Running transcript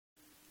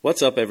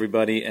What's up,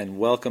 everybody, and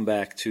welcome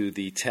back to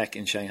the Tech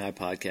in Shanghai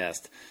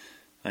podcast.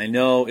 I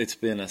know it's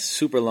been a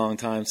super long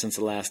time since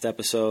the last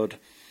episode.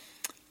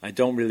 I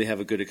don't really have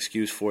a good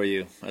excuse for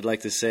you. I'd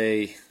like to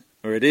say,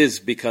 or it is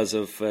because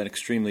of an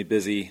extremely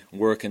busy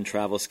work and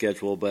travel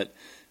schedule, but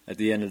at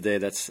the end of the day,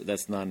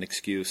 that's not an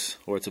excuse,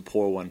 or it's a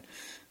poor one.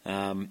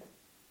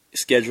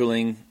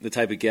 Scheduling the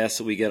type of guests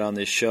that we get on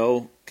this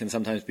show can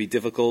sometimes be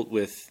difficult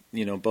with,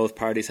 both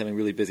parties having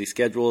really busy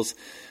schedules.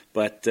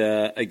 But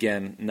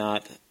again,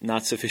 not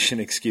sufficient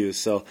excuse.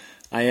 So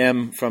I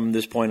am, from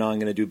this point on,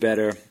 going to do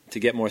better to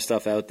get more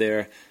stuff out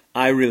there.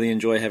 I really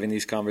enjoy having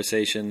these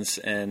conversations,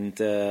 and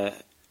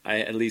I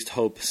at least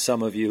hope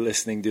some of you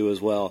listening do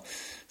as well.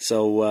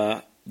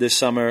 So this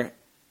summer,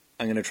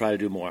 I'm going to try to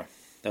do more.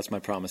 That's my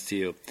promise to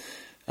you.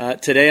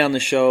 Today on the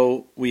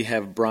show, we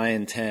have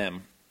Brian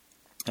Tam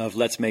of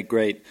Let's Make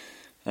Great.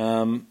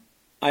 I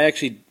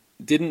actually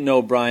didn't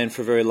know Brian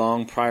for very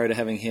long prior to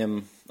having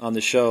him on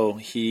the show.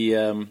 He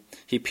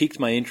piqued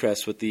my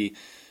interest with the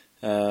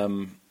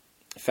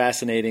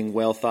fascinating,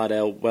 well thought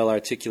out, well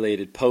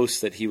articulated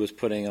posts that he was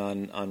putting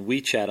on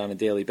WeChat on a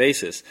daily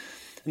basis,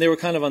 and they were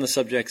kind of on the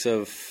subjects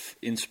of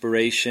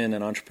inspiration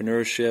and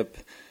entrepreneurship,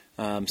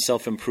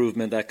 self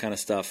improvement, that kind of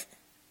stuff.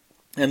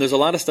 And there's a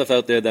lot of stuff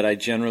out there that I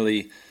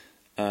generally,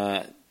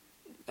 I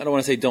don't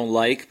want to say don't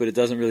like, but it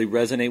doesn't really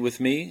resonate with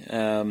me.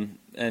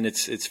 And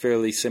it's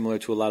fairly similar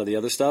to a lot of the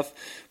other stuff.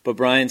 But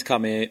Brian's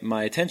caught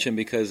my attention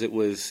because it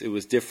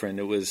was different.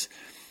 It was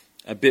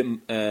a bit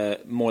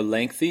more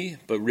lengthy,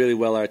 but really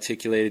well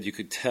articulated. You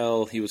could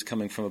tell he was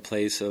coming from a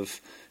place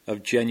of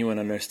genuine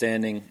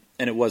understanding,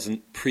 and it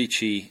wasn't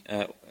preachy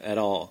at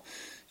all.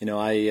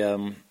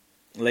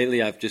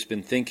 Lately I've just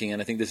been thinking,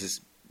 and I think this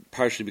is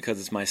partially because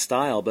it's my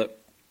style, but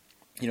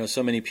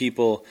so many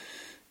people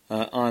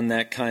on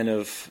that kind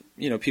of,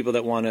 people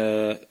that want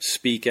to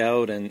speak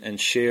out and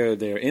share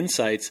their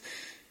insights,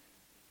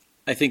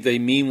 I think they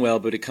mean well,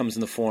 but it comes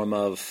in the form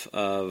of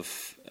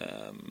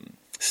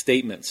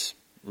statements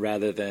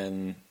rather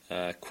than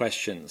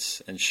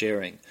questions and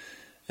sharing.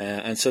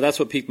 And so that's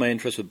what piqued my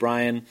interest with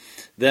Brian.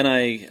 Then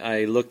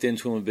I looked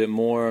into him a bit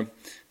more.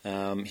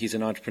 He's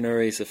an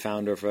entrepreneur. He's the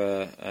founder of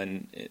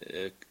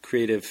a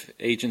creative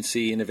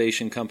agency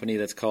innovation company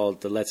that's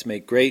called the Let's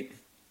Make Great.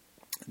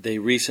 They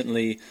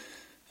recently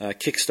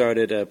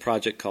kickstarted a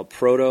project called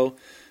Proto,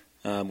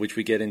 which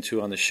we get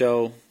into on the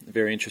show. A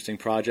very interesting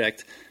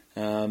project.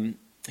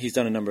 He's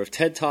done a number of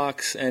TED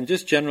Talks, and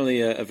just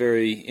generally a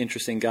very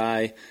interesting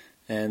guy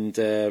and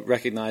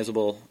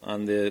recognizable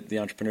on the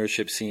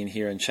entrepreneurship scene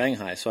here in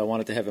Shanghai. So I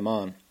wanted to have him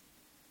on.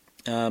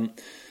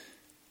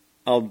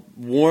 I'll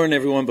warn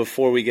everyone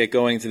before we get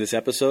going to this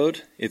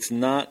episode, it's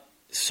not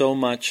so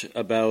much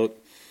about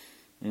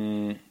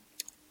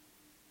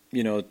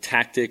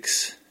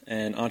tactics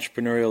and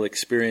entrepreneurial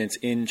experience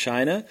in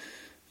China.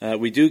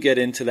 We do get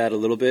into that a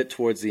little bit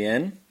towards the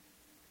end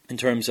in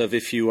terms of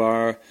if you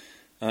are,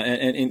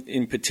 and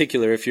in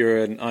particular, if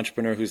you're an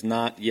entrepreneur who's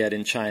not yet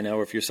in China,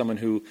 or if you're someone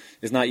who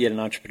is not yet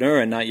an entrepreneur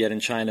and not yet in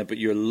China, but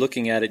you're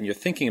looking at it and you're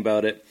thinking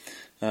about it,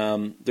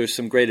 there's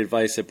some great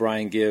advice that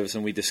Brian gives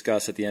and we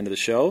discuss at the end of the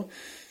show.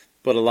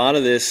 But a lot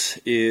of this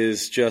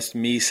is just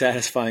me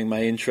satisfying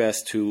my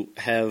interest to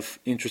have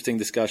interesting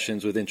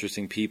discussions with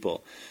interesting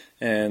people.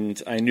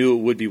 And I knew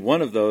it would be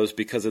one of those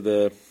because of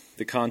the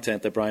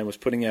content that Brian was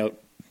putting out,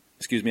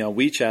 on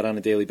WeChat on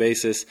a daily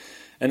basis.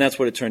 And that's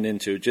what it turned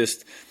into.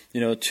 Just,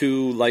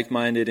 two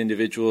like-minded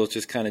individuals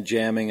just kind of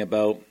jamming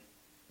about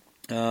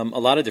a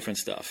lot of different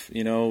stuff.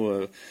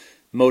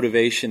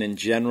 Motivation in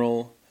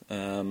general,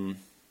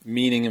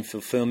 meaning and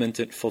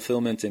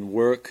fulfillment in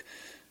work.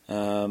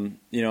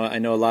 I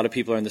know a lot of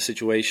people are in the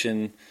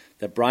situation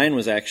that Brian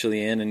was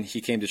actually in, and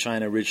he came to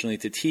China originally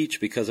to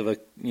teach because of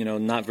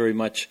not very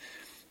much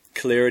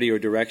clarity or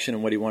direction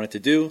in what he wanted to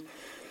do.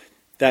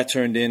 That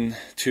turned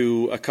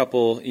into a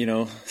couple,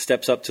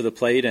 steps up to the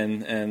plate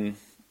and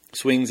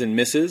swings and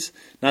misses.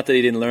 Not that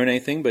he didn't learn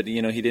anything, but, he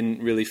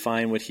didn't really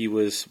find what he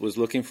was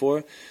looking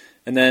for.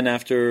 And then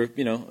after,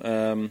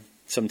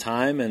 some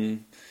time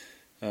and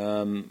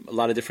a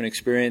lot of different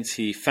experience,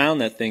 he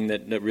found that thing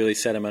that really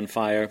set him on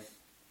fire.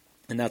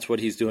 And that's what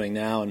he's doing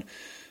now. And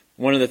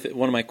one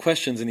of my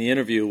questions in the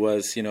interview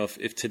was,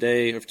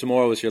 if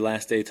tomorrow was your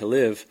last day to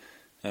live,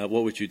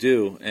 what would you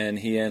do? And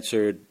he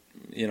answered,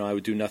 I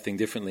would do nothing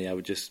differently. I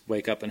would just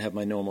wake up and have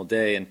my normal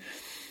day. And,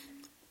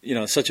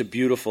 such a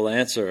beautiful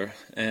answer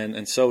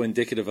and so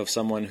indicative of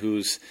someone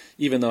who's,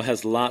 even though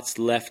has lots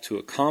left to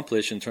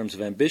accomplish in terms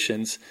of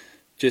ambitions,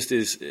 just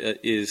is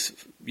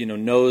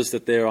knows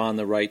that they're on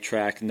the right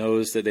track,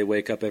 knows that they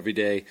wake up every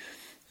day,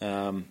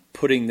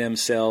 putting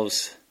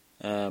themselves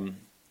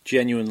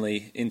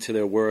genuinely into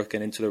their work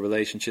and into their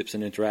relationships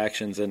and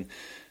interactions. And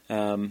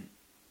I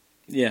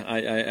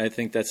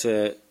think that's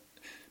a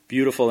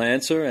beautiful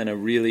answer and a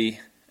really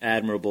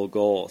admirable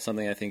goal,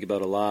 something I think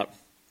about a lot,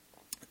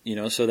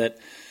 so that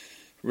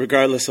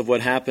regardless of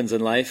what happens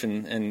in life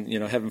and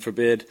heaven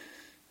forbid,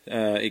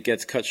 it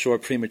gets cut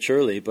short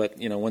prematurely, but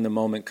when the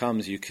moment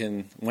comes,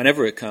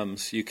 whenever it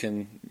comes, you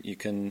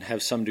can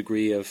have some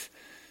degree of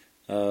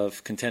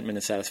of contentment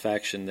and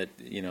satisfaction that,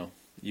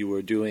 you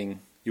were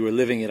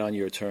living it on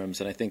your terms.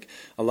 And I think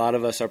a lot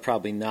of us are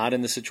probably not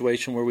in the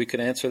situation where we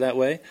could answer that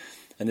way.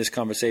 And this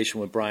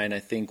conversation with Brian, I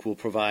think, will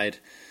provide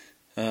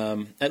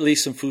at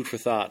least some food for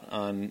thought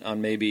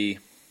on maybe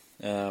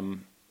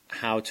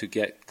how to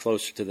get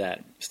closer to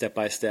that step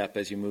by step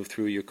as you move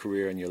through your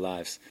career and your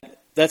lives.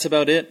 That's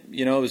about it.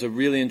 It was a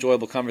really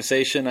enjoyable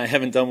conversation. I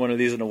haven't done one of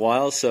these in a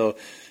while, so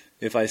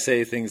if I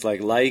say things like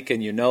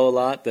and a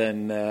lot,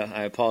 then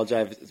I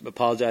apologize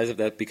if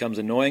that becomes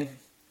annoying.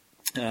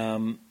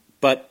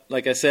 But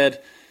like I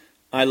said,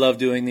 I love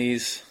doing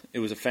these. It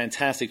was a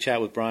fantastic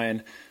chat with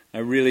Brian. I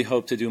really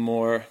hope to do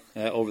more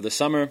over the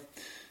summer.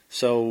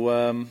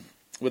 So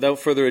without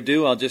further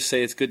ado, I'll just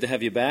say it's good to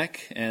have you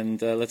back, and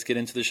let's get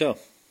into the show.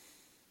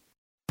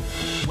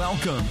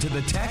 Welcome to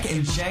the Tech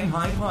in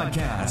Shanghai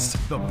podcast,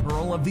 the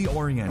Pearl of the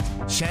Orient.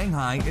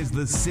 Shanghai is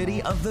the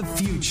city of the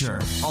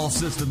future. All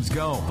systems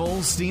go,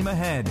 full steam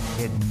ahead.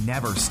 It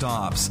never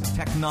stops.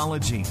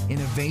 Technology,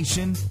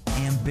 innovation,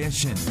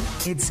 ambition.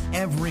 It's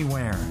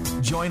everywhere.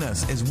 Join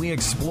us as we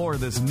explore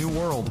this new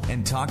world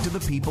and talk to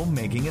the people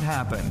making it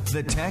happen.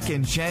 The Tech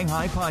in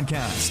Shanghai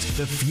podcast.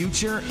 The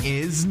future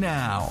is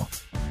now.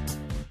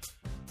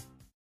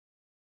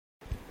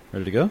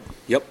 Ready to go?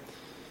 Yep.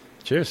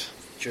 Cheers.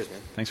 Cheers, man.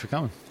 Thanks for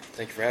coming.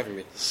 Thank you for having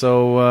me.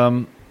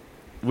 So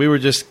we were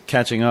just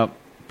catching up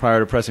prior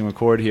to pressing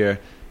record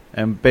here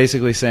and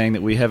basically saying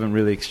that we haven't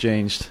really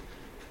exchanged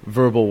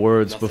verbal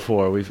words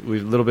before. We've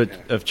a little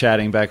bit of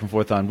chatting back and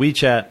forth on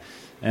WeChat,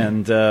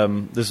 and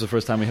this is the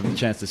first time we have the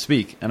chance to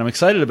speak. And I'm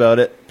excited about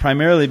it,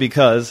 primarily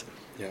because,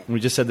 we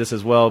just said this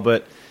as well,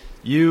 but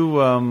you,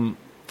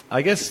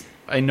 I guess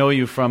I know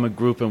you from a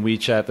group in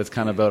WeChat that's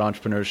kind of about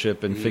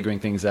entrepreneurship and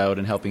figuring things out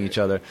and helping each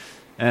other.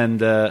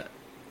 And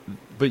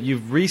but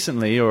you've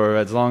recently, or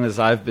as long as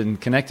I've been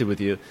connected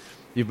with you,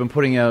 you've been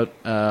putting out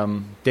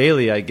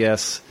daily, I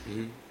guess,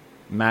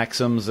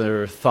 maxims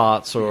or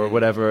thoughts or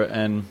whatever,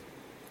 and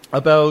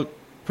about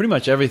pretty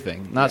much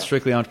everything. Not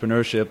strictly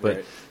entrepreneurship,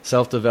 but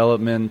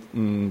self-development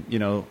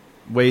and,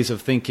 ways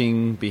of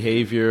thinking,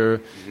 behavior,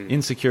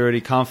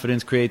 insecurity,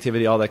 confidence,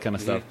 creativity, all that kind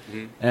of stuff.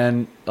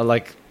 And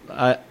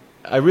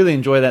I really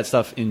enjoy that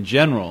stuff in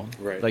general,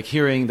 like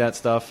hearing that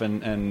stuff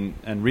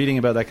and reading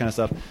about that kind of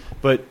stuff.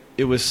 But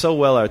it was so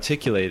well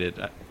articulated,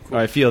 or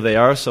I feel they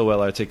are so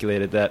well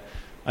articulated, that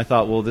I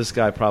thought, well, this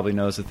guy probably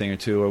knows a thing or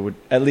two, or would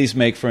at least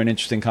make for an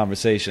interesting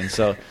conversation.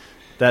 So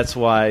that's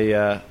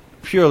why,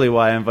 purely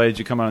why I invited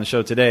you to come on the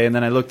show today. And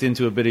then I looked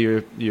into a bit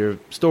of your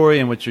story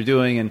and what you're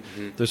doing, and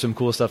there's some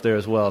cool stuff there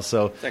as well.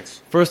 So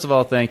thanks. First of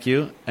all, thank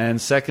you. And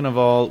second of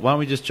all, why don't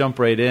we just jump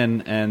right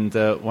in, and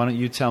why don't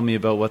you tell me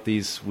about what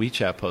these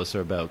WeChat posts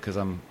are about? Because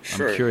I'm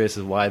curious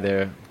as why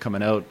they're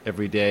coming out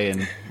every day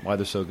and why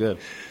they're so good.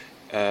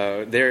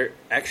 They're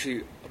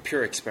actually a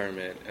pure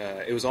experiment.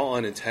 It was all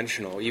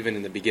unintentional, even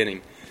in the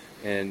beginning.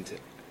 And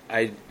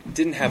I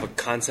didn't have a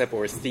concept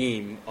or a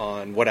theme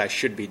on what I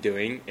should be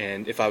doing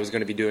and if I was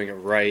going to be doing it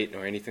right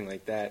or anything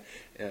like that.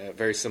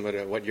 Very similar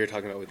to what you're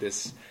talking about with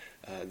this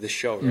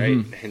show,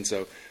 right? And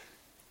so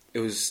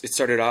it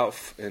started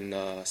off in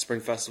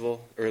Spring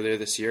Festival earlier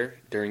this year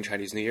during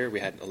Chinese New Year. We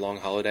had a long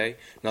holiday,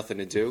 nothing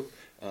to do.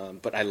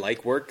 But I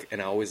like work,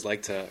 and I always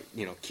like to,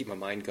 keep my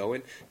mind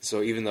going.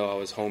 So even though I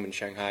was home in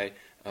Shanghai,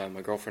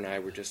 my girlfriend and I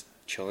were just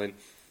chilling,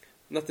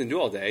 nothing to do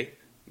all day,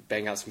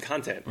 bang out some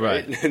content.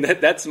 Right.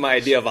 That's my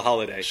idea of a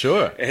holiday.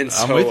 Sure. And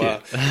so, I'm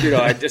with you.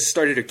 I just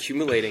started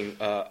accumulating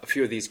a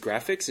few of these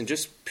graphics and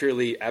just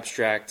purely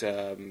abstract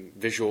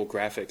visual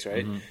graphics,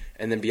 right?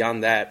 And then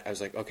beyond that, I was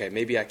like, okay,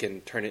 maybe I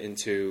can turn it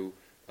into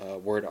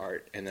word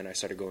art, and then I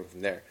started going from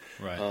there.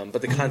 Right.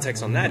 But the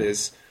context on that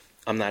is,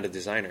 I'm not a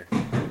designer.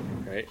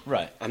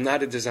 Right. I'm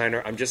not a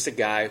designer. I'm just a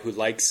guy who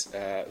likes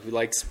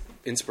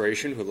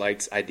inspiration, who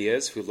likes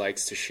ideas, who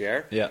likes to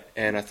share. Yeah.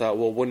 And I thought,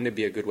 well, wouldn't it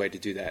be a good way to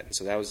do that? And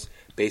so that was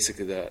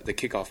basically the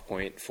kickoff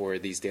point for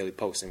these daily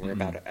posts, and we're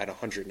about at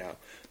 100 now.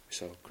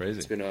 So crazy.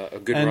 It's been a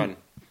good run.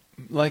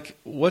 Like,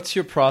 what's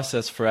your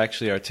process for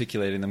actually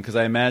articulating them? Because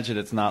I imagine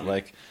it's not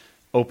like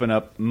open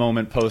up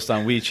moment post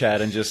on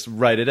WeChat and just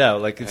write it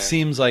out. Like, it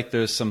seems like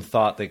there's some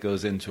thought that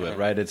goes into it,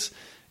 right?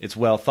 It's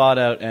well thought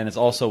out, and it's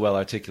also well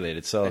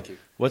articulated. So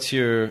what's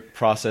your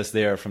process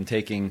there from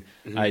taking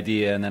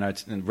idea and then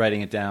and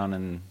writing it down?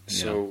 And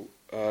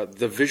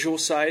the visual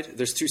side,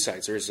 there's two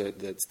sides. There's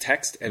the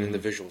text and then the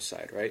visual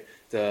side, right?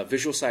 The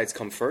visual sides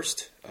come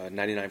first,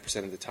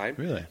 99% of the time.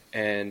 Really?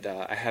 And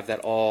I have that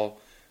all.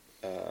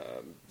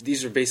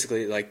 These are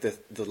basically like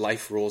the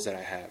life rules that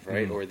I have,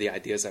 right? Or the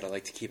ideas that I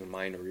like to keep in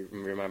mind or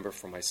remember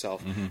for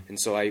myself. And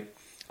so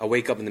I'll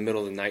wake up in the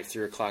middle of the night,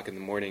 3 o'clock in the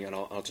morning, and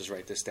I'll just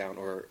write this down,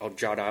 or I'll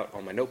jot out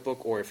on my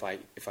notebook, or if I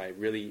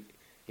really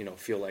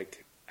feel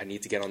like I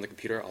need to get on the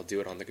computer, I'll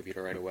do it on the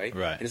computer right away.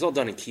 Right. And it's all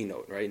done in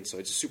Keynote, right? And so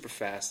it's super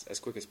fast, as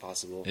quick as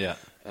possible. Yeah.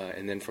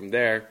 And then from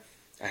there,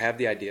 I have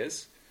the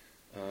ideas,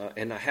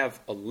 and I have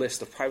a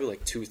list of probably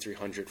like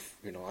 200-300.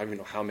 I don't even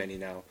know how many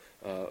now.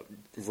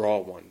 Raw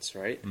ones,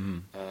 right?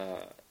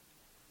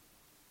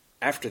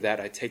 After that,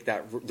 I take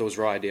those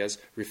raw ideas,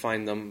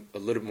 refine them a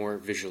little more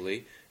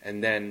visually,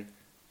 and then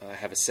I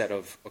have a set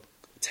of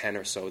 10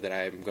 or so that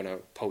I'm going to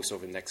post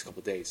over the next couple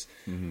of days.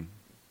 Mm-hmm.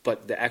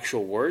 But the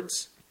actual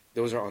words,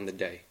 those are on the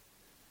day.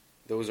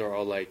 Those are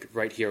all like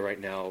right here, right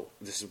now.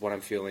 This is what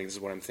I'm feeling. This is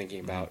what I'm thinking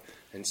about.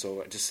 And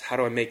so just how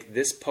do I make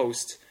this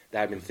post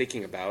that I've been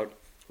thinking about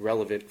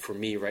relevant for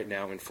me right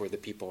now and for the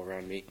people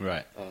around me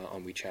Right.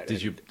 On WeChat.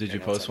 Did you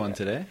post one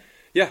today?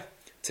 Yeah.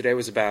 Today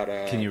was about...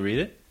 Can you read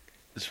it?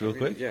 Just real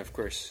quick? Yeah, of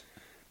course.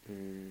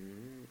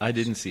 I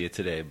didn't see it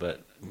today,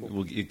 but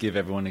we'll give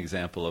everyone an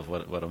example of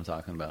what I'm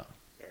talking about.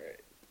 All right.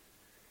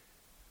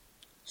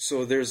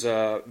 So there's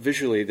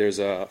visually there's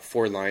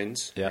 4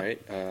 lines, Yeah.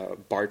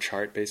 right? Bar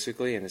chart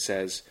basically, and it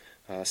says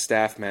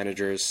staff,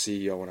 managers,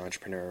 CEO, and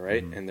entrepreneur,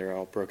 right? Mm-hmm. And they're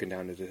all broken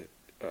down into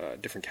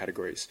different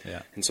categories.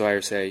 Yeah. And so I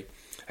say,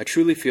 I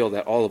truly feel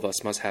that all of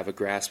us must have a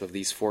grasp of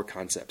these 4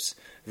 concepts: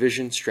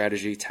 vision,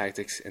 strategy,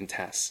 tactics, and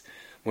tasks.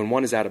 When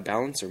one is out of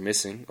balance or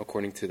missing,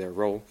 according to their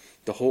role,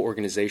 the whole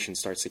organization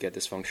starts to get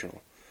dysfunctional.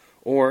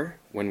 Or,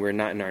 when we're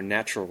not in our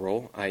natural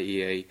role,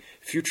 i.e. a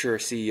future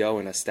CEO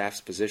in a staff's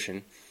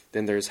position,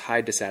 then there's high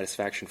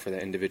dissatisfaction for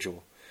that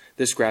individual.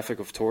 This graphic,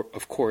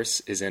 of course,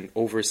 is an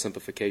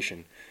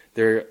oversimplification.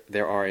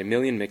 There are a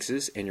million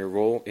mixes, and your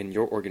role in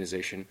your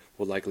organization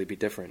will likely be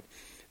different.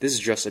 This is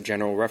just a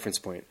general reference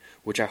point,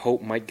 which I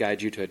hope might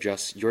guide you to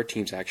adjust your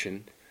team's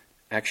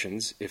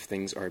actions if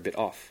things are a bit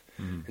off.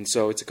 Mm-hmm. And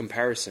so it's a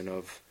comparison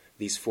of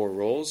these 4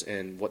 roles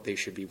and what they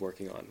should be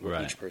working on, what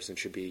Right. each person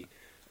should be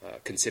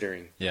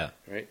considering. Yeah.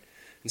 Right?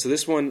 And so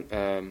this one,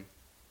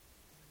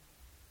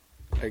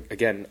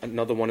 again,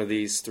 another one of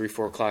these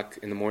 3-4 o'clock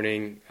in the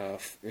morning,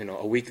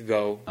 a week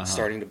ago,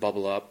 starting to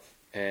bubble up.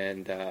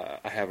 And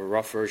I have a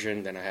rough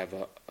version, then I have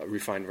a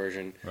refined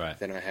version, Right.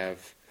 then I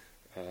have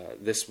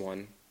this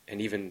one. And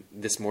even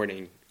this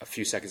morning, a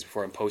few seconds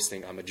before I'm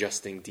posting, I'm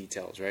adjusting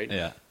details, right?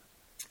 Yeah.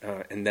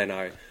 And then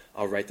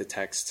I'll write the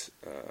text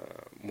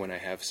when I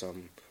have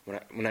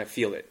when I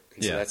feel it.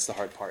 And so Yeah. that's the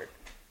hard part.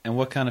 And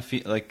what kind of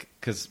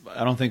because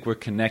I don't think we're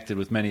connected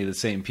with many of the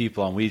same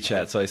people on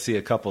WeChat, so I see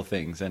a couple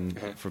things. And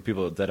for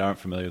people that aren't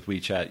familiar with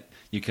WeChat,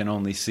 you can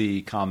only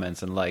see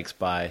comments and likes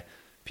by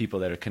people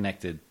that are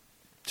connected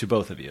to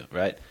both of you,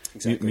 right?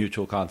 Exactly.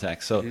 Mutual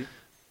contacts. So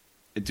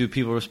do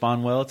people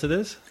respond well to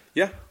this?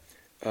 Yeah.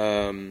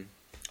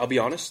 I'll be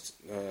honest,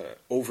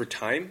 over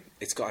time,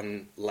 it's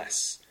gotten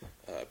less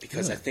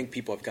because I think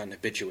people have gotten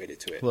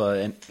habituated to it. Well,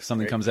 and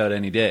something Right. comes out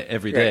every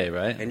day,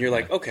 right? And you're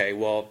like, okay,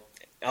 well,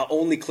 I'll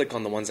only click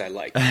on the ones I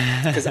like.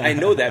 Because I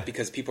know that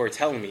because people are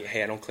telling me,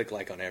 hey, I don't click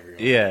like on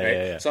everyone. Yeah, right?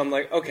 yeah. So I'm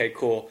like, okay,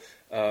 cool.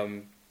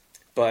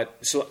 But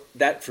so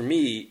that for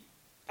me,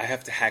 I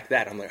have to hack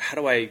that. I'm like, how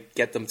do I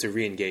get them to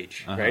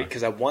re-engage, right?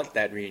 Because I want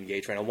that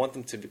re-engagement. I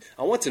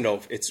want to know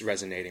if it's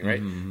resonating,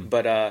 right? Mm-hmm.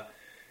 But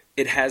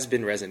it has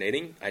been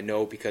resonating. I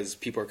know because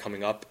people are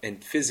coming up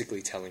and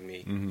physically telling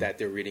me that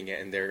they're reading it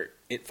and they're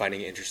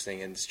finding it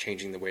interesting and it's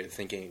changing the way they're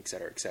thinking, et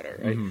cetera,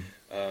 right?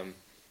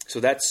 So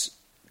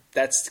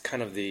that's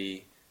kind of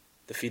the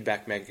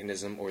feedback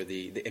mechanism or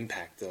the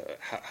impact,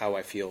 how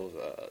I feel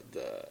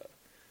the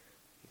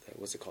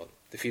what's it called?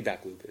 The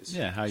feedback loop is.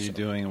 Yeah, how you're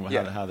doing and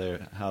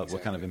Exactly.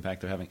 what kind of impact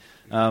they're having.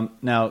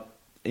 Now,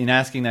 in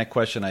asking that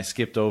question, I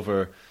skipped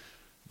over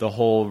the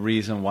whole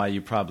reason why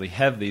you probably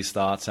have these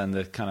thoughts and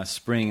the kind of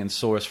spring and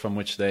source from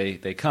which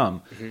they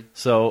come.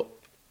 So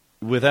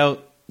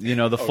without,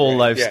 the full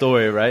life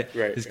story, right?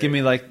 Just give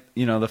me like,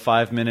 the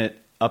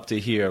 5-minute up to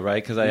here,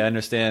 right? Because I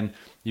understand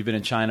you've been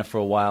in China for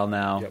a while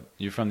now. Yep.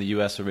 You're from the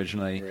U.S.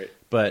 originally. Right.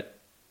 But,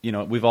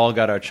 we've all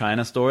got our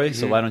China story.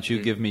 So why don't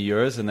you give me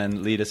yours and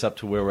then lead us up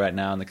to where we're at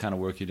now and the kind of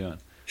work you're doing?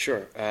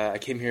 Sure. I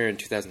came here in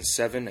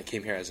 2007. I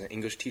came here as an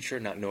English teacher,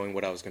 not knowing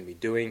what I was going to be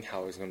doing,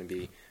 how I was going to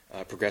be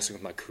progressing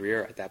with my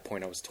career. At that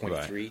point, I was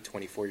 23,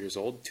 24 years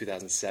old,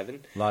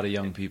 2007. A lot of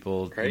young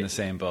people in Right. the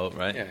same boat,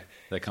 right? Yeah.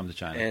 That come to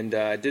China. And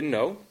I didn't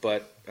know,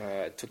 but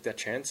I took that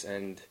chance,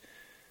 and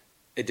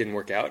it didn't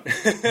work out.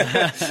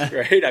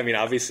 Right? I mean,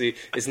 obviously,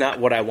 it's not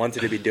what I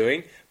wanted to be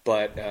doing,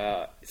 but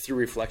through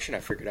reflection, I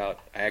figured out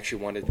I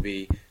actually wanted to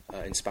be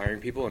inspiring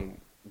people and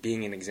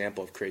being an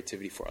example of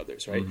creativity for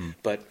others, right?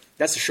 But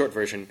that's the short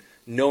version.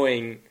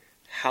 Knowing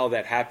how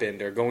that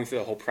happened or going through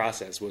the whole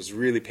process was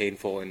really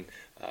painful and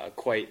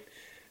quite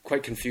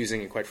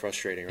confusing and quite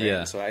frustrating, right?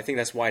 Yeah. So I think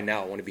that's why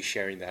now I want to be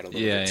sharing that a little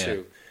Yeah, bit yeah.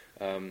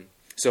 too.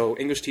 So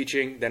English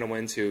teaching, then I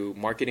went to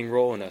marketing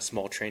role in a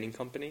small training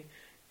company.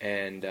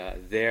 And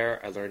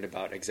there I learned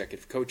about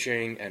executive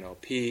coaching,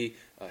 NLP,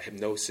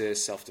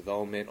 hypnosis,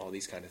 self-development, all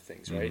these kind of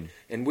things, right?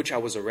 And which I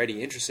was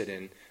already interested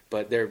in,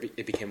 but there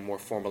it became a more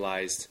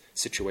formalized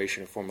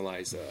situation, a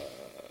formalized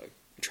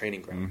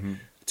training ground.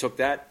 I took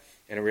that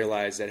and I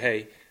realized that,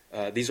 hey,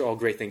 these are all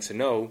great things to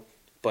know,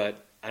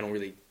 but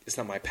it's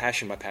not my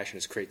passion. My passion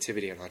is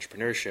creativity and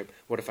entrepreneurship.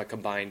 What if I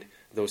combined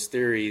those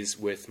theories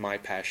with my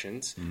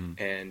passions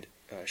and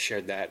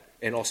shared that,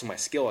 and also my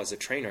skill as a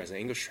trainer, as an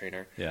English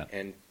trainer,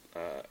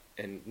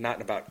 and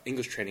not about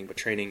English training, but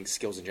training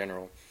skills in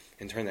general,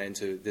 and turn that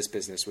into this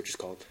business, which is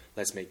called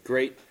Let's Make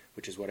Great,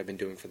 which is what I've been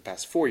doing for the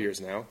past 4 years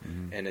now.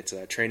 And it's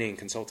a training and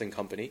consulting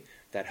company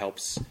that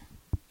helps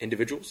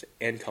individuals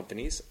and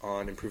companies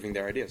on improving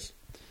their ideas.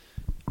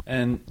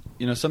 And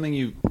something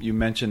you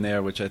mentioned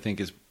there, which I think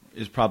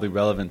is probably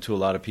relevant to a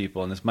lot of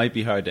people, and this might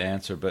be hard to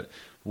answer, but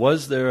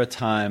was there a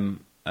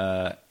time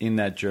in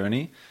that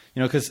journey?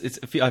 Because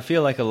I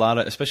feel like a lot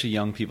of, especially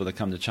young people that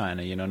come to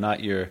China,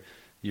 not your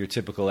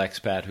typical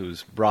expat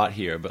who's brought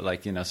here, but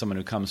like someone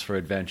who comes for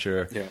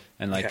adventure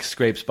and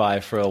scrapes by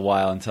for a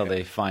while until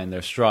they find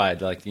their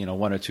stride, like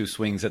one or two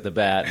swings at the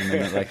bat, and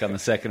then like on the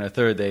second or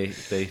third they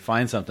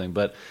find something.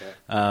 But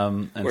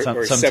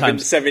sometimes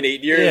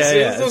 7-8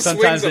 years, those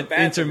sometimes an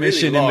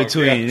intermission really long, in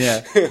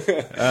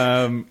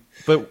between,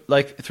 but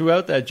like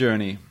throughout that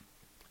journey,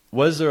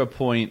 was there a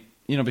point?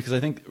 Because I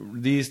think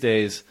these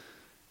days,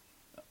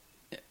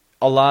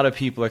 a lot of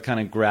people are kind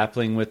of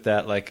grappling with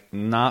that, like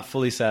not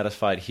fully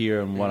satisfied here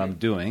in what I'm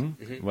doing,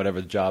 whatever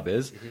the job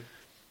is.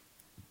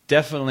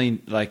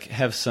 Definitely like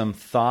have some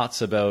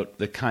thoughts about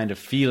the kind of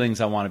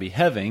feelings I want to be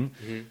having.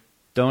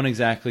 Don't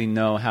exactly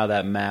know how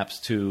that maps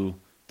to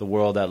the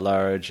world at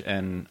large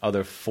and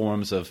other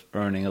forms of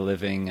earning a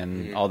living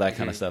and all that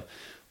kind of stuff.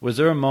 Was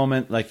there a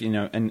moment like,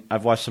 and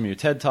I've watched some of your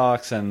TED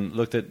Talks and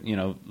looked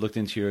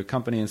into your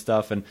company and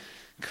stuff, and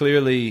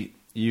clearly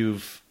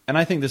and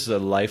I think this is a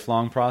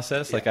lifelong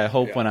process. Like I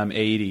hope when I'm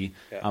 80,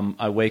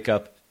 I wake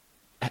up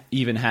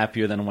even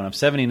happier than when I'm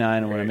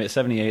 79 or when I'm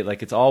 78.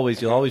 Like it's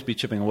always, you'll always be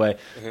chipping away.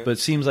 But it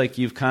seems like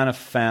you've kind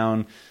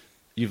of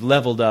you've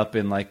leveled up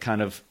in like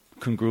kind of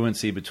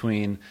congruency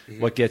between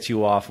what gets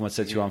you off and what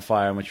sets you on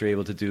fire and what you're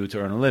able to do to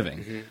earn a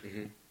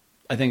living.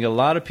 I think a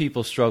lot of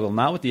people struggle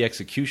not with the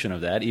execution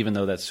of that, even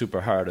though that's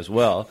super hard as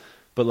well,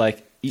 but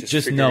like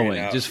just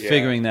knowing, just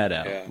figuring that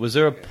out. Was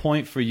there a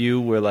point for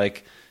you where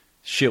like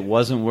shit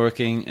wasn't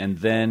working and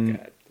then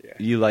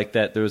you like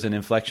that there was an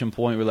inflection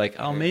point where like,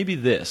 oh, maybe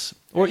this,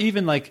 or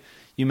even like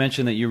you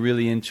mentioned that you're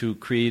really into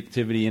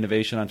creativity,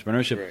 innovation,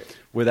 entrepreneurship,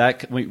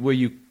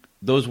 where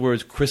those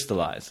words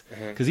crystallize,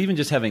 because even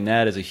just having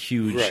that is a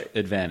huge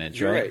advantage.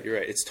 You're right.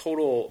 It's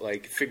total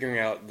like figuring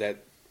out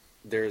that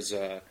this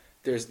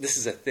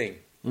is a thing,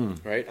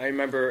 right? I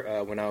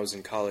remember when I was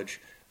in college,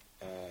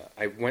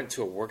 I went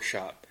to a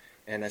workshop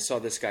and I saw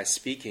this guy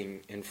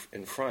speaking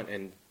in front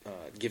and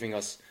giving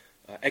us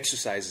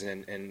exercises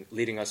and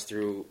leading us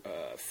through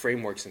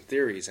frameworks and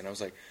theories, and I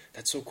was like,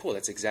 that's so cool.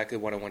 That's exactly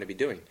what I want to be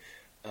doing.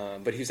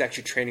 But he was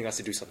actually training us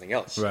to do something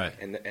else,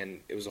 and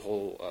it was a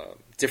whole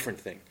different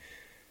thing.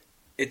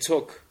 It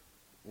took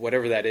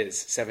whatever that is,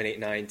 7, 8,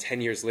 9,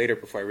 10 years later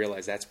before I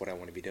realized that's what I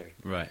want to be doing.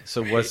 Right.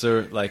 So was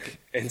there like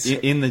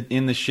in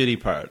the shitty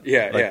part,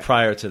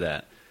 prior to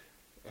that,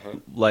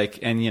 like,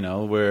 and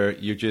where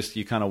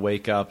you kind of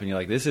wake up and you're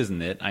like, this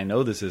isn't it. I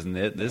know this isn't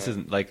it. This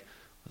isn't like.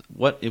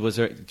 What it was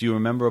there? Do you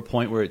remember a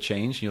point where it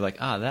changed? And you're like,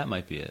 that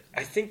might be it.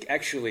 I think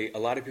actually a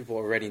lot of people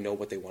already know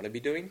what they want to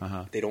be doing.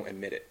 They don't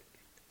admit it.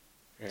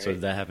 Right? So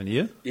did that happen to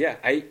you? Yeah,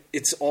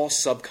 it's all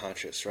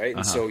subconscious, right?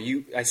 And so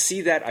I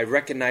see that, I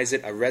recognize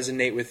it, I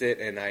resonate with it,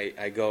 and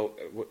I go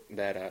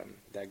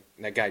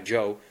that guy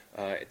Joe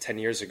 10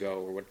 years ago,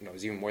 or what? No, it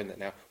was even more than that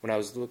now. When I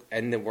was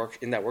in that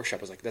workshop,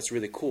 I was like, that's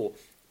really cool.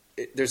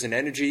 There's an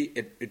energy.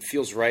 It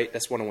feels right.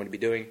 That's what I want to be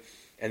doing.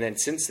 And then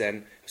since then,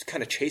 I was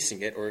kind of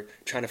chasing it or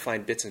trying to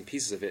find bits and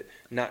pieces of it,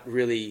 not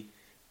really,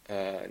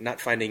 not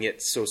finding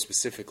it so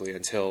specifically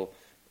until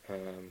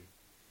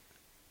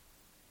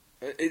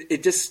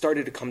it just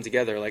started to come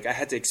together. Like I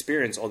had to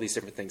experience all these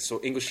different things. So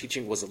English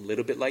teaching was a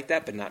little bit like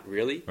that, but not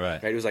really.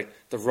 Right? It was like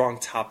the wrong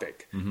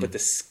topic, but the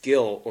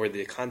skill or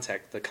the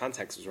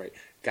context was right.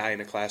 Guy in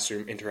a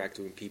classroom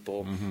interacting with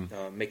people,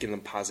 making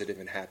them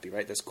positive and happy.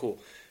 Right? That's cool.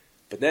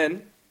 But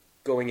then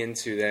going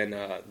into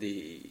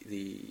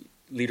the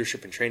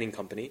leadership and training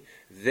company,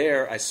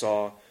 there I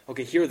saw,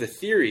 okay, here are the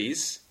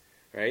theories,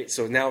 right?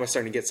 So now I'm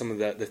starting to get some of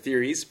the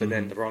theories, but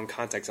then the wrong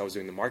context. I was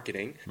doing the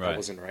marketing, that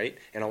wasn't right,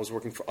 and I was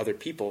working for other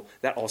people,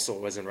 that also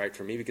wasn't right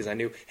for me, because I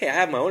knew, hey, I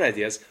have my own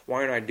ideas,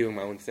 why aren't I doing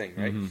my own thing,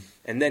 right?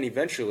 And then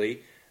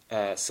eventually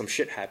some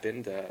shit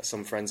happened.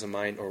 Some friends of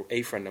mine, or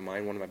a friend of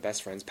mine, one of my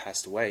best friends,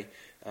 passed away.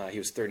 He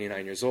was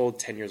 39 years old,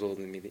 10 years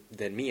older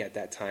than me at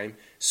that time,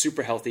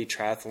 super healthy,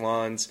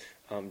 triathlons,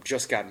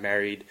 just got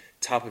married,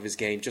 top of his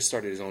game, just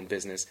started his own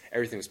business.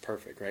 Everything was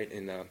perfect, right,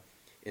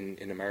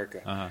 in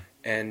America.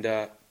 And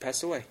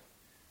passed away,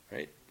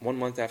 right, 1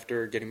 month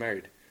after getting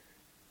married.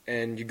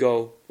 And you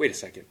go, wait a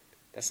second,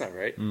 that's not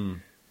right.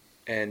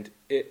 And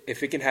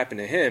if it can happen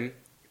to him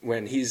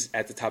when he's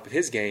at the top of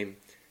his game,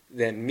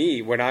 then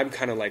me, when I'm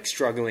kind of like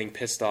struggling,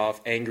 pissed off,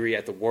 angry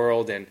at the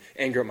world, and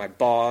angry at my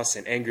boss,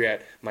 and angry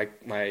at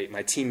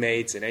my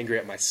teammates, and angry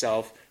at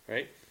myself,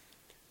 right?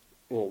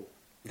 Well,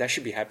 that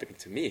should be happening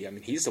to me. I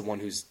mean, he's the one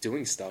who's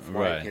doing stuff,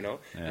 right? Yeah.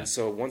 And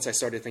so once I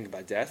started thinking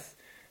about death,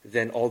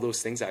 then all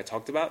those things that I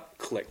talked about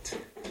clicked.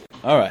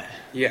 All right.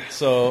 Yeah.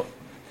 So,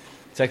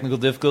 technical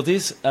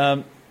difficulties.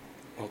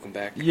 Welcome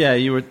back. Yeah,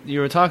 you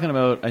were talking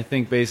about, I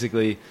think,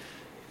 basically,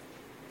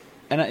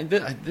 and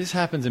this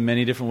happens in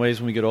many different ways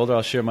when we get older.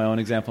 I'll share my own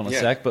example in a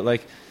sec, but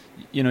like,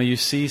 you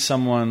see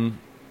someone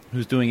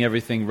who's doing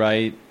everything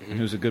right, and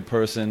who's a good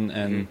person,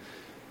 and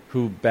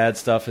who bad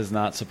stuff is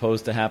not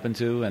supposed to happen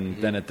to, and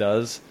then it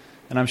does.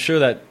 And I'm sure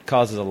that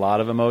causes a lot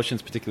of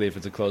emotions, particularly if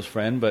it's a close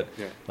friend. But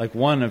like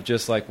one of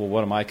just like, well,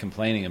 what am I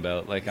complaining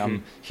about? Like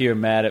I'm here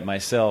mad at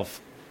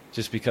myself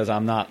just because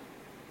I'm not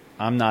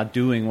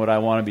doing what I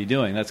want to be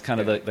doing. That's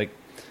kind of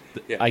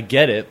I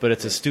get it, but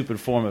it's a stupid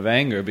form of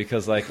anger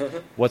because like,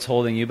 what's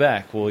holding you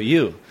back? Well,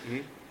 you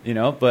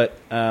know. But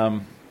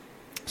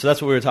so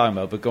that's what we were talking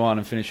about. But go on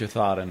and finish your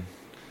thought. And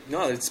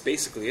no, that's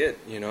basically it.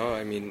 You know,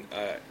 I mean,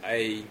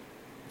 I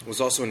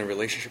was also in a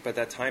relationship at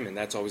that time, and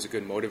that's always a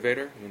good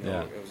motivator. You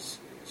know, it was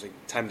like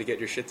time to get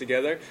your shit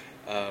together.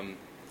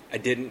 I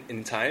didn't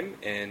in time,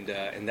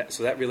 and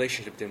so that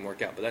relationship didn't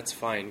work out. But that's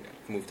fine.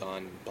 Moved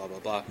on. Blah blah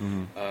blah.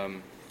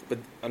 But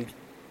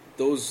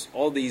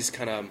all these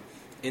kind of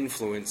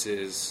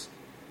influences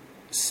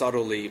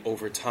subtly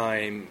over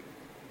time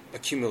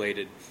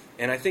accumulated,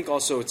 and I think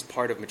also it's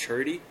part of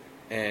maturity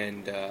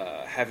and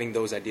having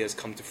those ideas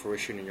come to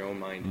fruition in your own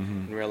mind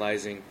and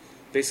realizing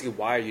basically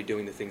why are you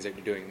doing the things that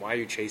you're doing, why are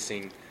you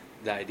chasing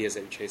the ideas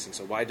that you're chasing.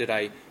 So why did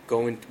I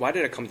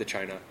come to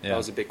China? That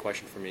was a big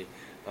question for me.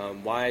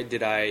 Why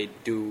did I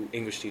do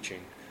English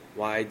teaching?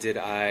 Why did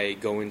I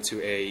go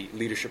into a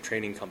leadership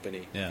training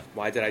company?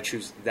 Why did I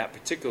choose that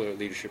particular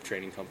leadership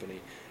training company?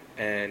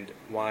 And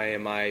why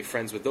am I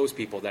friends with those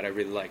people that I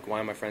really like? Why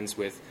am I friends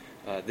with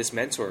this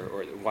mentor?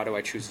 Or why do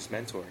I choose this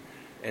mentor?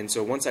 And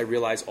so once I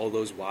realized all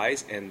those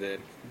whys and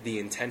the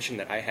intention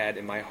that I had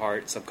in my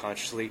heart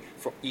subconsciously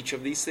for each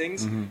of these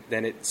things,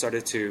 then it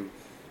started to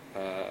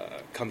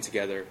come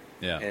together.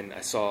 And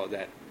I saw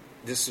that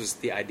this was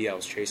the idea I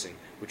was chasing,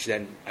 which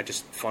then I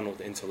just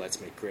funneled into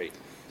Let's Make Great.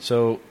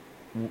 So,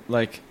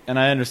 like, and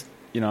I understand,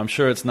 you know, I'm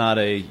sure it's not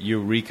a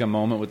eureka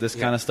moment with this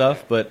kind of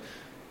stuff, but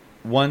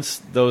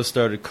once those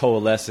started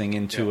coalescing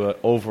into an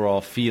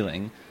overall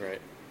feeling,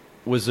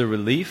 was there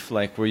relief?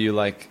 Like, were you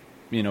like,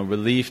 you know,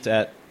 relieved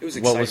at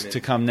what was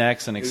to come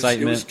next and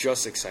excitement? It was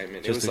just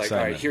excitement. It was like, all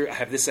right, here, I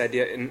have this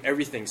idea, and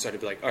everything started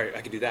to be like, all right,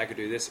 I could do that, I could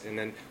do this, and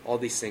then all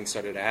these things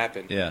started to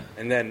happen.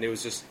 And then it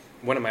was just,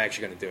 when am I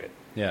actually going to do it?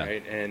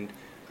 Right? And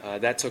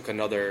that took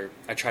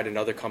I tried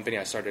another company.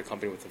 I started a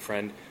company with a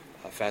friend,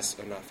 a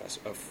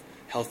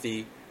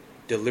healthy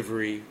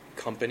delivery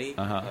company,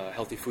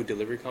 healthy food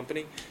delivery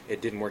company.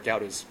 It didn't work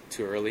out. It was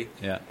too early.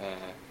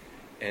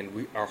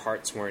 And our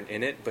hearts weren't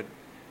in it, but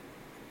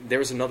there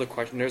was another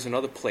question. There's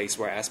another place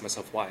where I asked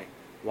myself why.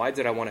 Why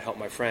did I want to help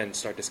my friend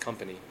start this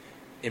company?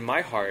 In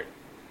my heart,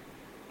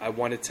 I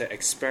wanted to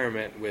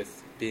experiment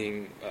with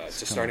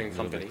starting a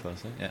company.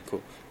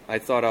 Cool. I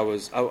thought I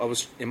was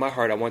in my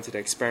heart. I wanted to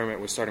experiment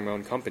with starting my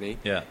own company.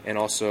 And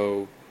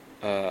also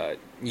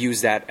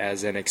use that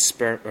as an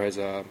experiment,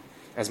 or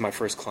as my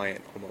first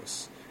client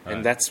almost.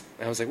 And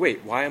I was like,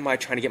 wait, why am I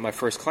trying to get my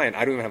first client?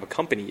 I don't even have a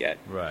company yet.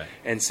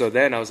 And so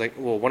then I was like,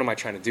 well, what am I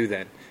trying to do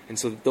then? And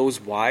so those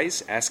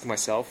whys, asking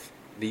myself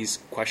these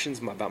questions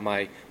about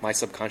my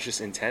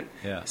subconscious intent,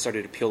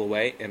 started to peel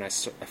away, and I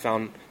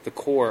found the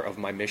core of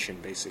my mission,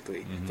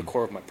 basically, the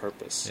core of my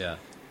purpose.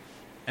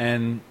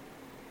 And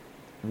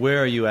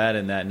where are you at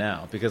in that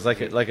now? Because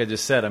like I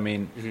just said, I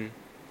mean,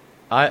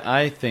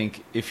 I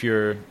think if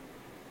you're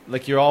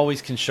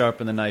always can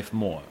sharpen the knife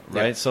more,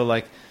 right? So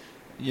like,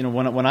 you know,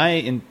 when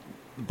I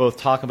both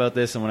talk about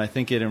this and when I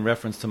think it in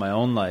reference to my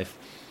own life,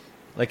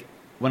 like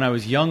when I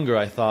was younger,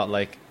 I thought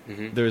like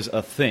there's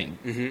a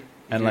thing.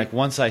 And like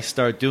once I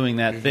start doing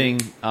that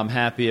thing, I'm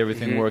happy,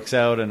 everything works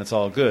out, and it's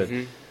all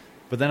good.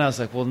 But then I was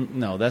like, well,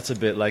 no, that's a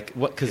bit like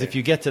what? Because if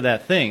you get to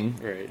that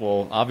thing,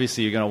 well,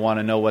 obviously you're going to want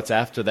to know what's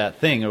after that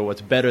thing, or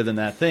what's better than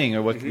that thing,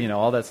 or what you know,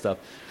 all that stuff.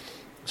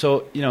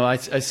 So you know, I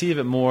see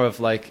it more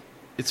of like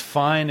it's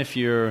fine if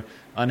you're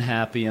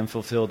unhappy,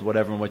 unfulfilled,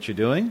 whatever, in what you're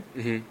doing.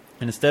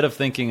 And instead of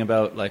thinking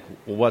about like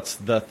what's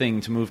the thing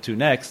to move to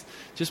next,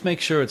 just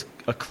make sure it's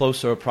a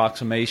closer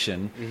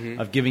approximation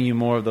of giving you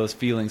more of those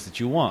feelings that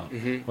you want,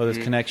 whether it's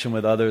connection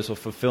with others or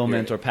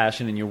fulfillment or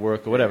passion in your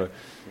work or whatever.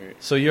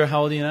 So you're,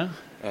 how old are you now?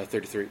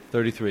 33.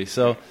 33.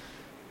 So,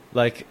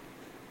 like,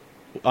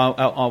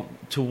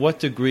 to what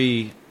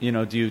degree, you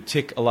know, do you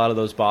tick a lot of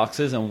those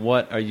boxes, and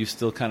what are you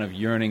still kind of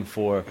yearning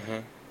for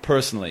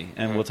personally?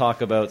 And we'll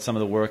talk about some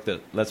of the work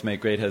that Let's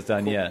Make Great has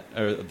done yet,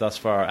 or thus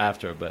far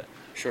after. But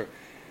sure.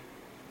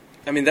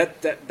 I mean,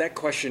 that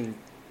question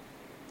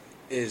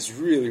is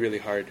really, really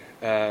hard.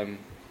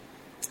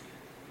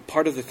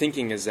 Part of the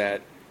thinking is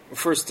that,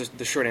 first,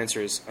 the short answer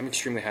is I'm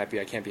extremely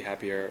happy. I can't be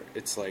happier.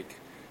 It's like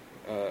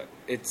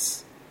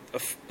it's a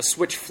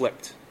switch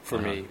flipped for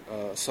me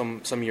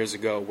some years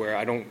ago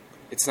where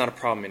it's not a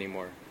problem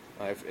anymore.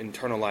 I've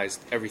internalized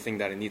everything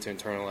that I need to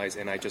internalize,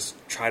 and I just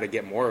try to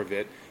get more of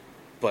it,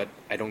 but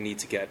I don't need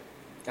to.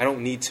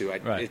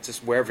 It's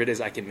just wherever it is,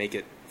 I can make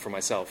it for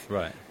myself.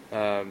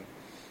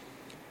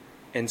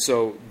 And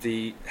so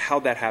how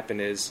that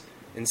happened is,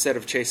 instead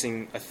of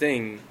chasing a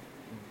thing,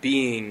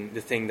 being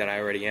the thing that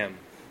I already am,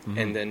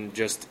 and then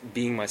just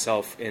being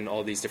myself in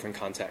all these different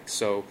contexts.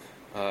 So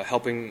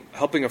helping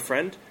a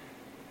friend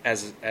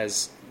as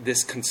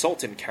this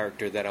consultant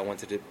character that I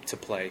wanted to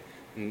play,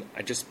 and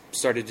I just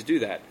started to do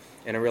that,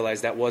 and I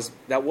realized that was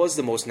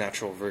the most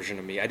natural version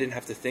of me. I didn't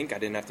have to think, I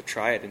didn't have to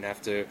try, I didn't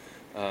have to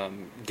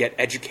get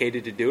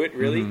educated to do it,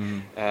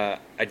 really.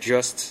 I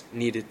just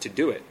needed to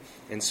do it.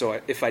 And so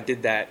if I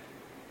did that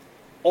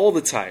all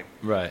the time,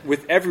 right,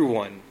 with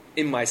everyone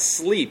in my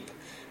sleep,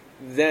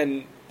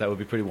 then that would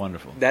be pretty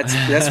wonderful. That's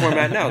where I'm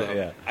at now, though.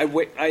 Yeah.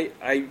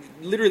 I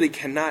literally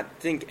cannot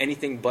think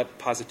anything but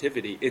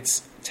positivity.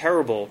 It's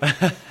terrible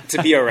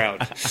to be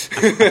around.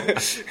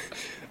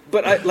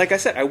 But like I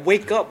said, I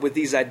wake up with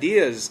these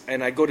ideas,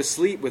 and I go to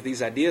sleep with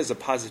these ideas of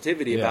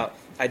positivity about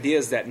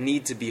ideas that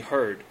need to be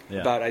heard,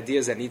 about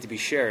ideas that need to be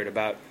shared,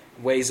 about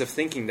ways of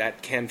thinking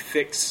that can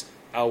fix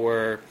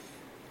our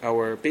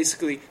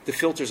basically the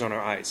filters on our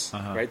eyes,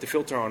 right? The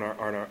filter on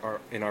our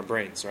in our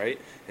brains, right?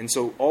 And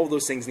so all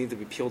those things need to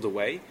be peeled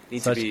away.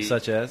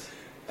 Such as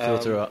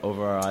filter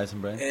over our eyes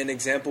and brains. An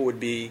example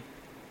would be,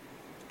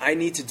 I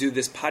need to do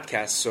this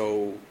podcast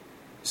so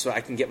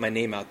I can get my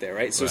name out there,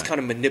 right? So it's kind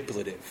of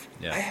manipulative.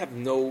 Yeah. I have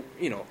no,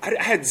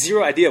 I had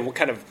zero idea what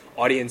kind of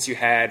audience you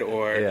had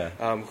or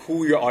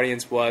who your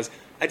audience was.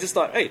 I just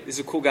thought, hey, this is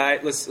a cool guy.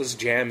 Let's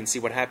jam and see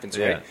what happens,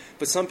 right?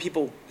 But some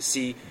people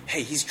see,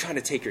 hey, he's trying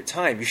to take your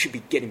time. You should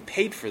be getting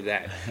paid for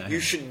that. You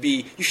should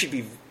be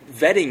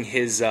vetting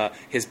his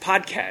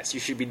podcast. You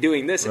should be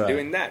doing this and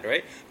doing that,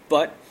 right?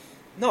 But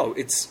no,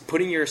 it's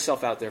putting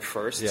yourself out there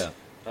first,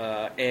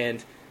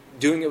 and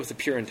doing it with a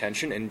pure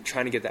intention and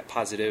trying to get that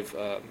positive,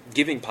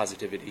 giving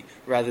positivity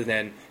rather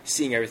than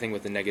seeing everything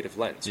with a negative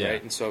lens,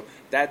 right? And so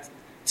that,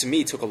 to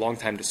me, took a long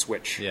time to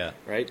switch,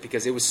 right?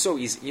 Because it was so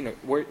easy.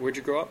 Where'd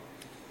you grow up?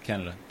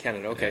 Canada.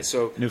 Okay. Yeah.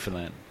 So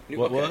Newfoundland.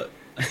 What? Well,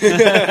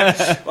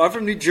 I'm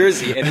from New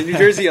Jersey, and in New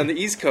Jersey on the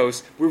East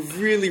Coast, we're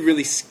really,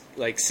 really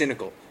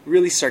cynical,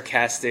 really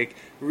sarcastic,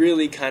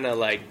 really kind of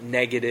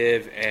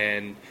negative,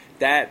 and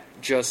that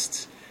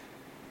just,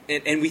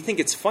 and we think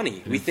it's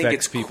funny. We think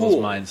it's people's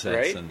cool, mindsets,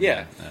 right?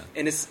 And,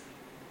 and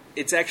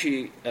it's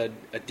actually a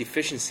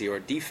deficiency or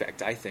a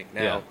defect, I think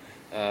now,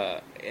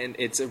 and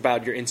it's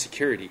about your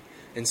insecurity.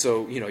 And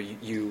so,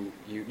 you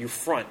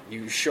front,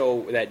 you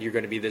show that you're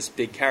going to be this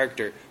big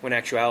character when in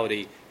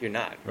actuality you're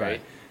not,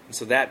 right? And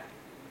so that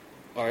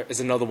is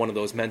another one of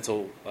those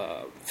mental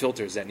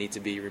filters that need to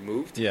be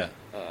removed.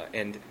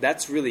 And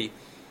that's really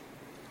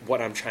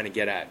what I'm trying to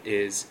get at,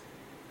 is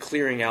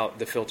clearing out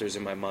the filters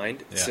in my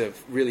mind to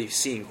really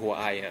seeing who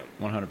I am.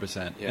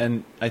 100%.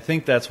 And I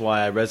think that's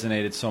why I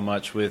resonated so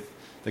much with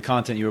the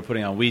content you were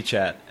putting on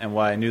WeChat, and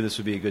why I knew this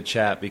would be a good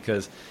chat,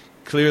 because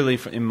clearly,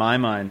 in my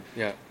mind,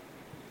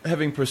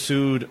 having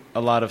pursued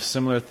a lot of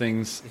similar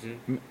things,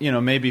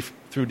 maybe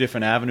through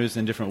different avenues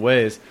in different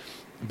ways,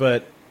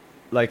 but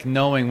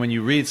knowing when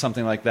you read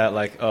something like that,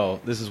 oh,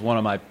 this is one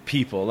of my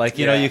people,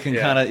 you can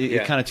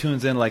it kind of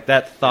tunes in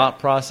that thought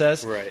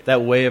process,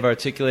 that way of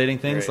articulating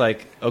things,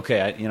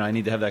 okay, I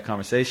need to have that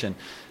conversation,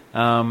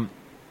 and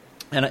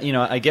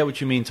I get what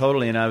you mean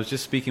totally. And I was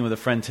just speaking with a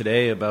friend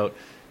today about,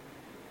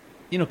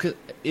 'cause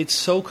it's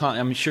so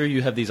I'm sure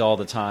you have these all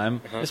the time,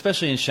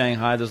 especially in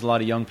Shanghai. There's a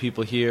lot of young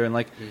people here,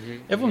 and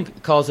everyone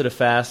calls it a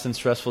fast and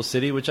stressful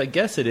city, which I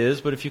guess it is.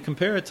 But if you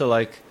compare it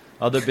to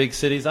other big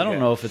cities, I don't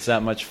know if it's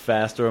that much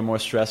faster or more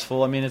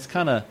stressful. I mean, it's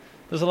kind of,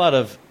 there's a lot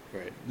of,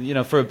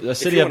 for a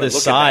city of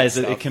this size,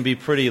 it can be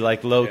pretty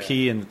low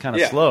key and kind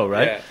of slow,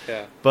 right?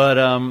 But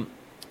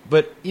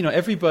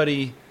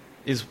everybody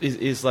is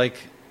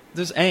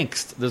there's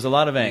angst. There's a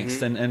lot of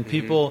angst, and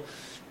people.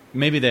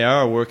 Maybe they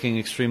are working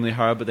extremely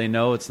hard, but they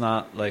know it's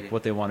not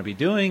what they want to be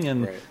doing,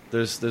 and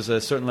there's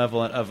a certain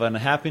level of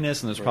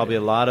unhappiness, and there's probably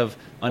a lot of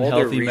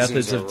unhealthy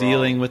methods of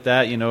dealing with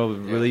that.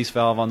 Release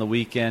valve on the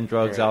weekend,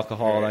 drugs,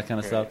 alcohol, that kind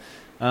of stuff.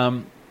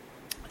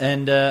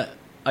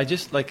 I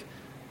just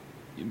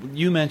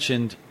you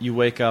mentioned you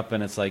wake up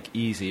and it's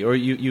easy, or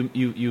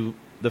you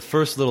the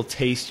first little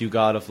taste you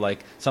got of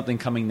something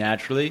coming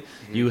naturally.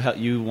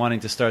 You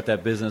wanting to start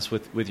that business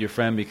with your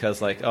friend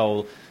because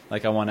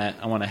I want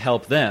to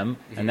help them,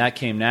 and that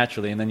came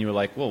naturally. And then you were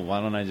like, well,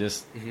 why don't I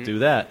just do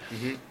that?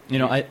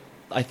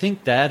 I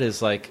think that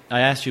is I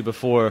asked you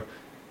before,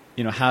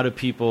 how do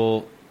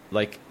people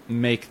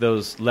make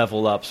those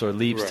level ups or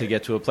leaps to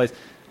get to a place?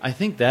 I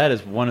think that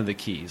is one of the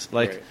keys.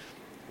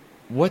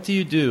 What do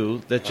you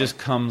do that just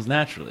comes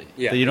naturally,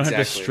 that you don't have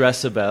to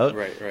stress about,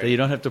 that you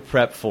don't have to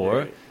prep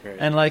for?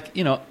 And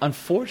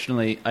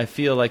unfortunately, I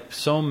feel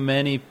so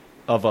many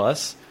of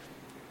us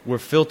were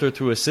filtered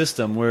through a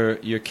system where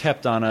you're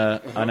kept on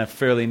a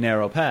fairly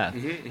narrow path,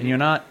 and you're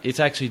not.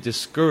 It's actually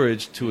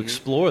discouraged to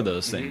explore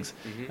those things.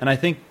 And I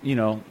think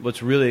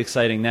what's really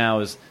exciting now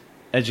is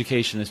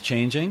education is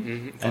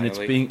changing, and it's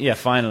being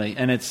finally,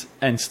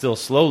 and still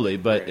slowly,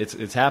 but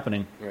it's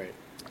happening.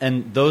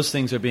 And those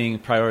things are being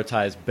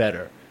prioritized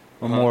better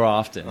or more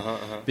often,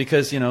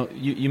 because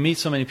you meet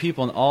so many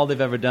people, and all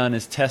they've ever done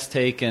is test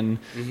take and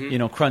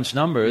crunch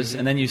numbers,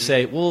 and then you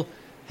say, well,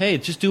 hey,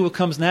 just do what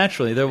comes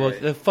naturally. They're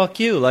well, fuck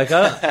you. I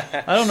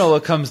don't know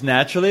what comes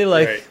naturally.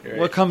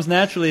 What comes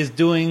naturally is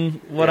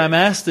doing what I'm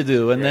asked to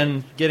do, and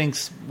then getting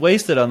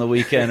wasted on the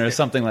weekend or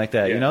something like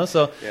that.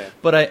 So,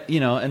 but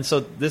and so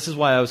this is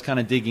why I was kind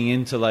of digging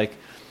into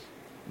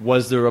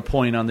was there a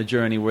point on the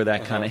journey where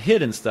that kind of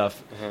hit and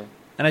stuff?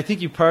 And I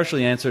think you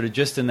partially answered it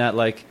just in that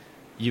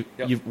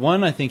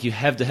one, I think you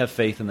have to have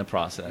faith in the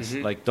process.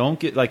 Like, don't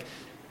get like,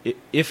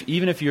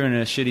 even if you're in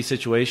a shitty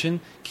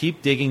situation,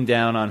 keep digging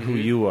down on who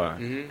you are,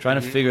 trying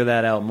to figure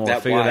that out more.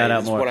 That figure why that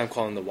out is more. what I'm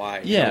calling the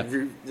why. Yeah,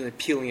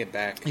 Peeling it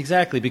back.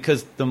 Exactly,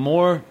 because the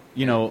more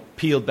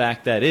peeled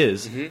back that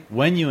is,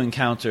 when you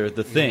encounter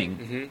the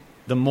thing,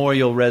 the more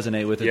you'll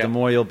resonate with it, the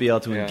more you'll be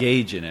able to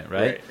engage in it,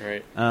 right?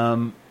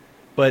 Right.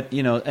 But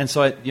and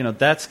so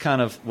that's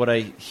kind of what I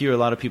hear a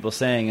lot of people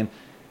saying, and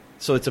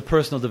so it's a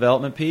personal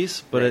development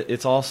piece, but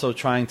it's also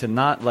trying to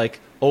not like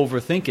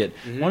overthink it.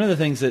 One of the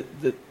things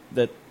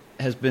that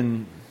has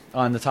been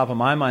on the top of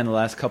my mind the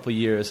last couple of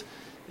years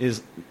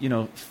is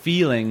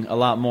feeling a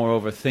lot more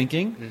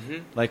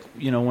overthinking. Like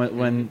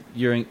when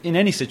you're in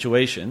any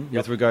situation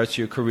with regards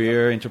to your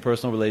career,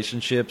 interpersonal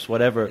relationships,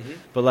 whatever,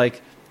 but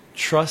like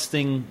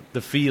trusting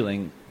the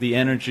feeling, the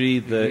energy,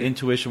 the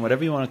intuition,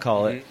 whatever you want to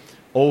call it,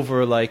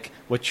 over like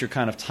what you're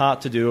kind of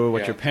taught to do or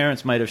what your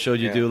parents might have showed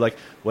you to do. Like,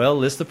 well,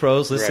 list the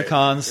pros, list the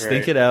cons,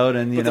 think it out,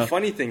 and But the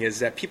funny thing is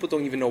that people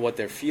don't even know what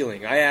they're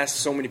feeling. I ask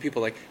so many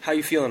people, like, how are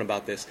you feeling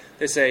about this?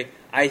 They say,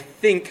 I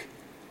think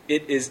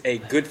it is a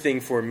good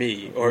thing for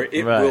me, or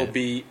it will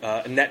be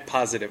net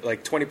positive,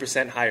 like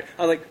 20% higher.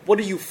 I'm like, what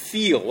do you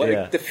feel?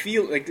 Like, the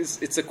feel, like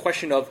it's a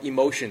question of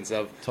emotions,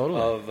 of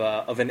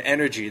an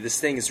energy. This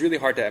thing is really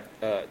hard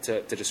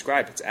to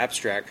describe. It's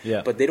abstract,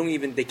 but they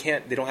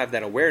don't have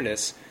that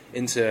awareness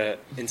into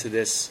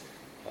this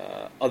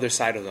other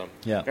side of them.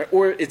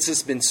 Or it's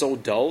just been so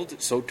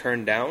dulled, so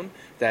turned down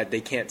that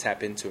they can't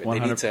tap into it. 100%,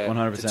 they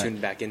need to tune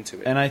back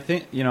into it. And I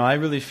think I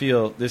really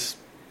feel this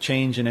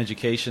change in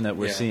education that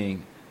we're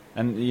seeing.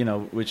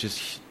 And which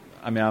is,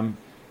 I mean,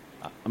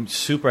 I'm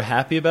super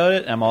happy about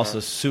it. I'm also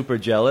super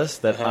jealous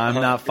that I'm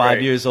not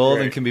 5 years old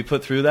and can be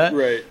put through that.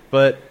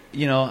 But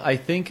I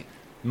think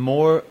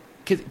more,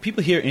 'cause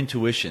people hear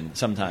intuition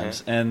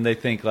sometimes and they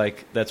think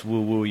like that's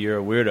woo woo, you're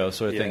a weirdo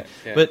sort of thing.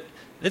 But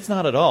it's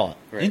not at all.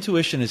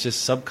 Intuition is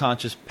just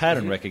subconscious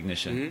pattern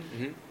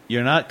recognition.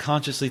 You're not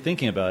consciously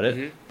thinking about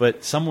it,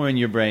 but somewhere in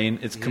your brain,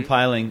 it's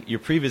compiling your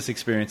previous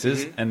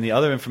experiences and the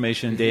other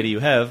information and data you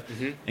have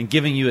and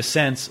giving you a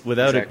sense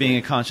without it being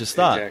a conscious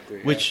thought,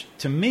 which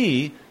to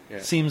me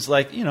seems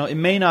like, it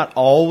may not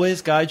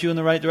always guide you in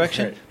the right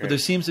direction, but there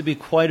seems to be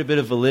quite a bit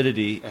of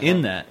validity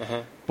in that.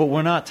 But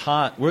we're not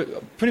taught, we're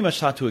pretty much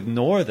taught to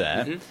ignore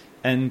that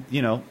and,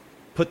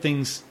 put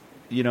things,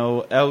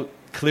 out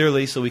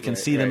clearly so we can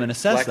see them and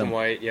assess them.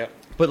 Black and white,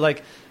 But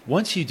like,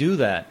 once you do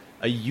that,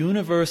 a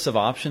universe of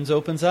options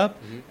opens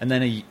up, and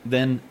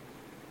then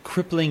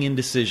crippling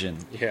indecision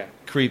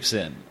creeps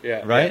in.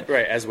 Right,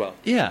 as well.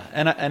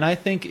 And I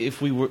think if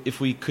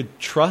we could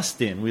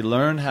we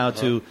learn how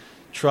to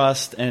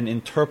trust and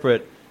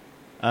interpret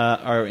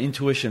our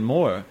intuition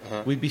more,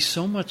 we'd be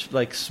so much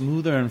like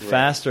smoother and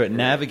faster at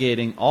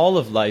navigating all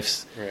of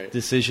life's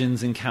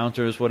decisions,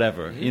 encounters,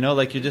 whatever.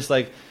 Like you're just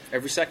like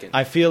every second.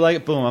 I feel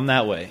like boom, I'm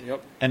that way.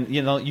 And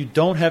you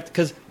don't have to,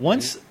 because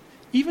once,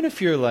 even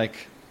if you're like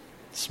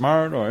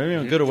smart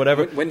or good or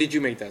whatever. When did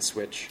you make that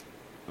switch?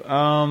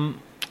 Well,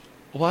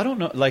 I don't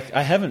know. Like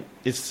I haven't.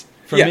 It's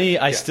for me.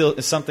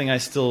 It's something I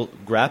still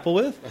grapple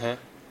with,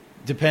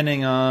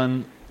 depending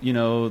on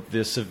the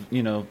There's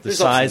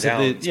size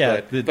ups and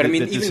downs, of but I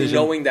mean, the even decision.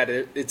 knowing that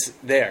it's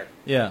there.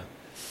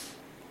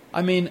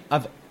 I mean,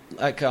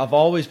 I've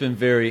always been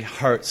very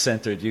heart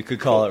centered. You could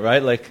call it,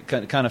 right? Like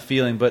kind of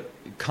feeling, but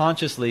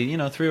consciously,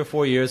 3 or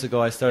 4 years ago,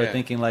 I started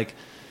thinking like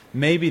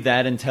maybe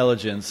that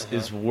intelligence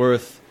is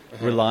worth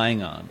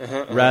relying on,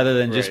 rather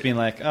than just being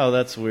like, oh,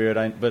 that's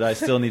weird, but I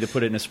still need to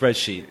put it in a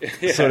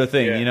spreadsheet, sort of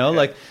thing.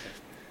 Like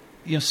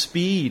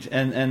speed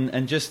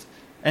and just,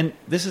 and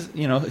this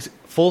is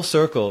full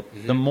circle.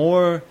 The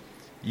more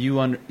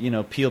you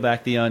peel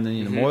back the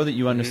onion, the more that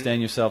you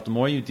understand yourself, the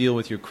more you deal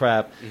with your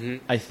crap.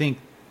 I think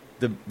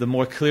the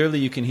more clearly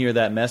you can hear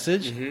that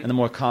message, and the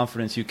more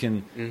confidence you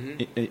can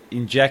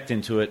inject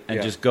into it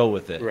and just go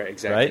with it.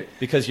 Right?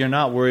 Because you're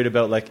not worried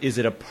about, like, is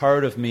it a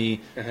part of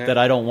me that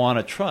I don't want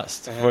to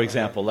trust, for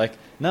example. Like,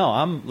 no,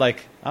 I'm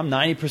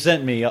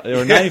 90% me,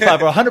 or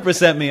 95 or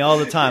 100% me all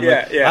the time.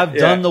 I've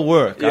done the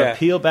work. I've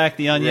peeled back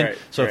the onion.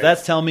 So if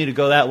that's telling me to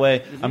go that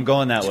way, I'm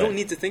going that way. You don't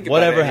need to think about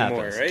whatever it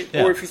anymore, happens. Right?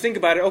 Yeah. Or if you think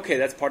about it, okay,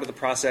 that's part of the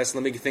process.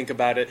 Let me think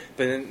about it.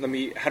 But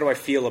then how do I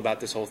feel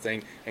about this whole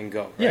thing and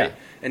go, right? Yeah.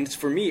 And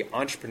for me,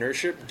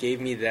 entrepreneurship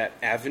gave me that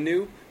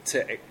avenue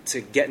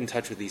to get in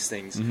touch with these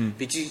things,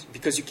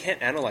 because you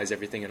can't analyze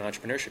everything in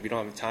entrepreneurship. You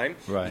don't have the time.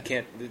 Right. You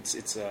can't.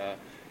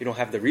 You don't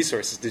have the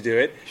resources to do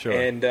it. Sure.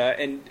 And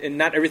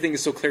not everything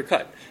is so clear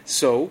cut.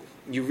 So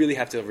you really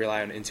have to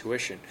rely on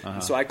intuition.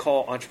 And so I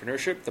call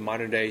entrepreneurship the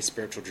modern day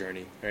spiritual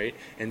journey, right?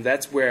 And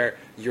that's where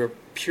you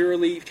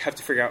purely have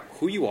to figure out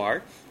who you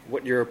are,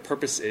 what your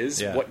purpose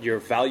is, what your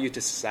value to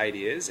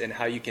society is, and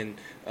how you can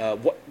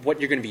what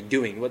you're going to be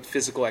doing, what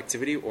physical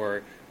activity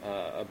or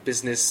a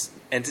business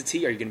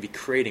entity are you going to be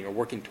creating or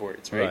working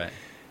towards, right?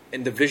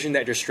 and the vision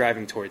that you're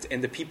striving towards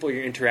and the people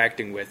you're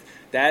interacting with,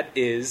 that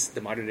is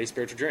the modern day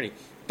spiritual journey.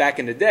 Back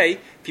in the day,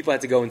 people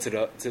had to go into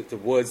the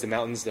woods, the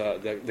mountains, a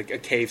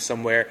cave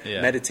somewhere,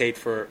 meditate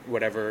for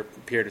whatever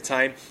period of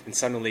time, and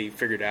suddenly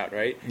figure it out,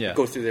 right? Yeah.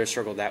 Go through their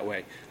struggle that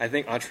way. I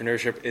think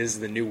entrepreneurship is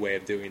the new way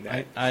of doing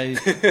that. I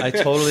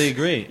totally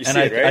agree. You and see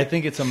it, right? I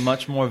think it's a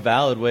much more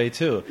valid way,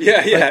 too. Yeah,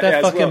 like that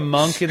as fucking well.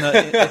 monk in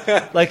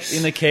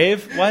the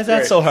cave, why is that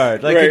Right. so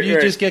hard? Like, Right, if you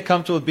right. just get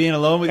comfortable with being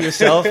alone with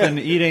yourself and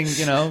eating,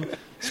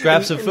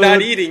 scraps of food.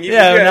 Not eating.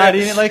 Not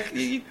eating. Like,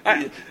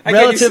 I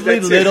get used to relatively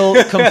that too.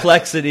 little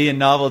complexity and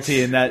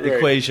novelty in that Right,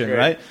 equation, right.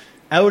 right?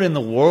 Out in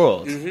the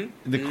world,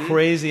 Mm-hmm. the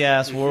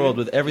crazy-ass world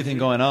with everything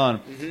going on,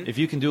 if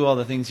you can do all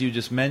the things you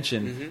just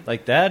mentioned, Mm-hmm.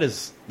 like, that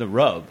is the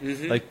rub.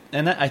 Like,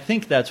 and I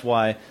think that's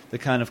why the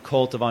kind of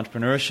cult of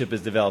entrepreneurship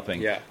is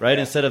developing, Yeah, right?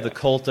 yeah, Instead of the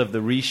cult of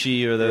the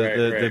Rishi or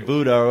the Right.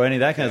 Buddha or any of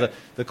that kind of stuff,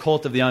 the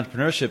cult of the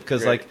entrepreneurship,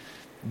 because, Right.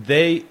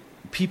 like,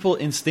 people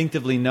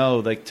instinctively know,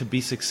 like, to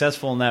be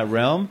successful in that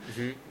realm,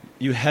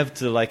 you have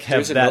to, like, have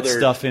There's that another-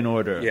 stuff in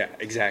order. Yeah,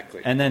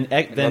 exactly. And then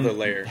Another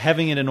layer.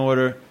 having it in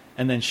order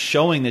and then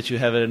showing that you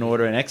have it in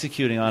order and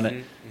executing on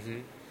it,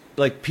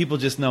 like, people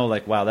just know,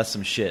 like, wow, that's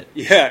some shit.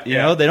 Yeah, You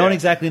know, they don't yeah.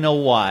 exactly know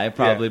why,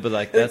 probably, Yeah. but,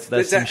 like, that's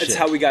some shit. It's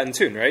how we got in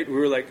tune, right? We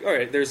were like, all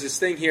right, there's this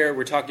thing here.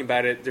 We're talking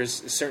about it.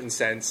 There's a certain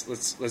sense.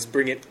 Let's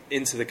bring it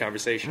into the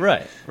conversation.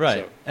 Right.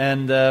 So-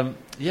 And,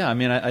 I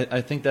mean,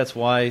 I think that's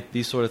why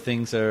these sort of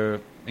things are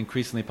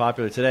increasingly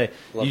popular today.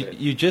 Love it.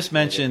 You just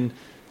mentioned,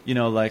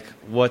 like,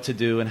 what to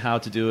do and how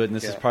to do it, and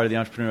this is Yeah. part of the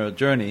entrepreneurial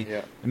journey. Yeah.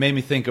 It made me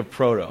think of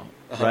Proto,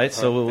 right?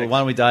 So thanks. why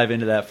don't we dive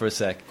into that for a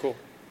sec? Cool.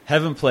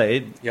 Haven't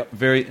played.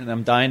 Yep. And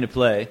I'm dying to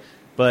play.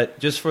 But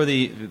just for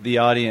the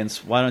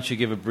audience, why don't you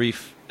give a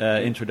brief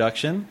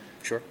introduction?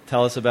 Sure.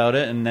 Tell us about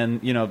it, and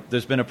then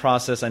there's been a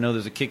process. I know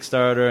there's a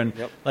Kickstarter, and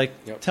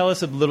Yep. tell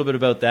us a little bit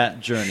about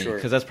that journey, Sure.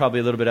 because that's probably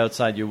a little bit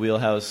outside your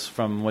wheelhouse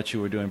from what you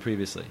were doing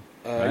previously.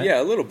 Right?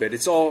 Yeah, a little bit.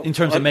 It's all In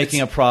terms of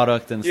making a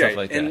product and stuff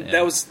like that. And yeah.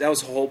 that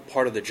was a whole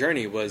part of the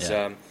journey. Was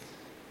Yeah.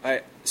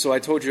 I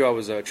told you I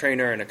was a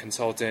trainer and a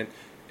consultant,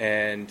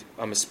 and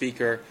I'm a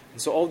speaker, and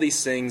so all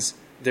these things,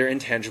 they're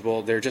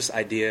intangible. They're just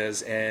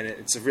ideas, and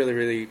it's a really,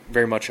 really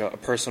very much a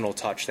personal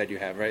touch that you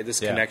have, right?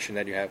 This Yeah. connection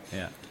that you have.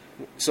 Yeah.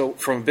 So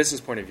from a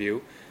business point of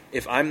view,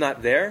 if I'm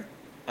not there,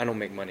 I don't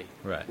make money,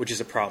 Right. which is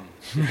a problem,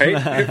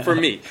 right, for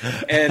me.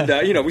 And,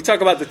 we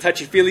talk about the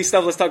touchy-feely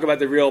stuff. Let's talk about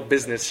the real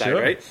business side,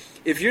 Sure. right?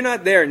 If you're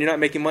not there and you're not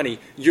making money,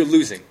 you're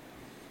losing,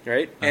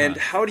 right? And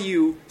how do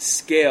you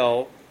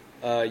scale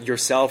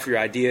yourself, your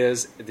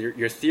ideas,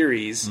 your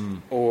theories,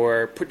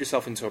 or put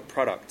yourself into a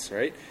product,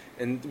 right?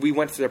 And we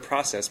went through the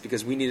process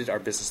because we needed our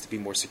business to be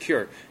more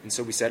secure. And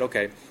so we said,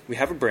 okay, we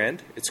have a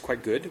brand. It's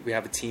quite good. We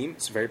have a team.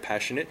 It's very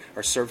passionate.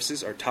 Our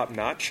services are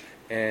top-notch.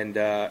 And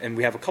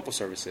we have a couple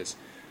services.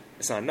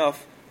 It's not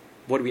enough.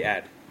 What do we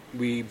add?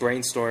 We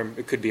brainstorm.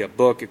 It could be a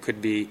book. It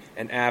could be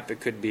an app. It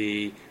could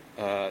be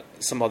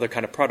some other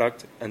kind of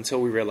product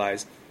until we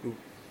realized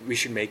we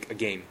should make a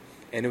game.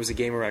 And it was a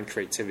game around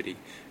creativity.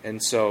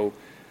 And so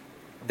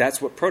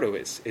that's what Proto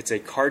is. It's a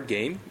card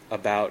game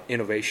about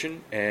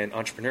innovation and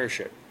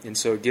entrepreneurship. And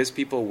so it gives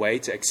people a way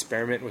to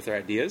experiment with their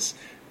ideas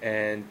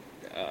and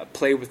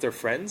play with their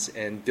friends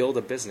and build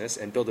a business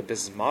and build a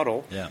business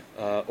model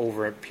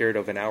over a period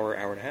of an hour,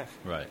 hour and a half.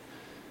 Right.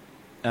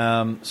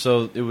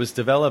 So it was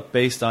developed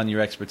based on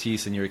your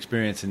expertise and your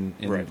experience in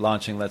Right.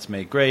 launching Let's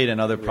Make Great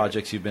and other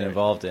projects you've been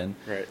involved in.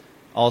 Right.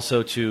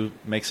 Also to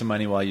make some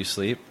money while you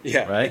sleep.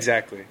 Yeah, right?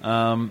 exactly.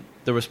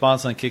 The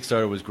response on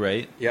Kickstarter was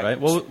great. Yeah. Right.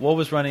 What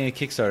was running a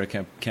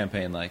Kickstarter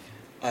campaign like?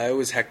 It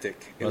was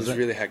hectic. It was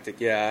really hectic.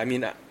 Yeah, I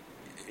mean,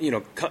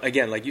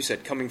 again, like you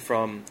said, coming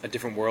from a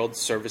different world,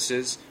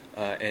 services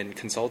and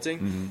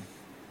consulting,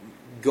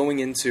 going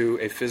into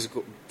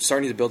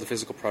starting to build a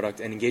physical product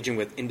and engaging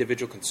with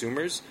individual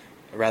consumers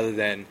rather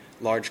than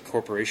large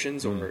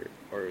corporations or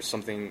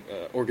something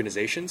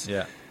organizations.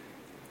 Yeah.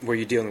 Where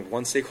you're dealing with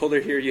one stakeholder.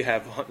 Here you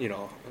have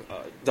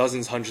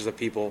dozens, hundreds of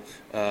people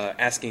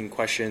asking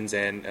questions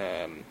and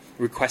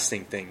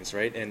requesting things,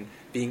 right, and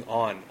being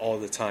on all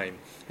the time.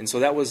 And so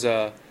that was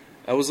a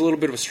little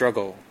bit of a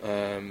struggle,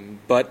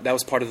 but that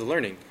was part of the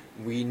learning.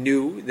 We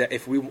knew that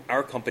if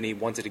our company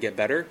wanted to get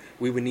better,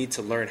 we would need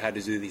to learn how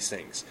to do these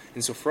things.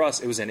 And so for us,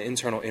 it was an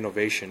internal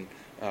innovation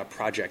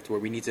project where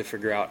we need to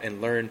figure out and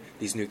learn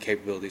these new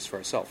capabilities for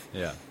ourselves.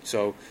 Yeah.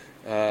 So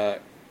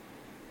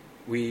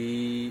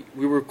we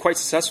were quite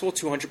successful,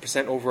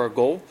 200% over our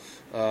goal,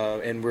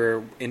 and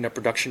we're in a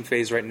production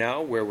phase right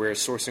now where we're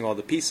sourcing all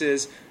the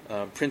pieces,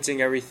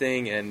 printing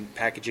everything, and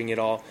packaging it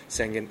all,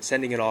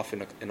 sending it off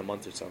in a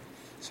month or so.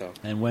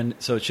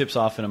 So it ships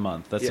off in a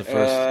month. That's the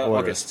first order.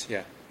 August,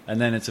 yeah. And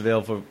then it's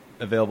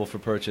available for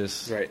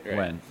purchase. Right.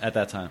 When? At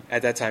that time.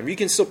 At that time, you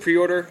can still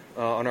pre-order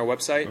on our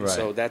website. Right.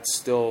 So that's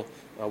still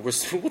we'll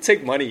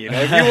take money.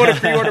 If you want to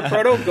pre-order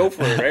Proto, go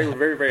for it. Right, we're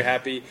very, very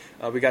happy.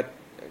 We got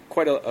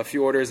quite a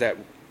few orders that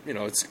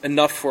it's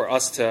enough for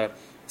us to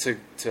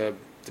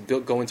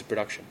go into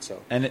production. So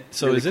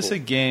really is this cool. a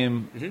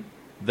game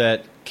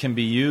that can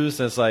be used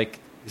as like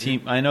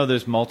team? I know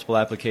there's multiple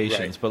applications,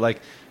 Right. but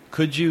like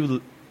could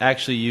you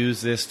actually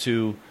use this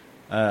to,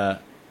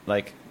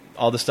 like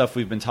all the stuff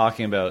we've been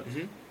talking about,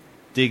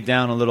 dig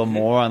down a little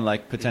more on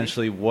like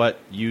potentially what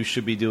you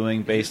should be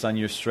doing based on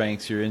your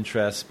strengths, your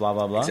interests, blah,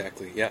 blah, blah?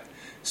 Exactly, yeah.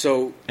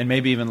 So, and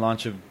maybe even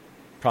launch a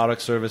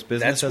product, service,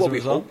 business as a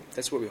result?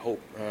 That's what we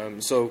hope.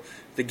 So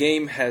the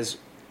game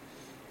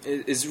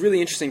is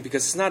really interesting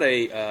because it's not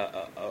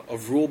a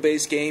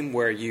rule-based game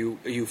where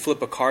you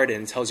flip a card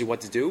and it tells you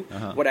what to do.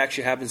 What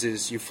actually happens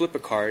is you flip a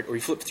card, or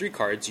you flip 3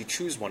 cards, you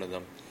choose one of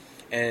them,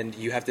 and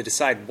you have to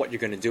decide what you're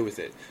going to do with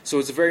it. So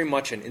it's very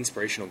much an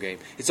inspirational game.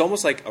 It's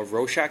almost like a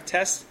Rorschach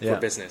test for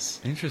business.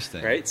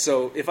 Interesting. Right?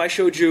 So if I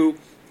showed you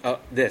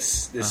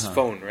this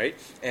phone, right?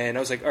 And I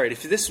was like, all right,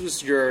 if this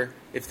was your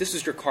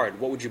card,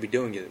 what would you be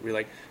doing with it? We're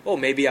like, oh,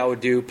 maybe I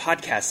would do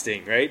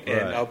podcasting, right?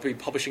 And I'll be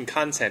publishing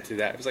content through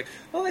that. I was like,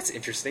 oh, that's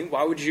interesting.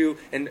 Why would you?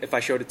 And if I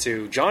showed it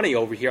to Johnny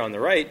over here on the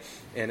right,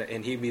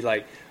 and he'd be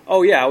like,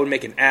 oh yeah, I would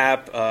make an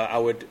app. I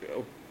would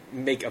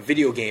make a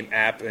video game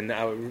app, and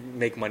I would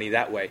make money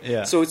that way.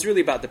 Yeah. So it's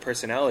really about the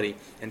personality,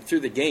 and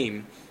through the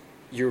game,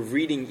 you're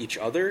reading each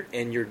other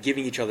and you're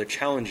giving each other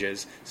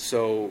challenges,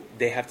 so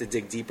they have to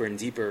dig deeper and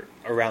deeper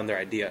around their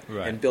idea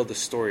and build a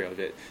story of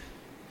it.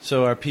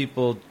 So are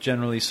people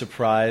generally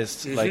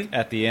surprised, like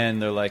at the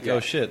end, they're like,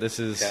 oh shit, this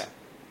is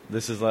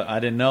like,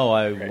 I didn't know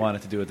I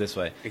wanted to do it this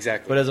way.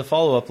 Exactly. But as a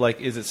follow-up, like,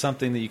 is it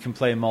something that you can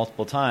play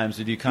multiple times?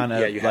 Or do you kind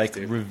of like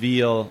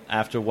reveal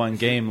after one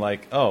game,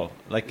 like, oh,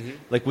 like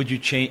would you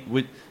change,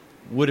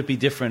 would it be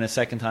different a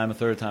second time, a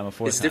third time, a fourth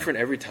time? It's different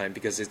every time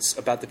because it's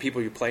about the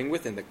people you're playing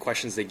with and the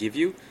questions they give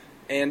you.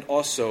 And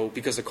also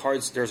because the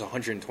cards, there's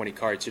 120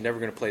 cards. You're never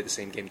going to play the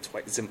same game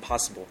twice. It's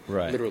impossible,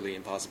 literally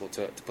impossible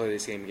to play the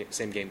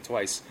same game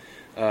twice.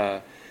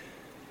 Let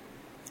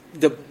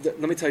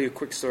me tell you a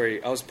quick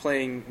story. I was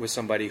playing with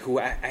somebody who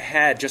I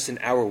had just an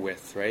hour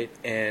with, right?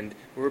 And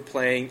we were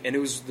playing, and it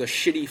was the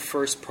shitty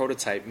first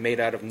prototype made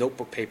out of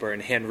notebook paper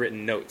and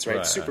handwritten notes,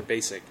 right? Super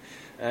basic.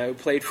 We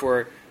played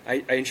for... I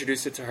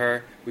introduced it to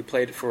her. We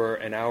played for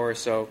an hour or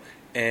so,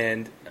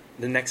 and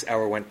the next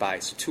hour went by,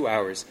 so 2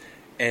 hours.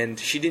 And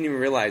she didn't even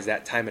realize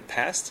that time had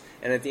passed.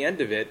 And at the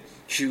end of it,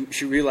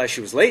 she realized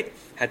she was late,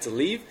 had to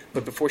leave.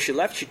 But before she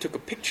left, she took a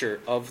picture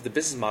of the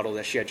business model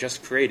that she had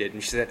just created,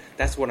 and she said,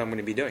 "That's what I'm going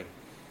to be doing."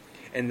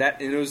 And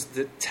it was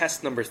the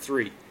test number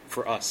 3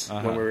 for us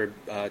when we were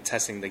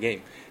testing the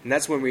game. And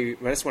that's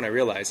when I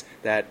realized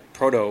that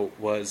Proto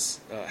was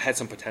had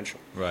some potential.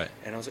 Right.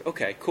 And I was like,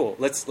 okay, cool.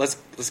 Let's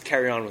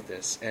carry on with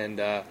this. And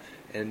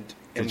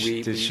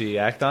did she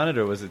act on it,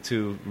 or was it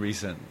too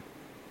recent?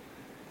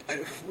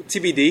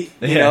 TBD.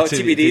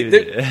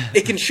 TBD.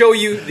 It can show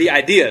you the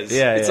ideas.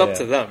 It's up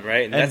to them,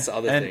 right? And that's the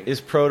other thing. And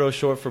is Proto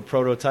short for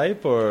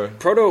prototype, or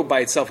Proto by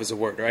itself is a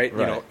word, right?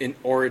 You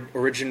know,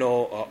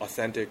 original,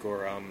 authentic,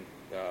 or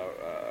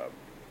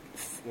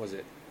was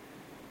it?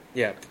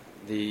 Yeah,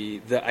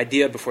 the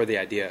idea before the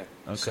idea.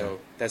 Okay. So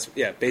that's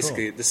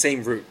basically the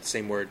same root,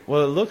 same word.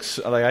 Well, it looks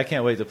like, I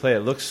can't wait to play it.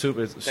 It looks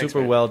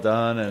super well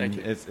done, and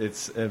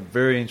it's a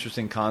very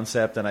interesting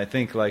concept. And I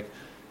think, like,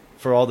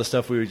 for all the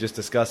stuff we were just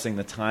discussing,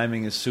 the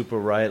timing is super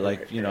right.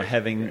 Like,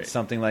 having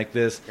something like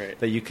this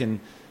that you can,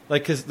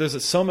 like, because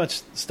there's so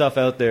much stuff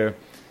out there,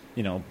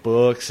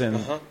 books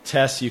and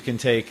tests you can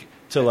take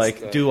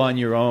to do on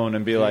your own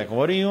and be like,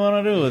 what do you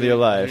want to do with your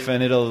life?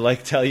 And it'll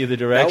like tell you the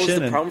direction. That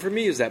was the problem for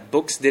me, is that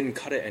books didn't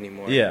cut it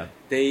anymore. Yeah.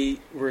 They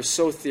were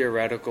so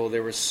theoretical.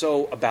 They were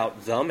so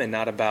about them and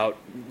not about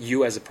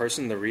you as a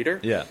person, the reader.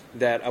 Yeah.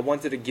 That I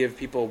wanted to give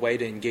people a way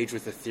to engage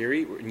with a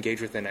theory, or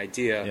engage with an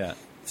idea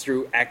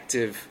through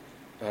active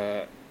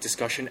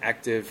discussion,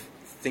 active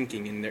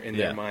thinking in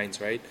their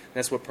minds, right?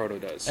 That's what Proto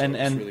does. So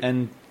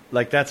and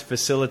like that's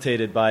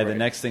facilitated by the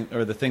next thing,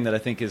 or the thing that I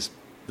think is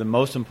the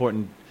most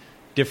important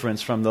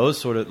difference from those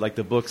sort of like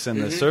the books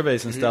and the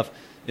surveys and stuff,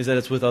 is that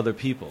it's with other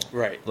people.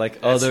 Right. Like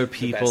other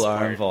people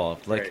are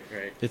involved. Like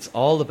it's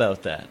all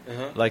about that.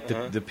 Like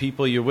the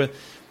people you're with.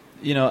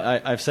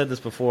 I've said this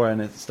before,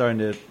 and it's starting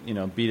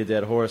to beat a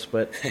dead horse,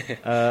 but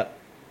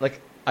like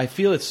I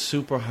feel it's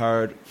super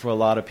hard for a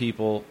lot of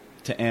people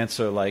to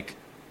answer, like,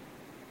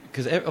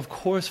 because of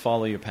course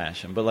follow your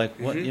passion, but like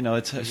what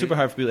it's super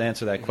hard for people to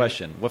answer that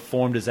question. What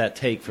form does that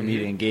take for me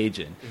to engage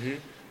in?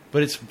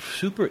 But it's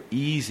super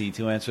easy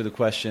to answer the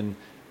question,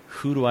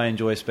 who do I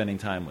enjoy spending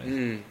time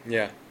with?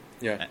 Yeah.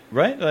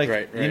 Right?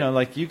 Like,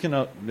 like you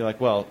can be like,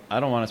 well, I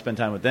don't want to spend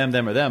time with them,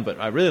 or them, but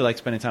I really like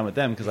spending time with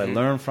them because I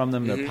learn from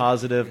them. They're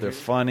positive, they're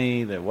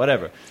funny, they're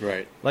whatever.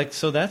 Right. Like,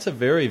 so that's a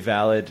very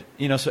valid,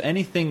 so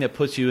anything that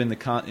puts you in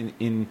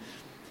the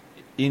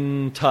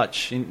in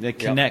touch, that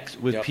connects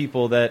with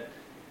people that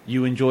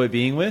you enjoy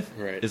being with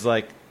is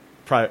like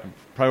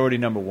priority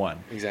number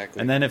 1.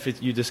 Exactly. And then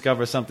if you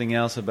discover something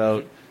else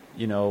about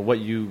what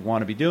you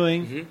want to be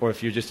doing, or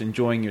if you're just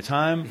enjoying your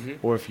time,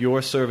 or if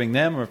you're serving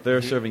them, or if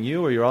they're serving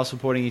you, or you're all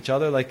supporting each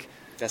other, like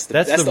that's the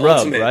rub,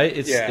 ultimate, right?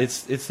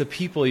 It's the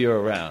people you're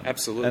around.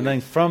 Absolutely. And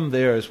then from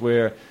there is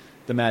where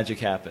the magic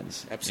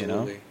happens.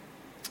 Absolutely.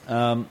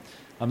 I'm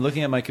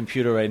looking at my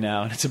computer right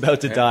now, and it's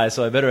about to die,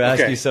 so I better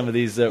ask you some of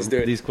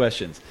these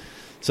questions.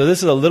 So this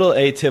is a little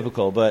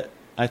atypical, but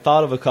I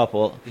thought of a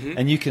couple, Mm-hmm.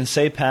 and you can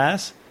say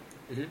pass,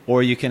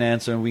 or you can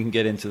answer, and we can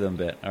get into them a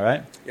bit. All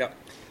right? Yeah.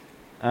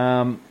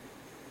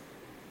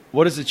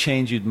 What is the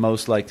change you'd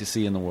most like to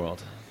see in the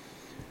world?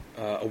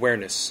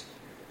 Awareness.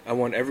 I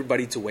want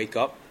everybody to wake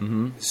up,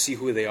 see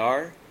who they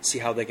are, see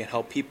how they can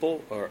help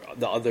people or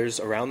the others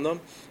around them,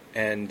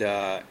 and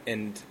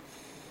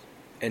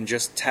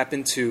just tap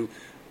into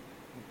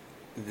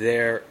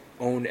their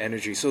own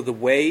energy. So the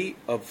way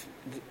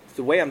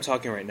I'm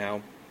talking right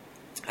now,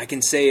 I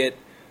can say it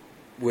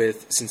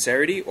with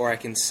sincerity, or I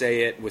can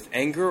say it with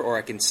anger, or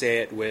I can say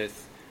it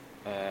with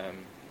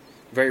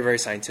very, very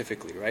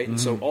scientifically, right? And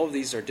so all of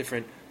these are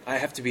different. I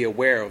have to be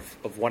aware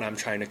of what I'm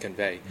trying to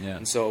convey. Yeah.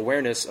 And so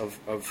awareness of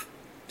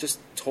just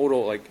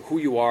total, like, who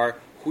you are,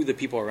 who the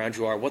people around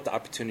you are, what the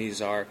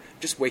opportunities are,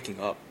 just waking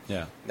up.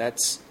 Yeah.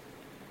 That's,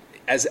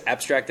 as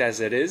abstract as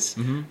it is,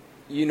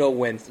 you know,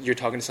 when you're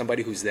talking to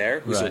somebody who's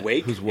there, who's Right.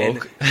 awake, Who's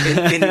woke.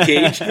 and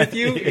engaged with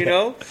you, you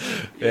know?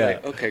 You're Yeah.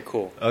 like, okay,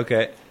 cool.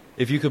 Okay.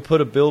 If you could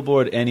put a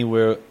billboard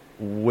anywhere,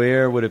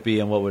 where would it be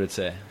and what would it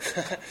say?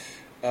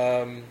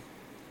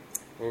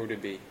 Where would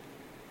it be?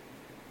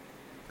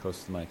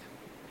 Close to the mic.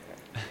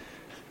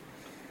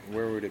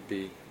 Where would it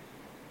be?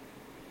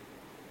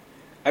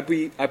 I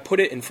put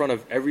it in front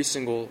of every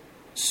single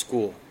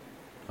school,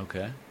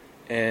 Okay.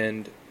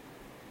 and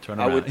Turn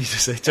I around. would- You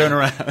just say turn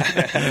around.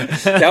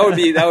 that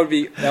would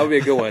be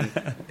a good one.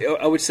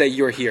 I would say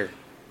you're here,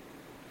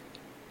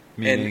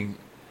 Meaning,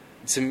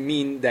 to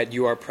mean that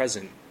you are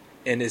present,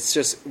 and it's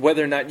just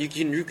whether or not you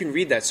can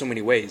read that so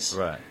many ways,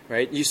 right.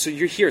 So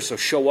you're here, so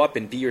show up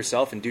and be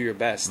yourself and do your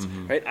best,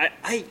 Mm-hmm. right?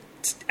 I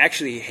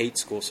actually hate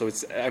school, so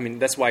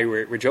that's why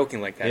we're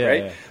joking like that, Yeah,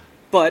 right? yeah.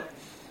 But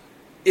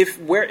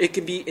where it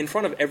could be in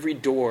front of every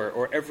door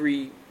or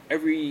every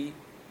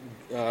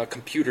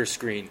computer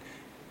screen,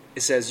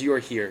 it says you're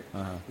here.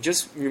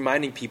 Just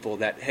reminding people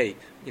that, hey,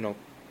 you know,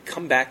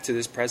 come back to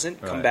this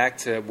present, come Right. back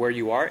to where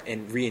you are,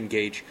 and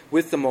re-engage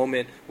with the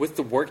moment, with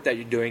the work that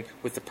you're doing,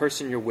 with the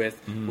person you're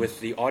with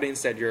the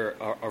audience that you're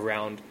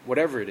around,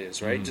 whatever it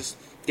is, right? Just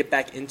get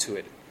back into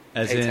it.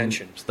 As Pay in,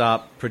 attention.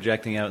 stop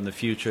projecting out in the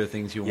future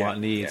things you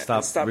want, need.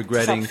 Yeah. Stop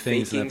regretting stop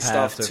things in the faking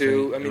past. stuff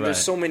too. I mean, right. there's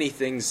so many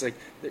things like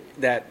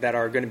that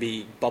are going to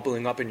be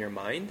bubbling up in your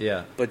mind.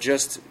 Yeah. But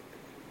just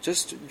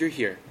you're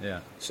here.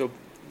 Yeah. So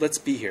let's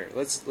be here.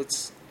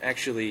 Let's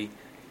actually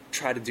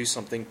try to do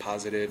something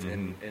positive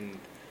and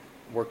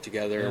work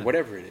together, Yeah. or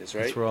whatever it is,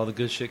 right? That's where all the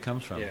good shit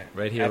comes from. Yeah.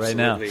 Right here,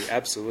 Absolutely, right now.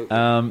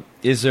 Absolutely.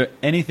 Is there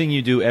anything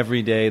you do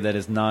every day that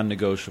is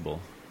non-negotiable?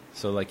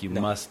 So, like, you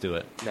No. must do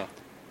it. No.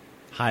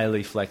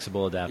 Highly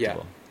flexible,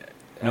 adaptable. Yeah.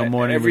 No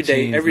morning every day.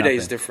 routines, Every day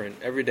is nothing. different.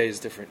 Every day is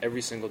different.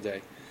 Every single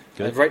day.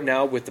 Good. Right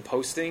now with the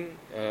posting,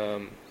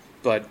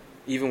 but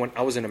even when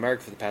I was in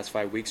America for the past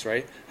 5 weeks,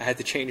 right, I had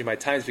to change my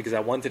times because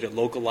I wanted to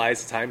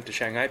localize the time to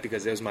Shanghai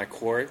because it was my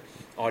core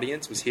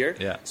audience was here.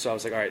 Yeah. So I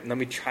was like, all right, let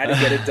me try to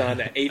get it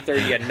done at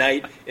 8:30 at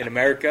night in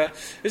America.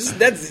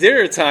 That's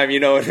dinner time, you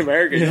know, in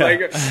America. Yeah.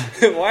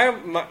 Like, why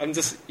I'm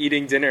just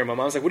eating dinner. My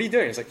mom's like, what are you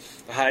doing? It's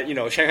like, you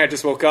know, Shanghai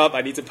just woke up.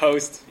 I need to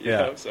post. You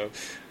know? So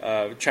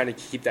trying to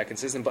keep that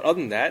consistent. But other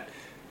than that,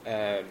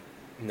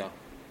 no,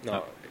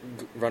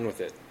 run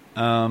with it.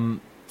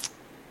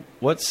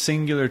 What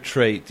singular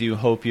trait do you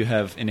hope you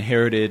have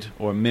inherited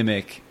or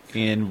mimic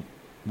in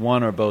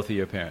one or both of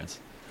your parents?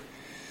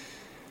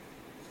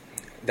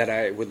 That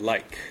I would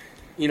like,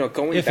 you know,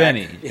 going If back.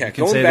 any. Yeah, You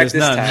can going say back there's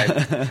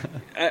this none.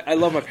 time. I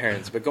love my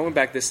parents, but going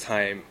back this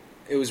time,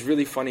 it was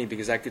really funny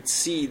because I could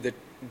see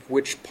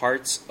which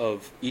parts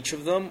of each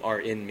of them are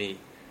in me,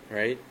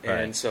 right? Right.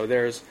 And so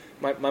there's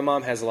my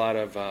mom has a lot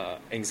of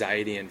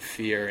anxiety and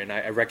fear, and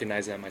I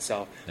recognize that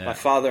myself. Yeah. My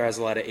father has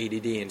a lot of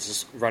ADD and is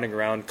just running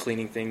around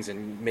cleaning things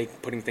and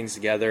putting things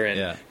together and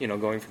Yeah. you know,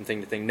 going from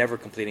thing to thing, never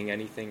completing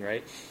anything,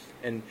 right?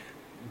 And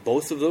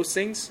both of those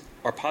things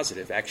are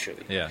positive,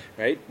 actually. Yeah.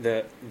 Right.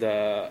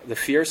 The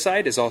fear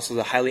side is also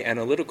the highly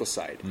analytical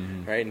side,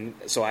 right? And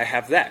so I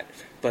have that.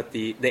 But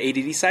the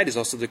ADD side is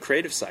also the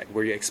creative side,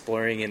 where you're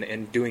exploring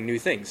and doing new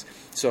things.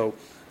 So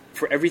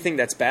for everything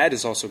that's bad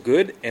is also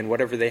good, and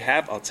whatever they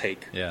have, I'll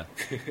take. Yeah.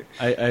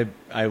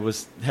 I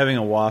was having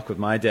a walk with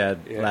my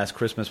dad Yeah. last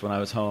Christmas when I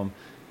was home,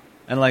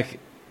 and like,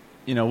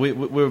 you know,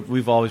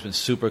 we've always been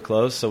super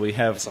close, so we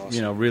have That's awesome.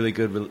 you know, really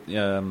good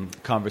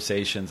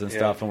conversations and Yeah,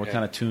 stuff, and we're yeah.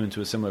 kind of tuned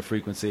to a similar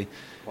frequency.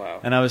 Wow.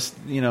 And I was,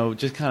 you know,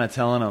 just kind of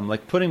telling him,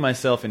 like, putting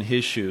myself in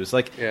his shoes,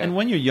 like, Yeah. and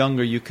when you're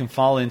younger, you can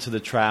fall into the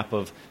trap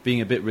of being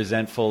a bit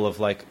resentful of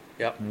like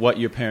Yep. what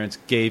your parents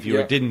gave you or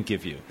Yep. didn't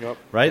give you, Yep.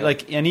 right? Yep.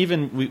 Like, and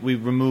even we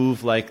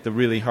remove like the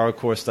really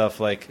hardcore stuff,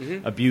 like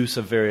abuse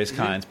of various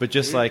kinds, but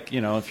just like, you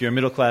know, if you're a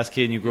middle class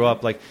kid and you grow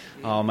up like,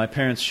 oh, my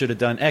parents should have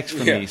done X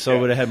for Yeah, me, so I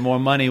yeah. would have had more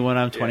money when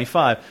I'm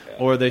 25,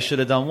 or they should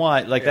have done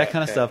Y, like that Yeah,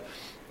 kind of yeah.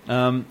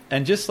 stuff.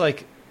 And just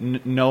like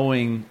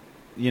knowing,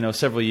 you know,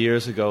 several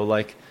years ago,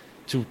 like,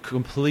 to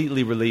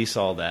completely release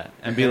all that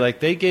and be like,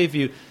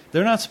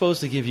 they're not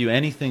supposed to give you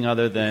anything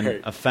other than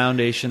Right. a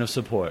foundation of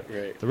support.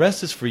 Right. The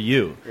rest is for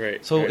you.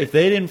 Right, So right. if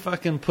they didn't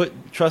fucking put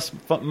trust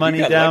money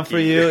got down lucky. for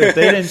you, if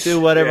they didn't do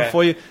whatever Yeah.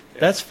 for you,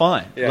 that's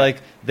fine. Yeah. Like,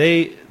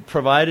 they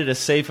provided a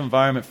safe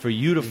environment for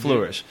you to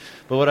flourish.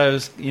 But what I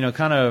was,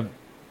 kind of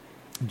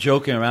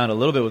joking around a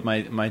little bit with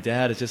my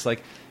dad is just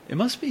like, it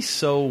must be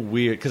so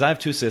weird, because I have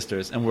two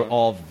sisters, and we're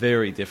all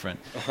very different.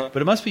 But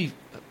it must be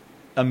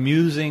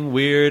amusing,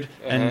 weird,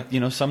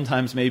 and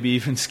sometimes maybe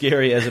even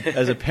scary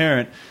as a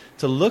parent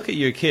to look at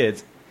your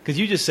kids. Because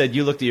you just said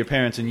you looked at your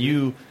parents and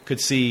you could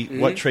see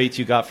what traits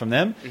you got from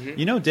them.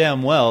 You know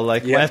damn well,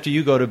 like after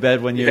you go to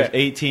bed when you're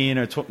 18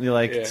 or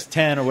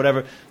 10 or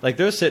whatever, like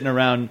they're sitting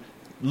around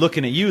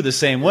looking at you the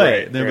same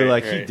way. They'll be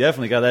like, he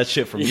definitely got that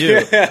shit from you.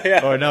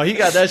 Or no, he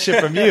got that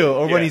shit from you.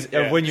 Or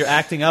when you're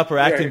acting up or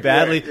acting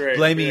badly,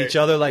 blaming each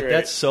other, like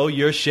that's so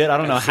your shit. I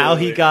don't know how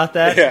he got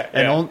that,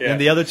 and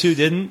the other two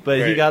didn't, but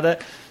he got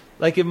that.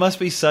 Like it must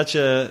be such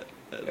a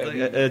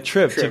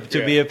trip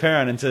to be a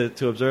parent and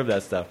to observe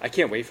that stuff. I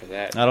can't wait for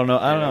that. I don't know.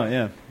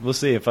 Yeah, we'll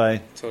see if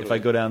I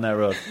go down that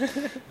road.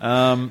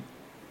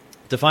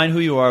 Define who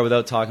you are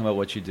without talking about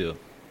what you do.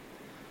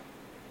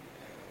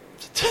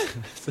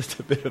 It's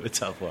a bit of a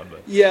tough one,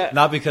 but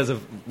not because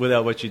of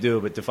without what you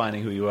do, but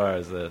defining who you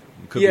are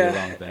could be a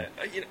wrong thing.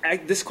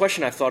 This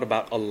question I've thought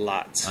about a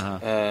lot.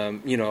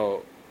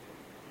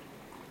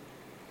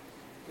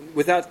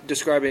 Without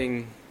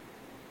describing.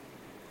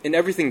 In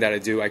everything that I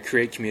do, I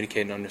create,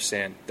 communicate, and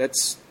understand.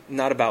 That's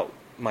not about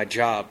my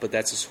job, but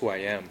that's just who I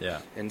am. Yeah.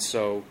 And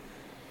so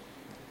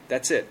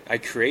that's it. I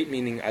create,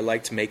 meaning I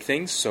like to make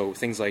things. So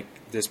things like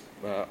this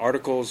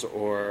articles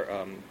or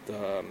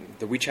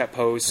the WeChat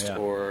post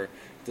or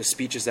the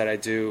speeches that I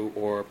do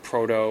or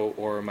Proto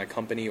or my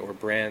company or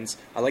brands.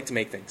 I like to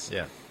make things.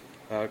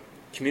 Yeah.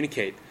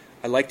 Communicate.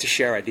 I like to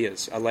share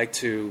ideas. I like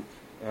to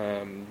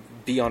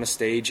be on a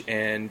stage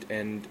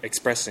and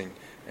expressing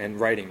and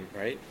writing,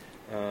 right?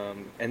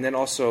 And then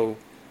also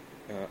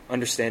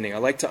understanding. I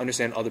like to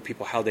understand other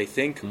people, how they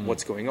think,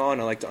 what's going on.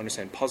 I like to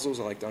understand puzzles.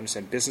 I like to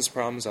understand business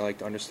problems. I like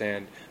to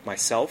understand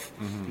myself.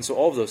 And so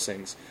all of those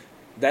things,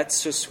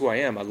 that's just who I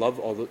am. I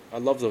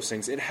love those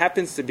things. It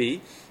happens to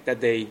be that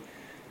they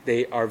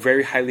are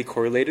very highly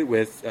correlated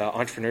with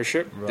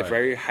entrepreneurship. Right. They're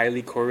very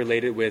highly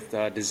correlated with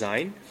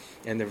design,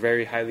 and they're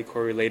very highly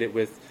correlated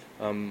with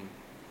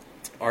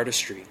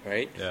artistry,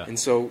 right? Yeah. And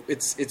so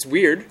it's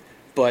weird,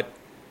 but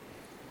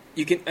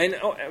you can, and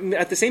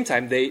at the same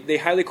time, they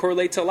highly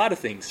correlate to a lot of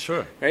things.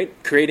 Sure. Right?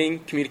 Creating,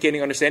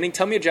 communicating, understanding.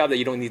 Tell me a job that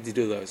you don't need to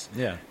do those.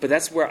 Yeah. But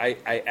that's where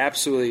I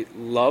absolutely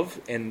love,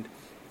 and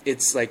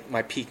it's like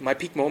my peak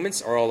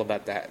moments are all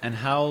about that. And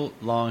how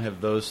long have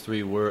those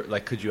three words,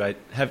 like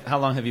how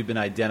long have you been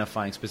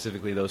identifying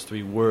specifically those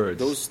three words?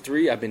 Those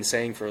three I've been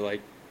saying for like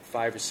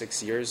 5 or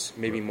 6 years,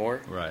 maybe more.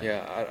 Right.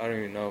 Yeah, I don't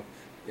even know.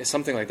 It's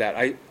something like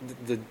that.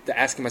 The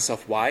asking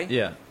myself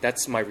why,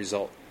 that's my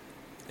result.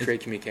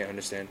 Create, communicate,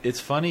 understand. It's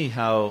funny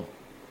how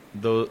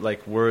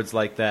words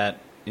like that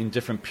in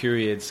different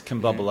periods can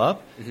bubble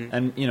up,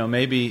 and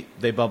maybe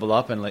they bubble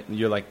up and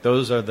you're like,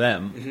 those are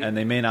them, and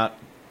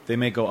they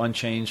may go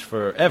unchanged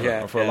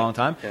forever or for a long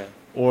time. Yeah.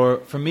 Or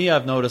for me,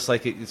 I've noticed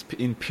like it's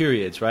in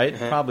periods, right?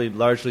 Probably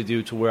largely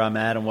due to where I'm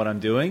at and what I'm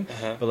doing.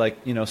 But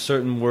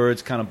certain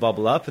words kind of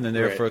bubble up and then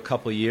they're for a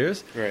couple of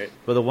years. Right.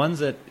 But the ones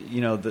that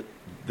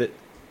that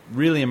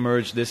really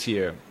emerged this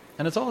year,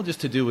 and it's all just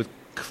to do with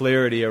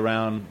clarity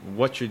around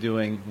what you're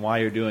doing, why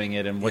you're doing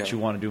it, and what you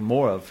want to do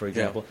more of, for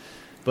example.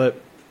 But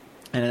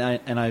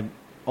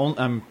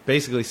I'm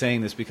basically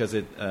saying this because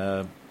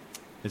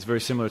it's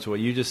very similar to what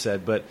you just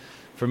said. But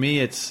for me,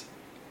 it's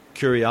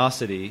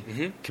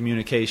curiosity,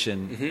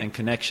 communication, and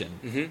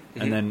connection,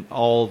 and then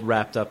all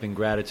wrapped up in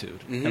gratitude.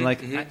 And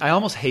I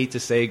almost hate to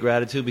say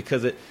gratitude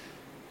because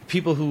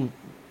people who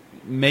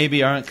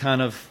maybe aren't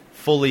kind of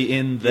fully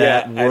in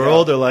that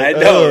world are like, I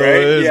know,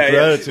 right?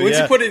 Gratitude. Once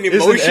you put an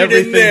emotion Isn't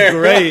everything in there,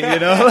 great,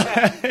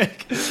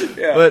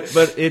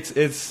 But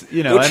it's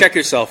Go check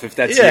yourself if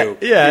that's you.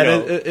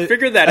 Yeah,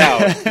 figure that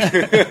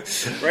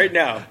out right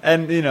now.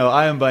 And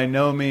I am by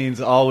no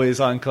means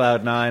always on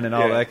cloud nine and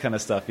all that kind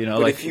of stuff.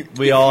 But if you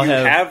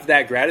have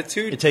that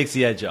gratitude, it takes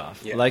the edge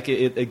off. Yeah. Like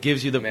it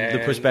gives you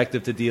the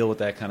perspective to deal with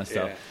that kind of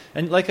stuff. Yeah.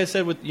 And like I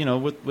said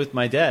with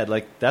my dad,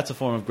 like that's a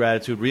form of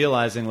gratitude,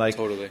 realizing like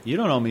you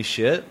don't owe me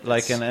shit.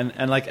 Like and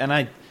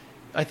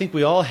I think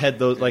we all had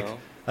those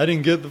I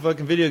didn't get the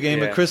fucking video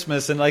game at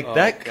Christmas and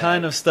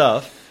kind of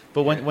stuff.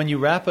 But when you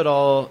wrap it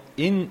all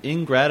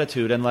in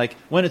gratitude and like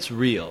when it's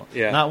real,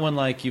 not when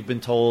like you've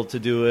been told to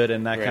do it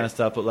and that kind of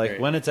stuff, but like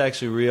when it's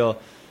actually real,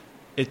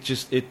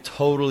 it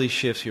totally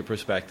shifts your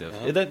perspective.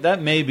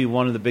 That may be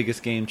one of the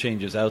biggest game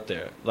changers out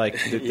there. Like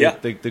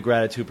the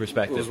gratitude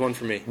perspective. It was one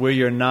for me. Where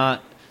you're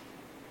not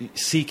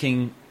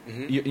seeking.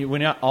 We're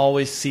not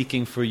always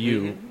seeking for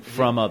you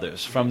from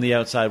others, from the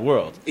outside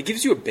world. It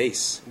gives you a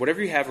base.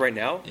 Whatever you have right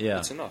now,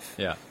 it's enough.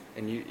 Yeah.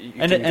 And you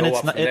and can it, and go it's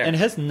up not, from there. and it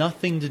has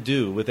nothing to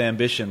do with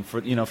ambition.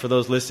 For for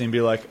those listening, be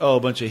like, oh, a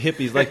bunch of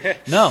hippies.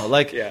 Like no,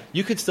 like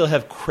you could still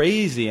have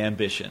crazy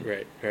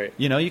ambition. Right.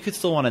 You could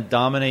still want to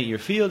dominate your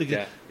field.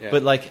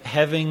 But like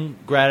having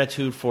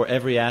gratitude for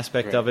every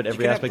aspect of it,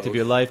 every aspect of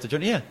your life.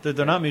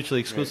 They're not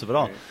mutually exclusive at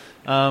all.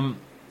 Right.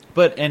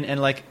 But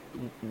and like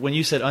when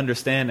you said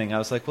understanding, I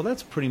was like, well,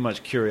 that's pretty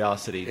much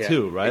curiosity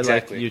too, right?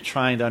 Exactly. Like you're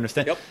trying to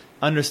understand. Yep.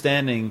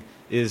 Understanding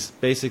is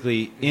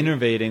basically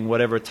innovating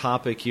whatever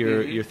topic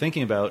you're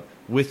thinking about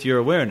with your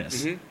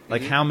awareness.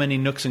 Like how many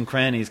nooks and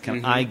crannies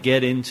can I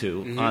get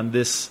into on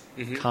this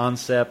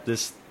concept,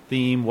 this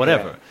theme,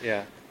 whatever.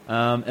 Yeah.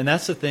 And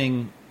that's the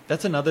thing.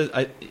 That's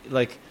another.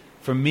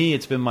 For me,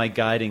 it's been my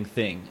guiding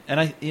thing. And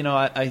I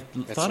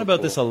thought so about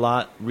cool. this a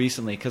lot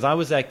recently because I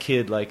was that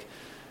kid, like,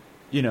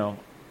 you know,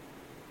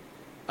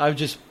 I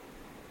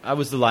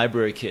was the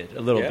library kid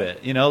a little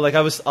bit, you know, like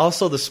I was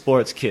also the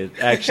sports kid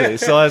actually.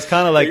 So I was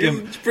kind of like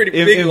in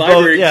big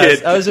library both,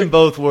 kid. I was in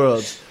both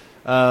worlds.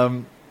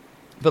 But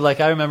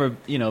like I remember,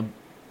 you know,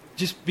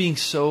 just being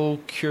so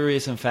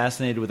curious and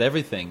fascinated with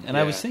everything. And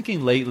I was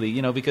thinking lately,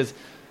 you know, because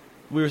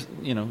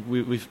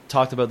we've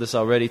talked about this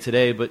already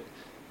today, but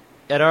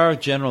at our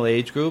general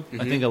age group,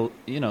 I think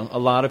a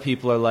lot of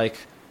people are like,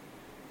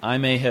 I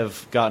may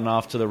have gotten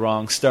off to the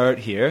wrong start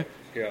here.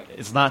 Yeah.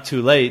 It's not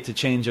too late to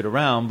change it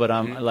around, but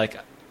I'm like,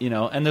 you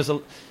know, and there's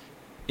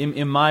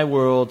in my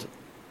world,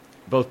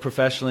 both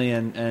professionally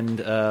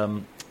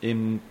and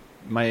in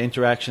my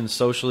interactions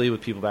socially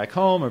with people back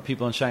home or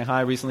people in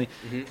Shanghai recently,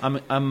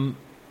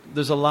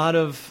 there's a lot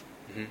of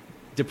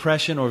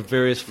depression or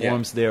various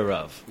forms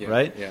thereof,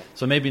 right? Yeah.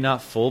 So maybe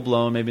not full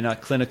blown, maybe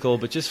not clinical,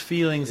 but just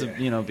feelings of,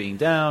 you know, being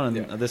down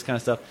and this kind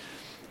of stuff.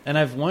 And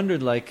I've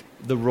wondered, like,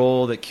 the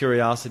role that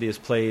curiosity has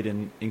played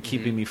in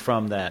keeping me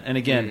from that. And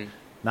again,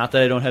 not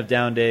that I don't have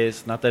down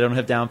days, not that I don't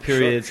have down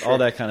periods, Sure, all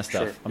that kind of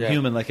stuff. sure, I'm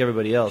human like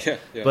everybody else. Yeah.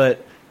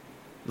 But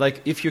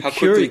like, if you're How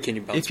quickly can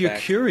you bounce if you're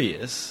back?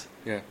 curious,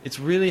 it's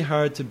really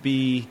hard to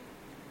be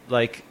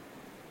like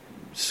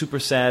super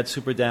sad,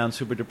 super down,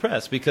 super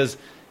depressed because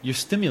you're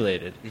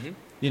stimulated.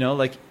 You know,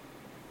 like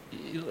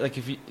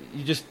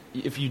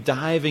if you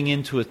diving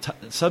into a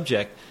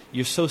subject,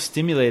 you're so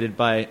stimulated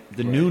by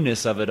the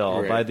newness of it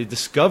all, by the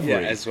discovery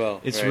as well.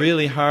 It's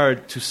really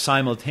hard to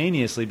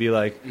simultaneously be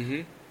like,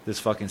 this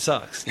fucking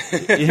sucks.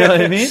 You know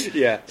what I mean?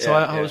 So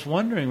I was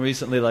wondering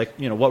recently, like,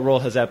 you know, what role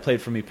has that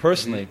played for me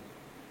personally?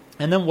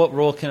 And then what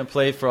role can it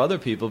play for other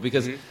people?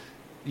 Because,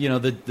 you know,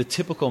 the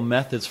typical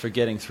methods for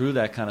getting through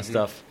that kind of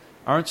stuff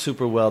aren't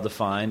super well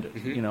defined,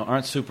 you know,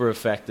 aren't super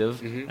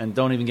effective, and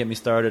don't even get me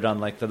started on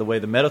like the way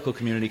the medical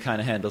community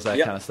kind of handles that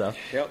kind of stuff.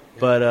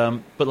 But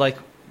like,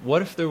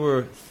 what if there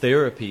were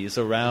therapies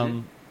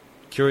around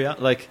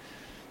like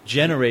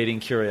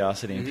generating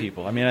curiosity in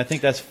people? I mean, I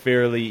think that's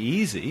fairly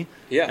easy.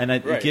 And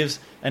it gives,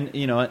 and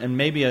you know, and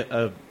maybe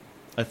a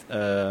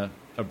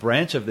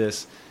branch of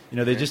this. You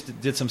know, they just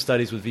did some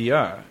studies with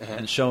VR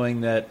and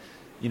showing that,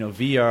 you know,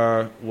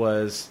 VR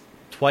was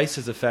twice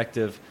as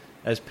effective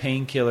as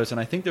painkillers, and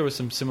I think there were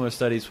some similar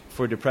studies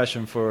for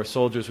depression for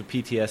soldiers with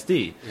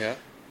PTSD.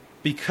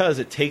 Because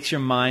it takes your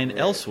mind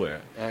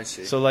elsewhere. I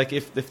see. So, like,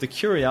 if the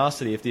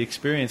curiosity, if the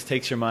experience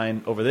takes your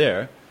mind over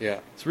there,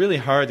 it's really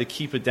hard to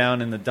keep it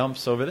down in the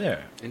dumps over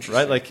there. Interesting.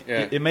 Right? Like,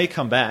 it may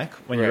come back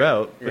when you're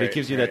out, but it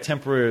gives you that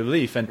temporary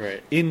relief.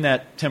 And in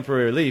that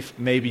temporary relief,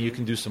 maybe you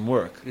can do some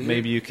work.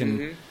 Maybe you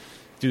can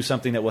do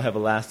something that will have a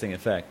lasting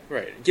effect.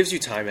 Right. It gives you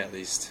time at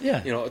least.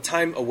 Yeah. You know,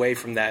 time away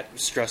from that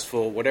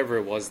stressful, whatever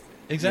it was,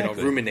 exactly. You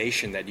know,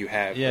 rumination that you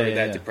have or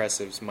that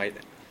depressives might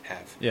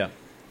have. Yeah.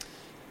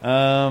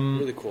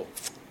 Really cool.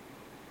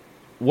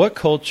 What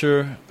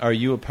culture are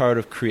you a part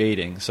of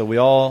creating? So we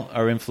all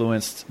are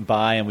influenced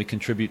by and we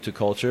contribute to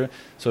culture.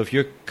 So if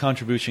your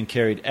contribution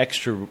carried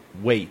extra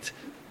weight,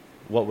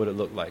 what would it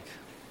look like?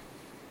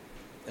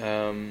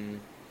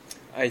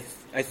 I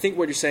think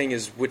what you're saying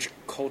is which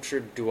culture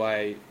do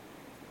I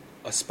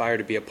aspire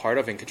to be a part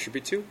of and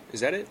contribute to? Is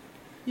that it?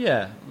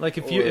 Yeah. Like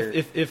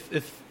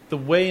if the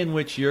way in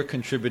which you're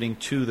contributing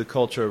to the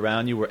culture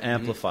around you were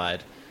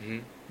amplified,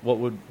 what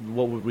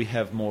would we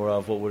have more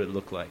of? What would it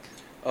look like?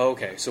 Oh,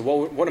 okay. So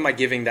what am I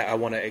giving that I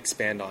want to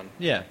expand on?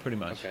 Yeah, pretty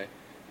much.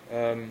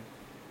 Okay.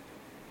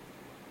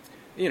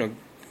 You know,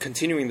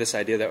 continuing this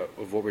idea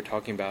of what we're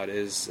talking about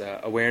is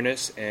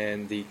awareness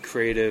and the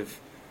creative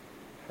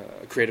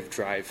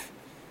drive.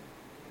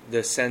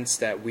 The sense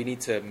that we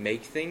need to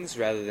make things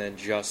rather than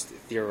just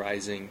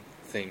theorizing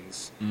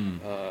things.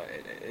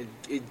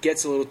 It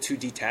gets a little too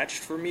detached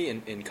for me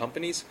in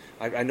companies.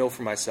 I know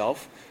for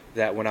myself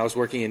that when I was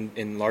working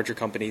in larger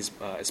companies,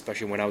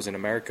 especially when I was in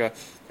America,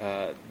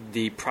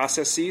 the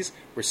processes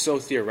were so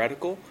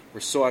theoretical, were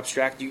so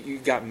abstract. You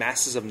got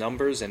masses of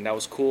numbers, and that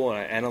was cool, and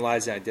I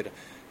analyzed it. I did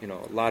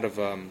a lot of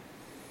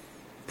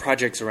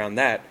projects around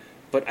that,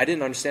 but I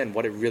didn't understand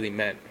what it really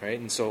meant, right?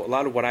 And so a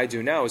lot of what I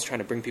do now is trying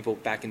to bring people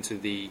back into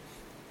the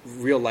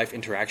real-life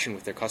interaction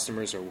with their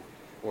customers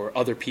or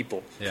other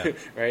people,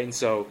 right? And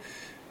so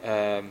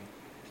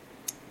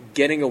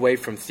getting away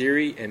from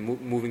theory and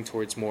moving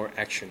towards more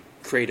action,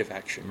 creative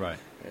action. Right.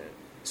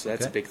 So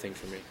that's a big thing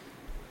for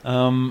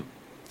me.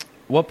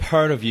 What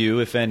part of you,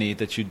 if any,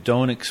 that you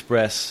don't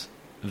express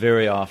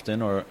very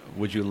often, or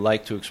would you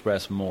like to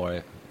express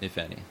more, if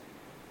any?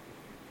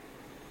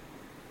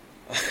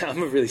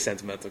 I'm a really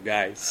sentimental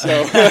guy,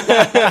 so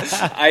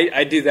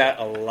I do that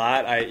a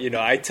lot.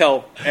 I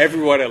tell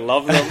everyone I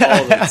love them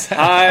all the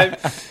time.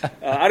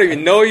 I don't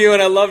even know you,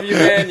 and I love you,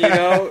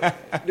 man.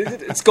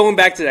 It's going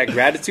back to that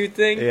gratitude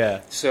thing.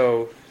 Yeah.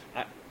 So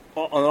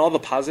on all the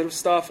positive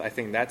stuff, I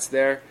think that's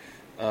there.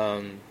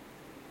 I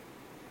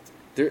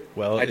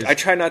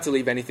try not to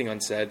leave anything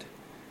unsaid.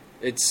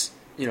 It's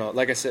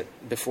like I said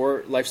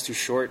before, life's too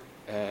short.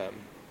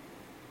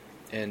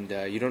 And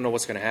you don't know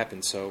what's going to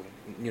happen. So,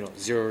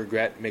 zero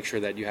regret. Make sure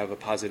that you have a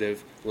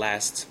positive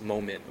last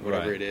moment,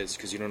 whatever it is,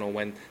 because you don't know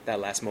when that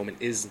last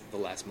moment is the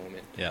last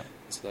moment. Yeah.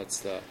 So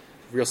that's the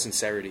real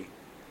sincerity.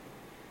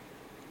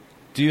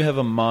 Do you have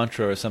a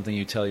mantra or something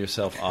you tell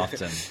yourself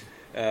often?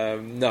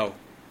 No.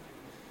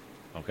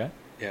 Okay.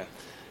 Yeah.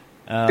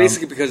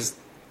 Basically because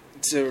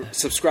to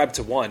subscribe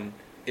to one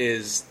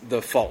is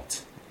the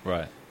fault.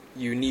 Right.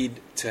 You need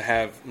to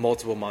have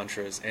multiple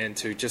mantras and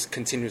to just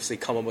continuously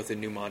come up with a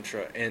new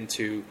mantra and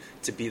to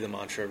be the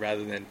mantra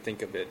rather than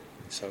think of it.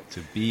 So to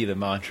be the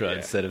mantra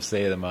instead of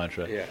say the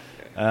mantra. Yeah.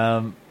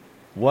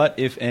 What,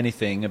 if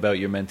anything, about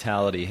your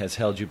mentality has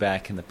held you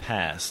back in the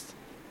past?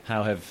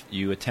 How have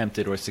you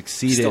attempted or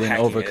succeeded in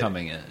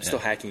overcoming it? Still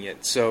hacking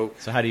it. So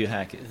how do you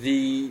hack it?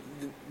 The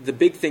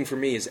big thing for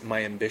me is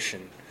my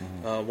ambition.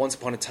 Mm-hmm. Once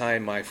upon a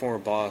time, my former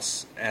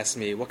boss asked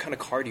me, "What kind of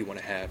car do you want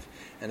to have?"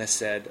 And I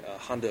said,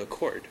 "Honda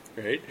Accord,"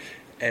 right?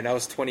 And I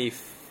was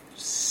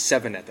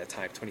 27 at that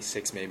time,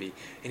 26 maybe.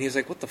 And he was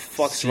like, "What the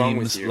fuck's wrong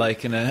with you?" Seems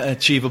like an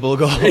achievable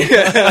goal.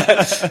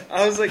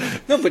 I was like,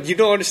 "No, but you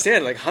don't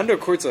understand. Like Honda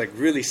Accords are like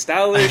really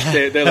stylish.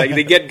 They're like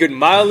they get good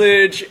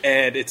mileage,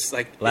 and it's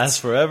like lasts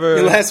forever.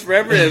 It lasts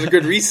forever. It has a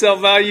good resale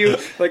value.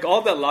 Like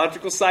all that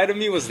logical side of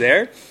me was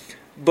there."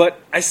 But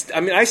I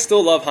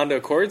still love Honda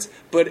Accords,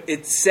 but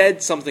it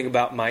said something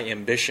about my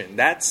ambition.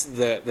 That's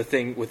the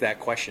thing with that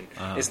question.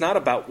 Uh-huh. It's not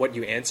about what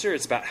you answer.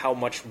 It's about how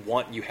much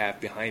want you have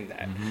behind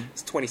that. Mm-hmm.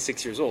 It's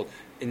 26 years old.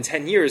 In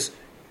 10 years,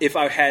 if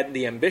I had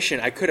the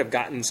ambition, I could have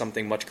gotten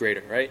something much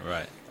greater, right?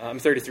 Right. I'm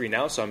 33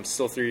 now, so I'm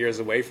still 3 years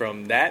away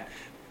from that.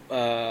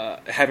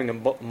 Having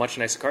a much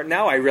nicer car.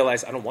 Now I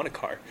realize I don't want a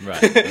car.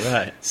 Right,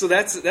 right. So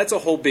that's a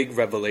whole big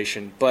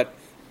revelation. But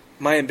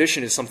my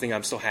ambition is something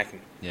I'm still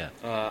hacking.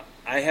 Yeah.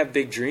 I have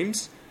big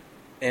dreams,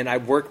 and I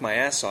work my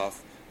ass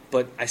off,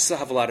 but I still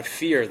have a lot of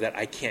fear that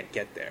I can't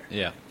get there.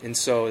 Yeah. And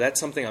so that's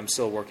something I'm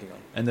still working on.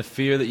 And the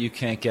fear that you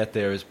can't get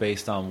there is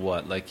based on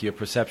what? Like your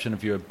perception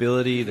of your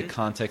ability, the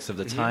context of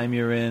the time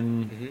you're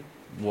in?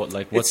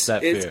 What's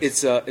that fear?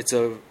 It's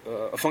a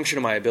function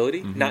of my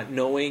ability, not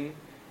knowing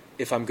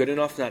if I'm good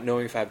enough, not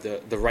knowing if I have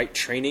the right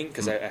training,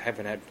 because I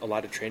haven't had a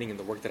lot of training in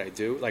the work that I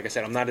do. Like I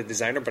said, I'm not a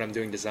designer, but I'm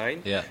doing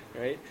design. Yeah.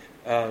 Right?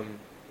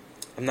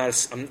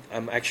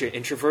 I'm actually an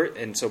introvert,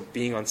 and so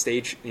being on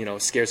stage,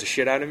 scares the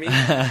shit out of me.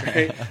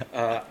 Right?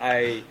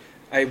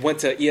 I went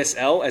to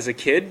ESL as a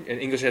kid,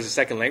 and English as a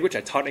second language.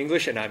 I taught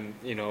English, and I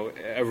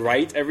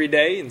write every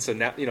day, and so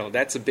now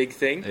that's a big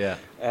thing. Yeah.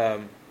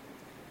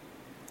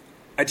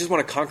 I just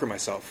want to conquer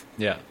myself.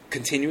 Yeah.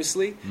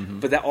 Continuously,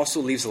 but that also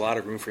leaves a lot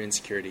of room for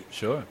insecurity.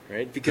 Sure.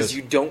 Right? Because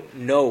you don't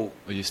know.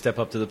 Well, you step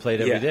up to the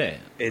plate every day.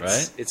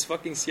 Right? It's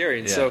fucking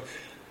scary, and so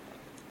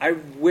I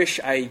wish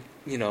I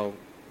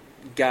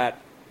got.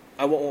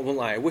 I won't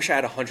lie. I wish I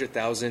had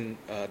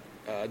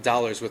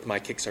 $100,000 with my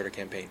Kickstarter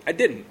campaign. I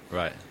didn't.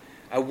 Right.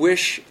 I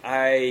wish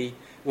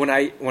when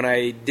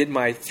I did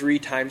my 3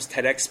 times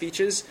TEDx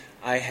speeches,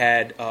 I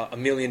had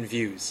 1 million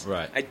views.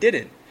 Right. I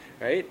didn't.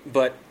 Right.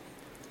 But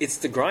it's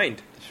the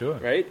grind. Sure.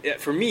 Right.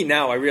 For me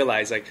now, I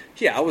realize I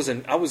was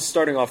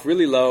starting off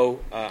really low.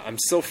 I'm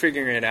still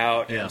figuring it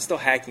out. And I'm still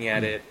hacking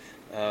at it.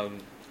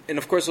 And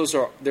of course, those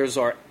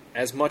are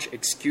as much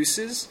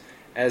excuses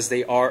as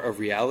they are a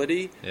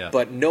reality,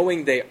 but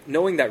knowing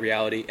that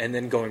reality and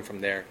then going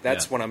from there,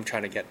 that's what I'm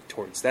trying to get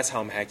towards. That's how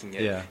I'm hacking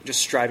it. Yeah. Just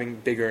striving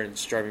bigger and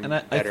striving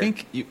better. I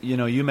think,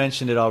 you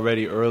mentioned it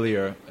already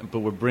earlier, but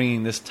we're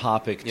bringing this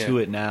topic to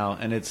it now,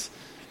 and it's,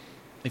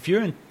 if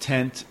your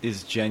intent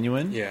is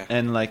genuine,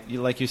 and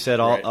like you said,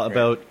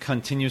 about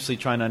continuously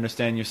trying to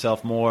understand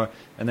yourself more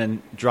and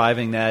then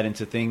driving that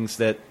into things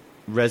that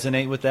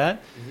resonate with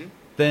that,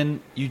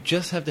 then you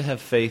just have to have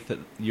faith that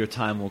your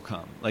time will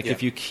come. Like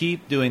if you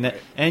keep doing that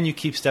and you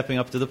keep stepping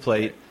up to the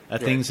plate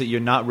at things that you're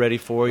not ready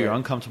for, you're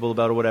uncomfortable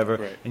about or whatever,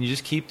 and you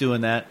just keep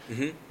doing that,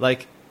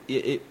 like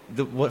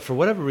for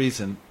whatever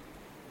reason,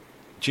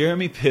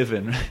 Jeremy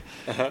Piven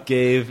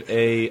gave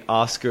a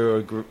Oscar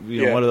or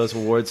one of those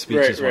award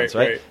speeches once,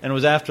 right? And it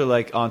was after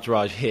like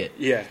Entourage hit.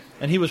 Yeah.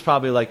 And he was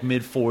probably like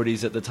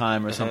mid-40s at the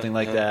time or something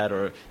like that.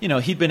 Or,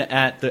 he'd been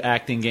at the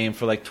acting game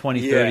for like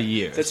 20, 30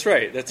 years. That's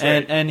right.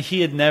 And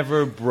he had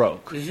never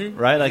broke,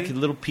 right? Like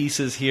little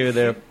pieces here,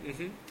 there.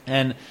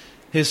 And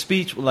his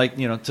speech,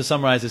 to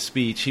summarize his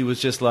speech, he was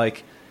just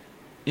like,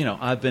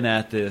 I've been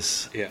at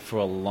this for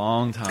a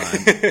long time.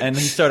 And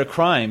he started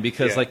crying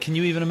because, can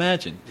you even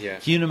imagine? Yeah.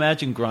 Can you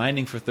imagine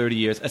grinding for 30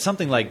 years at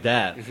something like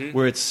that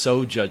where it's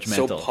so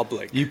judgmental? So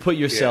public. You put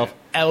yourself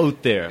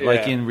out there,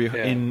 like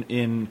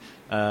in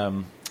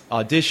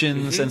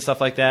auditions and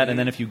stuff like that. And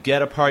then if you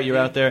get a part, you're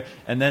out there.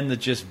 And then the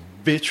just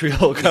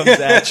vitriol comes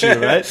at you,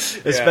 right?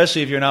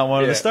 Especially if you're not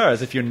one of the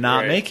stars, if you're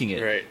not making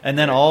it. Right. And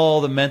then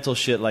all the mental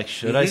shit, like,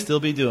 should I still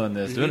be doing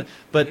this?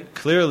 But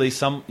clearly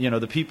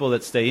the people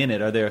that stay in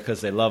it are there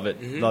because they love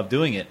it, love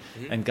doing it.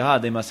 And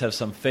God, they must have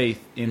some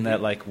faith in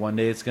that, like, one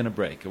day it's going to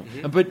break.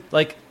 But,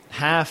 like,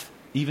 half,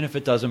 even if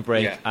it doesn't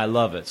break, I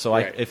love it. So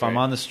if I'm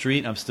on the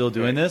street, I'm still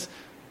doing this.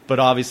 But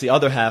obviously,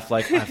 other half,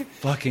 like, I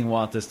fucking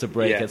want this to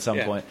break at some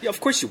point. Yeah,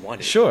 of course you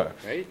want it. Sure.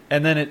 Right?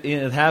 And then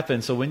it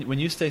happens. So when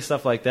you say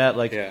stuff like that,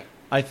 like,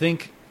 I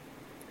think,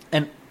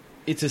 and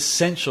it's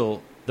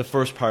essential the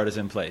first part is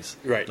in place.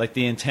 Right. Like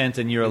the intent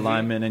and your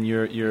alignment and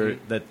your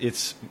that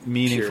it's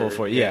meaningful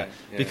for you. Yeah.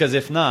 Because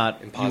if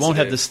not, you won't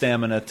have the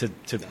stamina to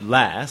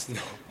last. No.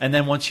 And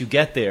then once you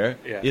get there,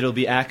 it'll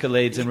be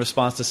accolades in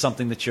response to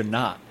something that you're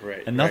not.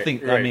 Right. And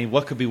nothing, I mean,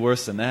 what could be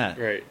worse than that?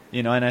 Right.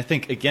 You know, and I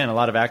think, again, a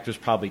lot of actors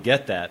probably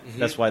get that.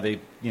 That's why they,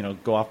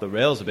 go off the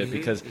rails a bit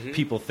because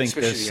people think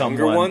especially there's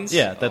someone ones,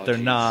 that they're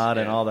not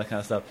and all that kind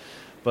of stuff.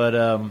 But,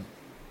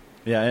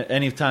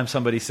 anytime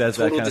somebody says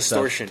Total that kind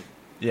distortion. of stuff.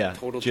 Yeah,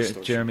 Total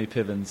distortion. Jeremy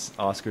Piven's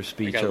Oscar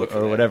speech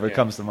or whatever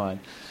comes to mind.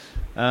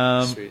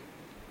 Sweet.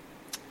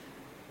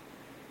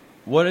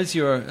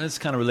 It's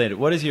kind of related.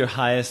 What is your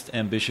highest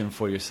ambition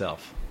for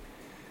yourself?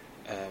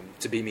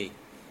 To be me.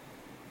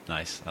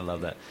 Nice. I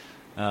love that.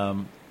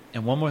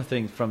 And one more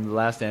thing from the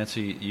last answer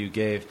you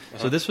gave.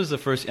 So this was the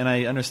first, and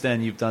I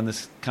understand you've done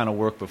this kind of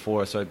work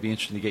before, so I'd be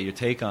interested to get your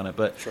take on it.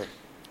 But sure.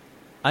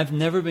 I've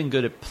never been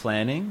good at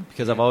planning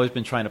because I've always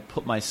been trying to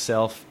put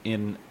myself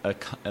in a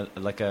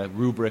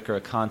rubric or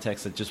a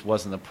context that just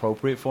wasn't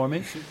appropriate for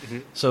me.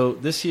 So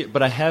this year,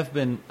 but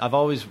I've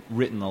always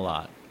written a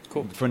lot.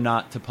 Cool. For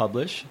not to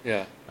publish.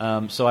 Yeah.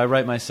 So I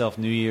write myself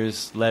New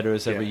Year's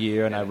letters every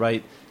year, and I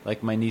write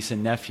like my niece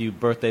and nephew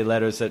birthday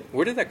letters.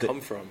 Where did that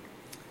come from?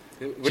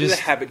 Where did the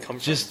habit come from?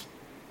 Just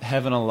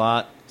having a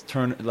lot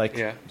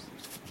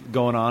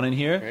going on in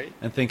here,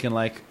 and thinking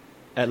like,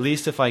 at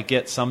least if I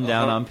get some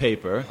down on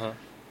paper,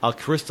 I'll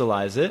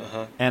crystallize it,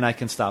 and I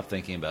can stop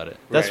thinking about it.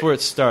 That's where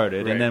it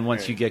started, and then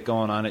once you get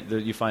going on it,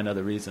 you find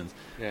other reasons.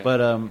 Yeah.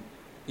 But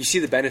you see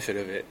the benefit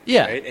of it,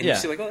 right? And you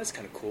see like, oh, that's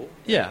kind of cool.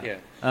 Yeah.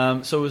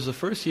 So it was the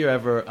first year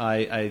ever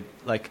I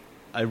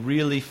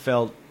really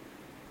felt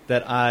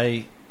that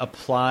I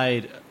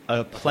applied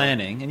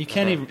planning, and you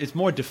can't even. It's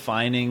more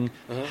defining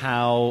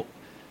how.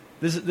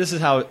 This is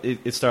how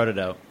it started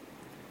out.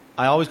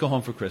 I always go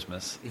home for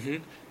Christmas.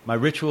 My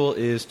ritual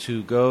is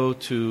to go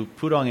to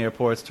Pudong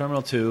Airport's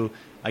Terminal 2.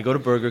 I go to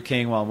Burger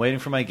King while I'm waiting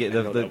for my gate.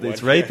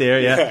 It's right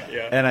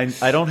there, And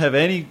I don't have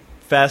any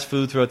fast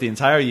food throughout the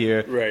entire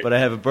year, but I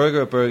have a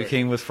burger at Burger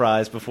King with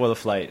fries before the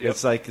flight.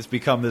 It's like it's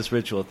become this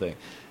ritual thing.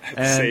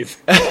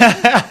 Safe.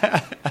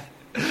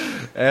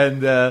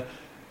 And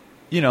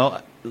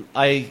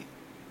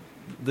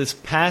this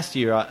past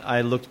year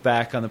I looked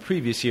back on the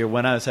previous year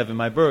when I was having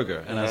my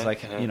burger, and I was like,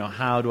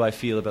 how do I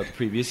feel about the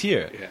previous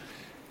year? Yeah.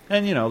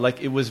 And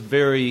like it was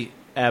very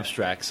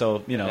abstract,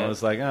 so it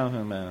was like, oh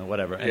man,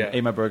 whatever. And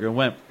ate my burger and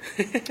went.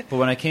 But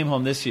when I came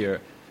home this year,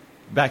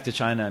 back to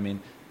China, I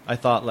mean, I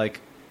thought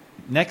like,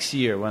 next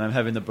year when I'm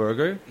having the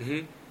burger,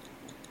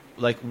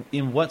 like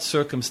in what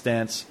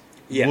circumstance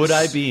would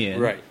I be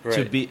in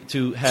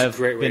to have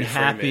been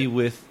happy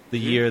with the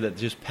year that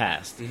just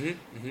passed?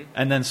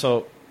 And then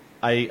so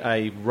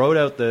I wrote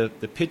out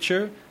the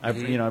picture. I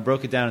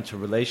broke it down into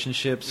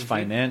relationships,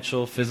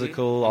 financial,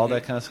 physical, all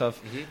that kind of stuff.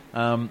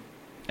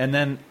 And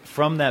then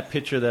from that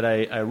picture that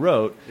I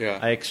wrote,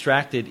 I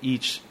extracted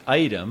each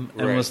item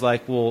and was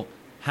like, well,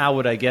 how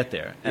would I get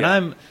there? And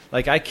I'm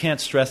like, I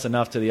can't stress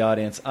enough to the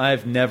audience,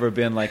 I've never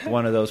been like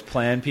one of those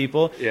plan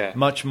people,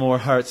 much more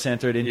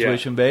heart-centered,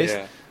 intuition-based.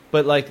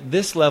 But like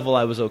this level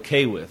I was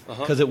okay with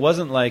because it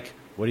wasn't like,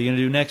 what are you going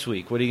to do next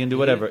week? What are you going to do?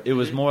 Whatever. It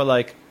was more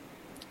like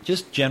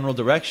just general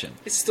direction.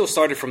 It still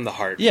started from the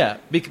heart. Yeah,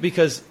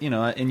 because,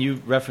 and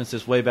you referenced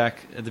this way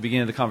back at the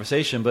beginning of the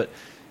conversation, but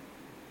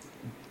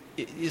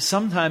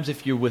sometimes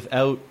if you're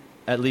without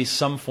at least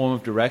some form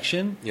of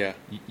direction,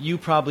 you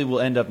probably will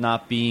end up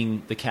not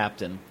being the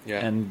captain,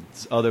 and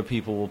other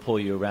people will pull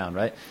you around,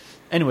 right?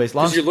 Anyways,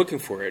 because you're looking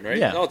for it, right?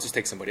 Yeah. I'll just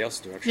take somebody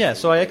else's direction. Yeah,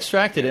 so I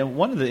extracted it, and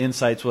one of the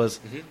insights was,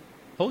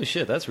 holy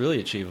shit, that's really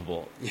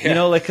achievable.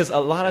 Yeah. Because a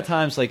lot of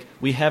times, like,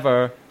 we have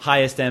our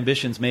highest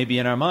ambitions maybe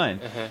in our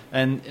mind,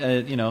 and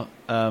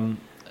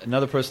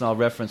another person I'll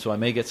reference who I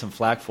may get some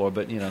flack for,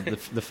 but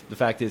the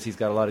fact is he's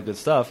got a lot of good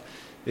stuff.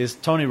 Is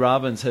Tony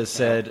Robbins has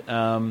said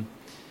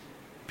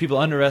people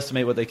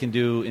underestimate what they can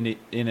do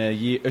in a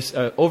year,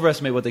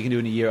 overestimate what they can do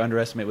in a year,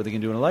 underestimate what they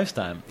can do in a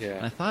lifetime. Yeah.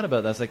 And I thought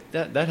about that. I was like,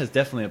 that has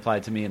definitely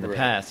applied to me in the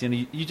past.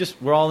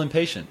 We're all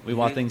impatient. We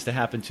want things to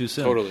happen too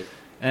soon. Totally.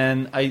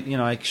 And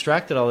I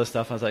extracted all this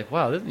stuff. I was like,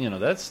 wow,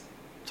 that's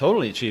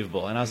totally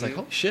achievable. And I was like,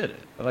 holy shit,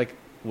 like.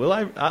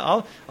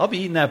 I'll be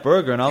eating that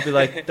burger and I'll be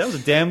like, that was a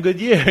damn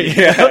good year.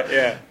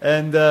 Yeah.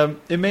 And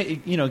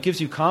it gives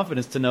you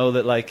confidence to know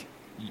that like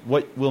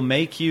what will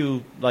make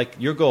you like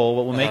your goal,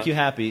 what will make you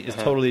happy is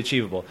totally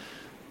achievable.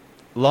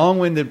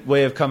 Long-winded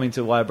way of coming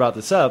to why I brought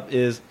this up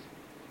is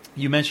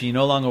you mentioned you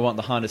no longer want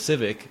the Honda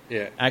Civic.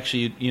 Yeah.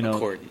 Actually,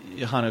 Accord.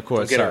 Honda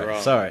Accord. Don't get it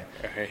wrong. Sorry.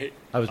 Right.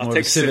 I was I'll more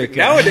take of a Civic.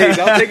 Nowadays,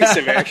 I'll take a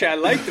Civic. Actually, I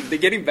like them. They're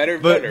getting better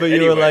and better. But you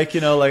anyway. were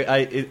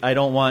like, I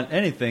don't want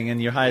anything,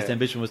 and your highest Yeah.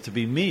 ambition was to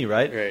be me,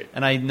 right? Right.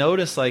 And I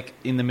noticed, like,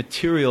 in the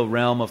material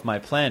realm of my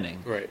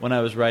planning, Right. when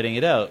I was writing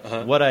it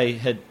out, what I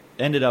had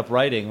ended up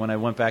writing when I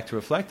went back to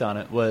reflect on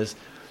it was,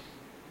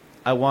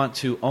 I want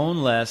to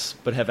own less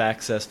but have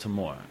access to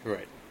more.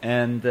 Right.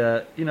 And,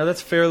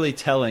 that's fairly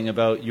telling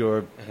about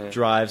your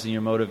drives and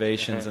your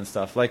motivations and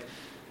stuff. Like,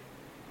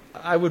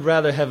 I would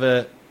rather have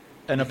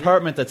an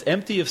apartment that's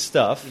empty of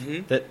stuff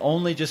that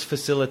only just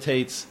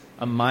facilitates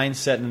a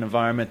mindset and an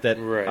environment that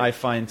Right. I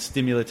find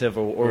stimulative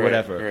or Right,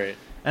 whatever. right.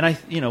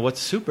 And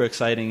what's super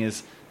exciting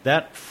is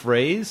that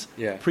phrase,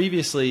 Yeah.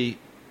 previously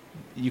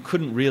you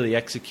couldn't really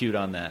execute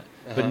on that.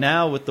 But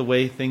now with the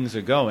way things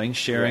are going,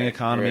 sharing Right,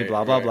 economy, right,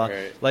 blah, blah, right, blah,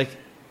 right. like,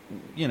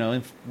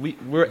 if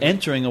we're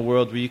entering a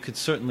world where you could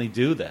certainly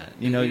do that.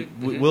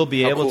 We'll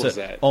be How able cool to is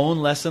that? own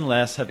less and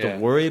less, have Yeah. to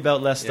worry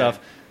about less Yeah. stuff,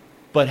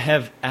 but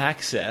have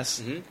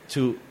access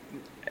to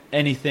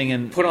anything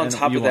and Put on and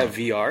top you of that want.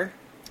 VR.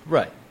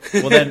 Right.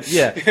 Well then,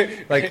 yeah.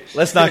 Like,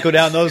 let's not go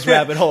down those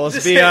rabbit holes.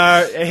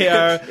 VR,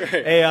 AR, Right.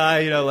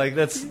 AI.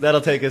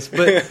 That'll take us.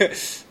 But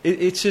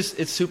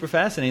it's super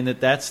fascinating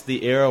that's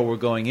the era we're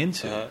going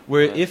into.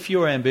 Where if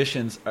your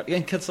ambitions are,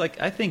 and because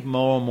I think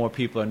more and more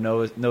people are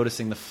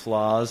noticing the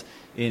flaws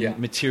in Yeah.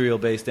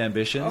 material-based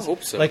ambitions. I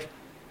hope so. Like,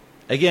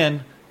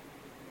 again.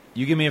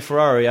 You give me a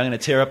Ferrari, I'm going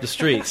to tear up the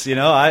streets.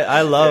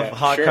 I love Yeah,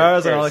 hot sure,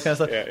 cars of and all that course.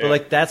 kind of stuff. Yeah,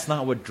 but yeah. that's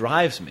not what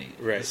drives me.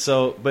 Right.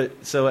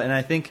 And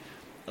I think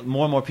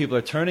more and more people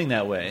are turning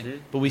that way.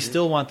 But we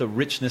still want the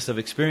richness of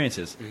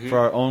experiences for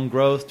our own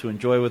growth, to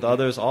enjoy with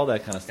others, all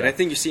that kind of stuff. And I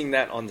think you're seeing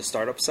that on the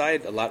startup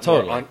side a lot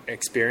Totally. more on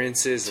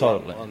experiences.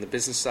 Totally. A lot on the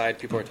business side,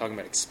 people are talking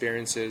about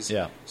experiences.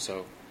 Yeah. So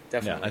Yeah,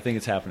 definitely. I think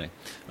it's happening.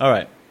 All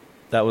right.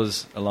 That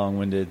was a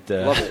long-winded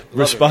Love it.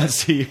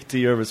 response to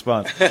your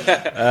response.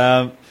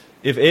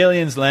 If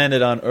aliens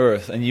landed on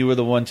Earth and you were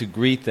the one to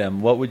greet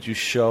them, what would you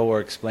show or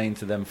explain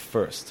to them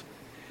first?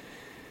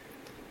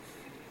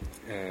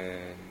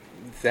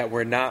 That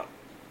we're not.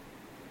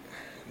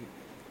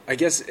 I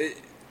guess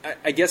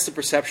the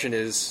perception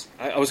is.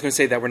 I was going to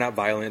say that we're not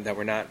violent, that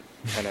we're not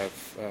kind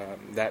of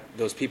that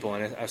those people,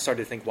 and I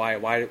started to think why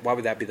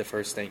would that be the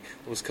first thing?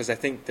 It was because I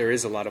think there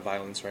is a lot of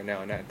violence right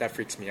now, and that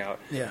freaks me out.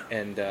 Yeah.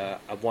 And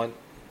I want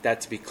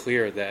that to be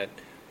clear that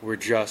we're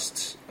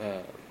just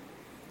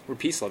we're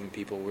peace-loving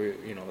people.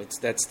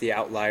 That's the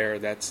outlier.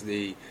 That's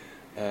the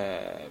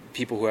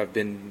people who have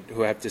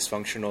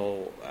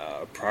dysfunctional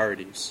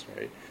priorities,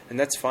 right? And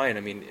that's fine.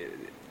 I mean,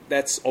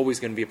 that's always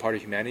going to be a part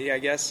of humanity, I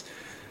guess.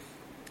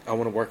 I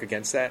want to work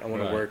against that. I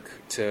want to work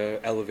to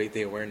elevate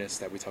the awareness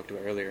that we talked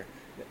about earlier.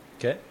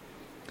 Okay.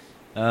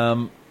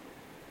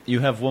 You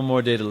have one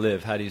more day to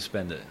live. How do you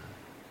spend it?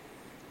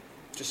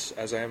 Just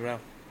as I am now.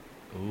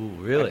 Ooh,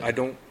 really? I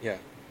don't. Yeah.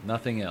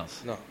 Nothing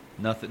else. No.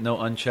 Nothing. No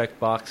unchecked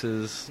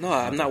boxes. No,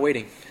 I'm not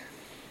waiting.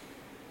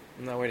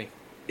 I'm not waiting.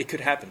 It could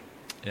happen.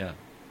 Yeah.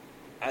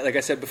 Like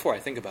I said before, I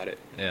think about it.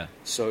 Yeah.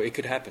 So it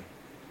could happen.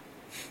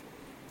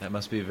 That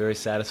must be a very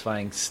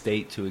satisfying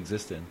state to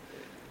exist in.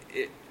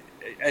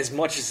 As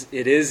much as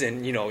it is,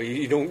 and you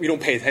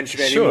don't pay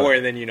attention Sure. anymore,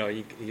 and then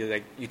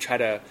you try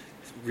to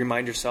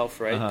remind yourself,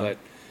 right? But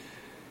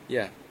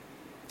yeah.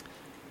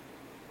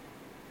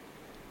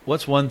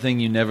 What's one thing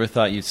you never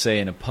thought you'd say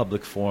in a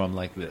public forum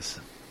like this?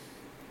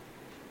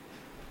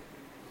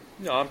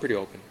 No, I'm pretty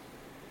open.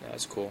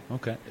 That's cool.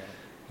 Okay.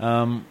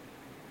 Yeah.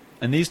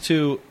 And these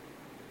two,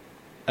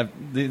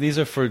 these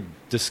are for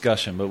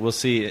discussion, but we'll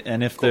see.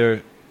 And if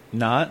they're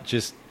not,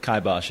 just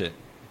kibosh it,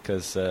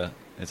 because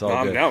it's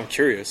all good. Now I'm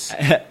curious.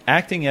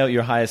 Acting out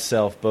your highest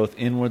self, both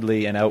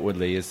inwardly and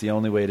outwardly, is the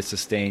only way to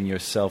sustain your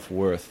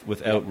self-worth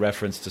without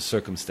reference to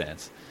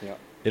circumstance. Yeah.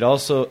 It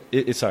also,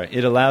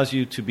 it allows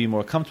you to be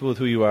more comfortable with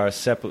who you are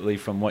separately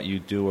from what you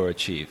do or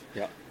achieve.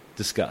 Yeah.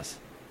 Discuss.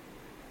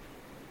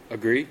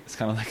 Agree. It's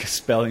kind of like a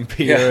spelling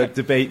bee or a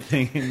debate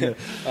thing.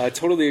 I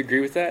totally agree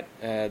with that.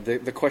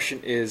 The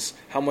question is,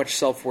 how much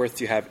self-worth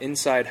do you have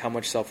inside? How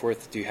much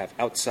self-worth do you have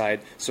outside?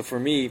 So for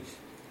me,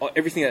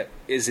 everything that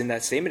is in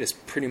that statement is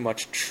pretty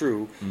much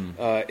true.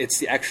 It's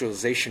the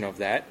actualization of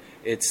that.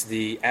 It's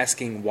the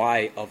asking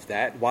why of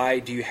that. Why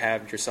do you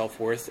have your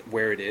self-worth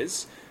where it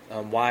is?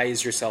 Why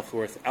is your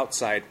self-worth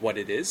outside what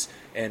it is?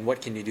 And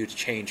what can you do to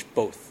change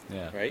both,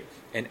 right?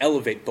 And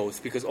elevate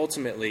both, because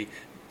ultimately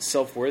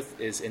self-worth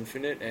is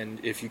infinite, and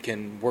if you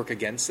can work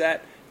against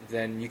that,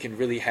 then you can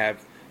really have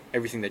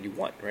everything that you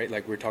want, right?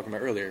 Like we were talking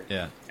about earlier,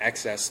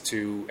 access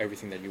to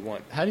everything that you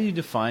want. How do you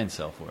define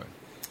self-worth?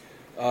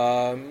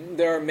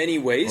 There are many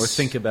ways. Or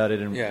think about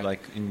it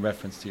in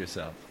reference to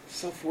yourself.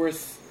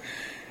 Self-worth,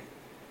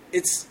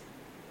 it's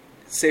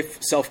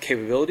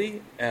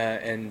self-capability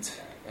and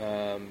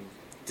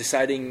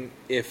deciding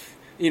if,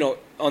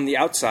 on the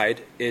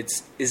outside,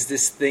 is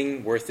this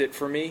thing worth it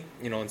for me?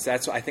 And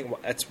I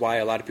think that's why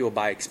a lot of people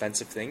buy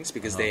expensive things,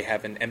 because they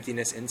have an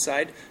emptiness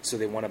inside, so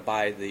they want to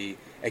buy the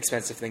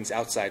expensive things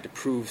outside to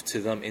prove to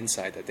them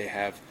inside that they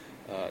have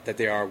that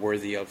they are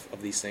worthy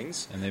of these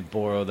things. And they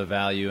borrow the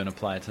value and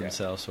apply it to Yeah.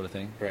 themselves, sort of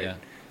thing. Right. Yeah.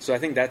 So I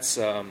think that's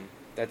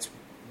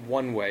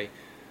one way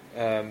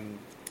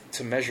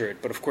to measure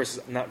it, but of course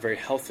it's not very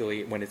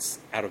healthily when it's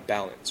out of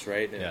balance,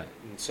 right? Yeah.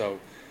 And so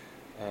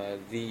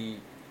the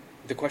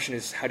question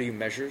is, how do you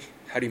measure?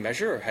 How do you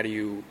measure, or how do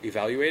you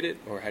evaluate it,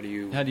 or how do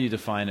you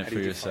define it how for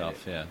do you define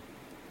yourself? it? Yeah.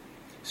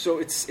 So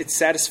it's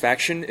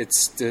satisfaction.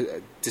 It's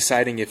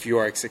deciding if you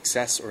are a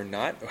success or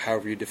not, or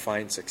however you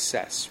define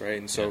success, right?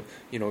 And so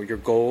your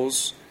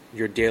goals,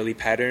 your daily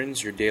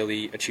patterns, your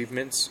daily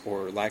achievements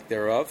or lack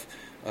thereof,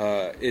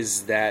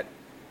 is that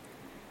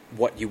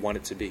what you want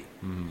it to be,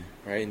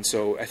 right? And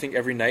so I think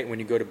every night when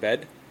I go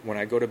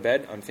to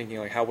bed, I'm thinking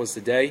like, how was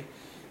the day?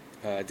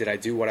 Did I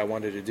do what I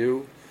wanted to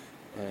do?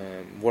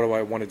 What do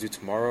I want to do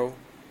tomorrow?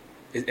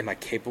 Am I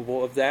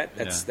capable of that?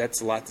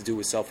 That's a lot to do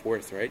with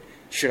self-worth, right?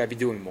 Should I be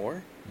doing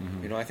more?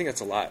 I think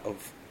that's a lot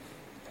of.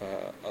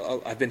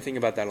 I've been thinking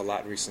about that a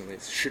lot recently.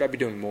 Should I be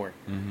doing more?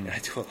 And I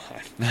do a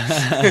lot.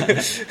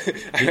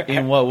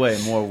 In what way?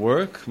 More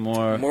work?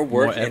 More work?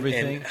 More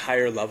everything? And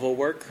higher level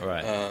work.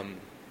 Right.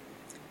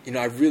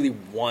 I really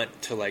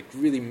want to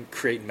really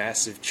create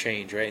massive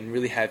change, right? And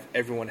really have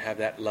everyone have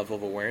that level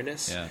of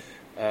awareness.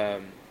 Yeah.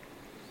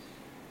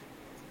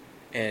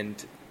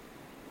 And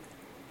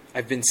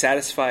I've been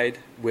satisfied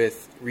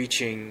with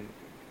reaching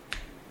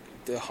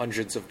the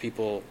hundreds of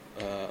people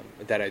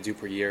that I do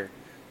per year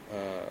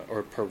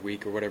or per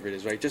week or whatever it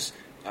is, right? Just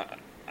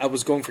I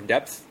was going for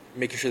depth,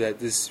 making sure that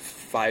there's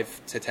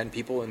 5 to 10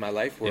 people in my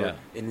life were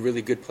in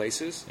really good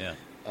places. Yeah.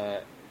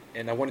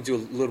 And I want to do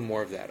a little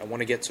more of that. I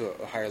want to get to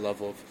a higher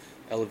level of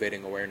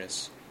elevating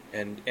awareness,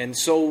 and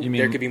so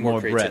there could be more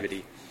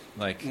creativity,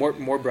 breadth. Like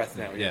more breadth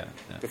now. Yeah.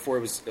 Before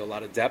it was a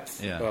lot of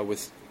depth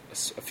with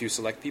a few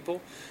select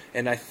people,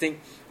 and I think,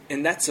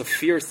 and that's a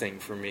fear thing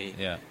for me.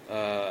 Yeah.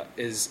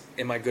 Is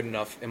am I good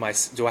enough?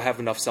 Do I have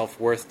enough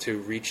self-worth to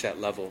reach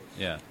that level?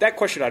 Yeah. That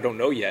question I don't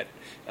know yet,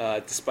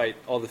 despite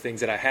all the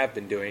things that I have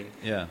been doing.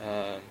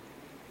 Yeah.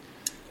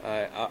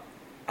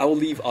 I will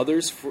leave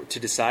others to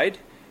decide,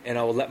 and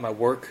I will let my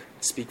work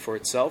speak for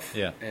itself.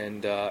 Yeah.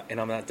 And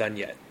I'm not done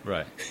yet.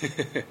 Right.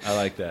 I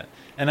like that.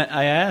 And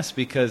I ask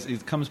because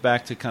it comes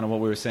back to kind of what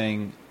we were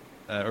saying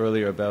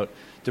earlier about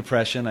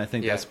depression. I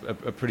think that's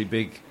a pretty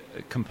big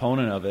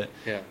component of it.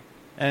 Yeah.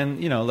 And,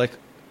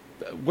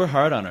 we're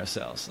hard on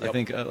ourselves. Yep. I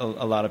think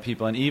a lot of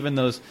people, and even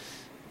those,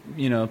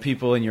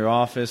 people in your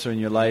office or in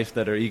your life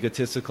that are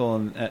egotistical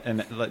and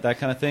that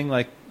kind of thing,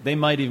 like they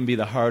might even be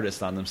the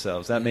hardest on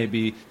themselves. That may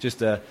be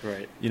just a,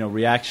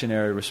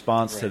 reactionary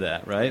response to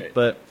that, right?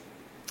 But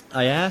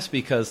I ask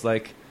because,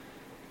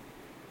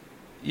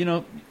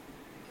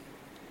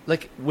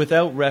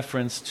 without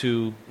reference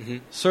to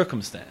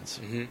circumstance,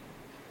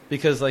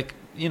 because,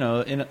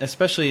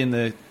 especially in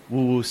the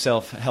woo-woo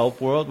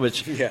self-help world,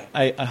 which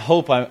I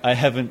hope I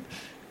haven't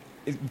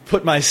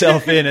put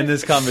myself in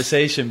this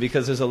conversation,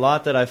 because there's a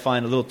lot that I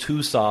find a little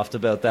too soft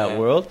about that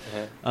world.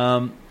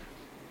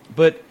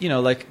 But,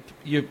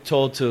 you're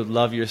told to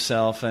love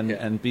yourself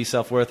and be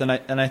self-worth. And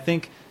I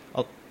think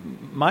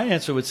my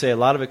answer would say a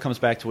lot of it comes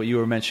back to what you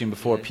were mentioning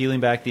before, peeling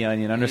back the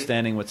onion,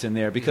 understanding what's in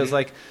there. Because,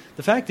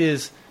 the fact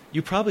is,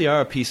 you probably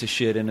are a piece of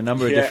shit in a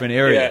number of different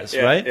areas,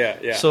 right?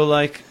 Yeah.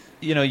 So,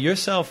 your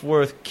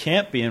self-worth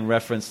can't be in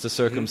reference to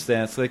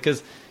circumstance,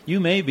 because you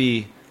may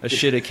be a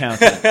shit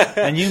accountant,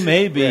 and you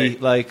may be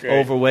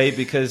overweight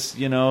because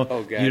you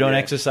don't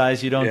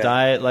exercise, you don't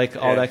diet,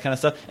 all that kind of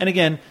stuff. And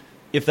again,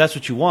 if that's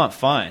what you want,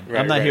 fine.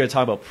 I'm not here to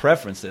talk about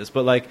preferences,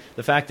 but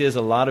the fact is,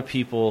 a lot of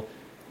people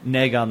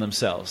neg on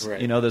themselves.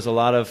 There's a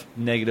lot of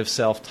negative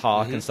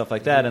self-talk and stuff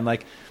like that, and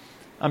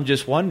I'm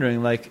just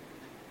wondering,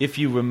 if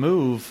you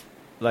remove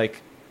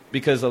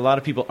because a lot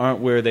of people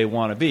aren't where they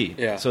want to be.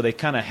 Yeah. So they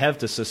kind of have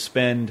to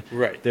suspend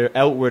their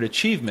outward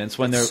achievements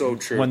when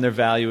when they're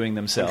valuing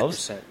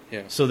themselves. 100%,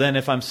 yeah. So then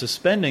if I'm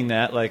suspending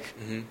that, well,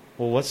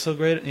 what's so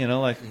great, and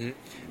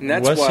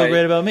that's what's why so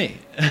great about me?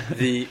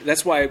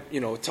 That's why,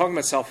 talking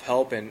about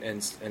self-help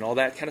and all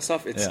that kind of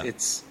stuff,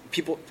 it's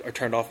people are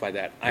turned off by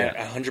that. I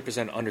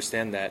 100%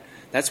 understand that.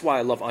 That's why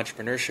I love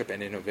entrepreneurship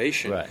and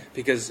innovation,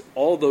 because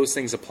all those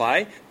things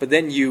apply, but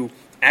then you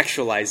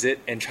actualize it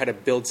and try to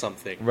build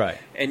something. Right.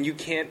 And you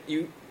can't,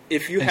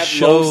 if you have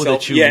show low self,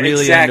 that you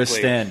really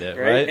understand it,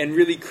 right? And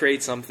really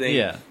create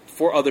something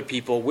for other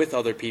people, with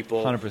other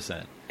people.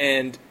 100%.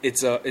 And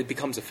it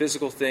becomes a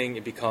physical thing,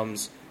 it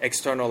becomes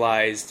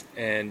externalized,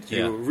 and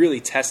you really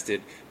test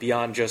it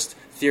beyond just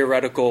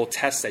theoretical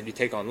tests that you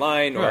take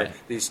online, or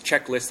these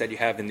checklists that you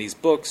have in these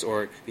books,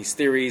 or these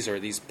theories, or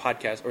these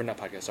podcasts, or not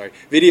podcasts, sorry,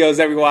 videos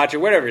that we watch, or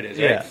whatever it is,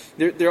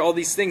 right? There are all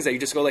these things that you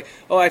just go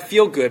oh, I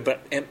feel good,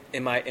 but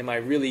am I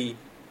really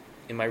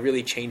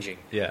changing?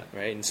 Yeah.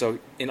 Right? And so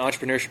in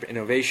entrepreneurship and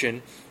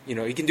innovation,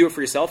 you can do it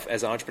for yourself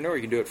as an entrepreneur,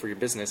 you can do it for your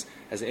business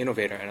as an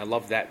innovator, and I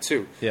love that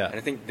too. Yeah. And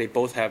I think they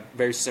both have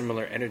very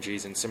similar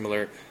energies and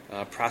similar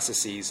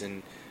processes,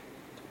 and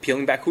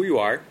peeling back who you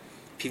are,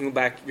 peeling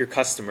back your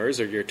customers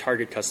or your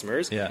target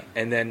customers,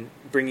 and then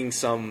bringing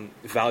some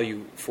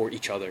value for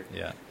each other.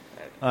 Yeah.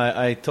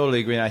 I totally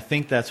agree. And I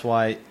think that's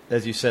why,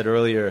 as you said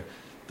earlier,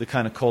 the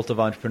kind of cult of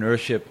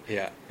entrepreneurship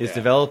is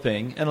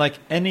developing. And like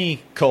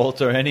any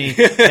cult or any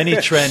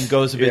trend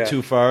goes a bit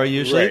too far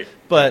usually. Right.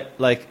 But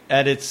like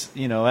at its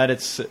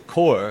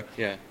core,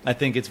 Yeah. I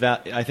think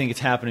it's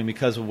happening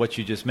because of what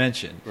you just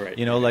mentioned. Right.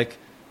 Like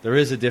there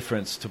is a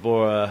difference, to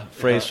borrow a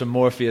phrase from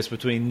Morpheus,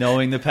 between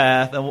knowing the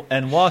path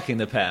and walking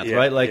the path, Yeah,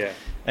 right? Like, yeah.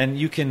 and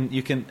you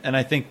can, and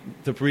I think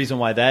the reason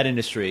why that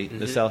industry,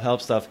 the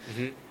self-help stuff,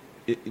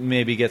 it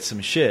maybe gets some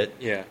shit,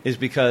 is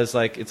because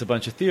like it's a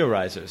bunch of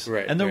theorizers,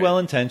 Right, and they're right.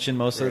 well-intentioned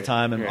most of the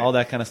time, and right. all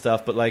that kind of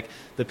stuff. But like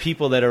the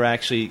people that are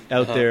actually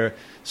out there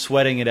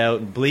sweating it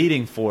out and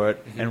bleeding for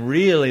it, and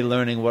really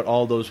learning what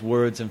all those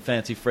words and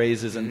fancy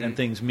phrases and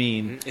things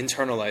mean,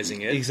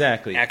 Internalizing it.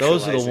 exactly.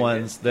 Those are the actualizing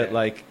ones it. that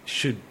like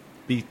should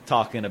be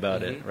talking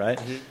about it, right?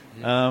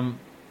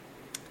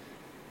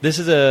 This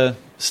is a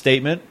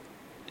statement,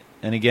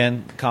 and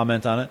again,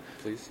 comment on it,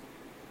 Please.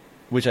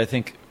 which I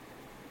think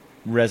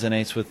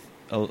resonates with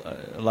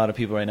a lot of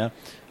people right now.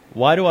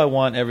 Why do I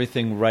want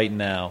everything right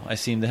now? I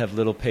seem to have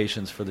little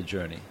patience for the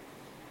journey.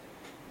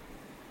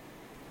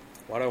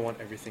 Why do I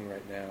want everything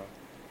right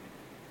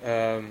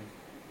now?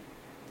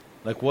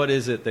 Like, what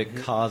is it that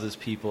causes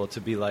people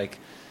to be like,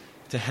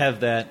 to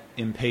have that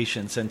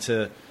impatience and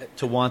to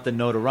want the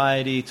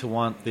notoriety, to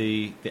want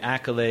the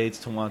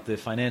accolades, to want the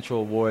financial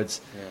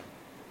awards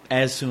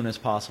as soon as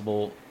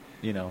possible,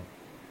 as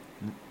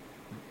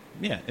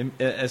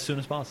soon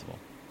as possible?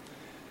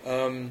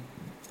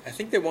 I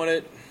think they want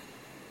it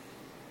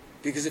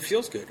because it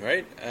feels good,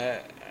 right?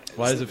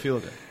 Why does it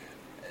feel good?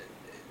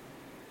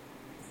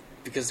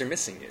 Because they're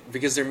missing it.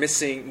 Because they're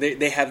missing.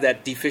 They have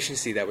that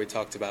deficiency that we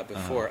talked about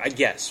before. I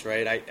guess,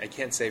 right? I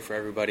can't say for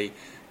everybody.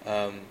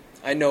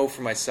 I know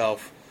for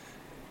myself.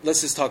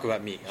 Let's just talk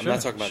about me. I'm not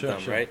talking about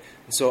them, right?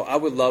 So I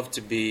would love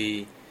to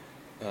be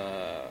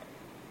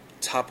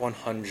top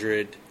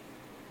 100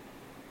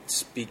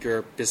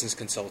 speaker, business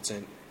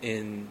consultant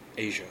in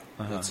Asia.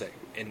 Let's say.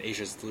 And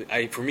Asia's,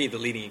 for me, the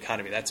leading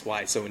economy. That's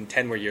why. So in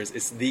 10 more years,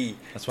 it's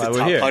That's why the we're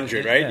top here.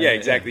 100, right? Yeah,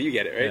 Exactly. You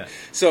get it, right? Yeah.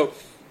 So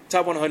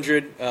top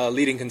 100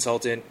 leading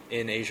consultant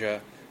in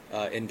Asia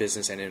in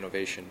business and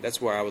innovation.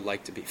 That's where I would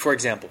like to be. For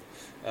example,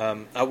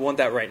 I want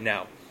that right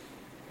now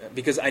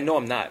because I know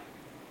I'm not.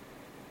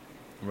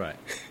 Right.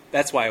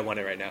 That's why I want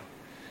it right now.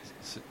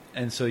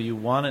 And so you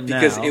want it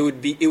Because now.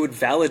 it would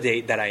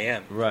validate that I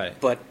am. Right.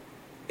 But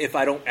if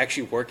I don't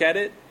actually work at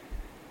it,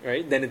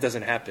 right, then it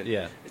doesn't happen.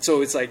 Yeah.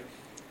 So it's like,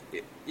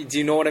 do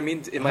you know what I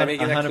mean? Am I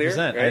making that clear?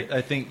 100%. Right?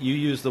 I think you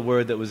used the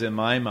word that was in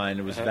my mind.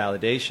 It was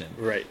validation.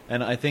 Right.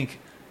 And I think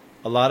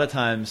a lot of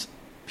times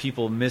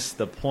people miss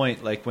the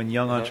point. Like when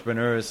young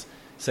entrepreneurs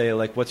say,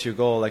 like, what's your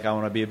goal? Like, I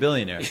want to be a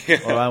billionaire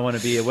or I want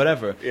to be a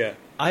whatever. Yeah.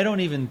 I don't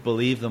even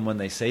believe them when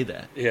they say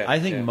that. Yeah, I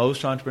think yeah.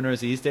 most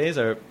entrepreneurs these days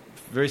are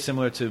very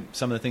similar to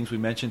some of the things we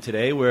mentioned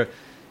today, where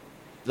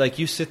like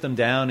you sit them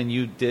down and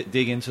you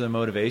dig into their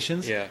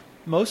motivations. Yeah.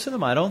 Most of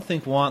them, I don't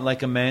think, want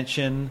like a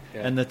mansion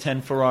and the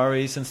 10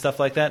 Ferraris and stuff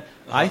like that.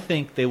 I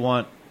think they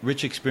want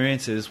rich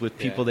experiences with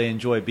people they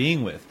enjoy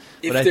being with.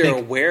 If but I they're think,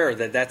 aware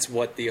that that's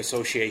what the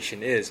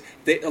association is.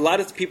 A lot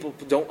of people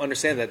don't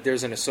understand that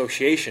there's an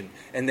association,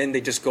 and then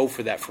they just go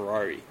for that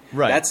Ferrari.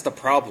 Right. That's the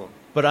problem.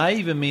 but I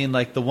even mean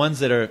like the ones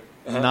that are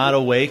not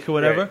awake or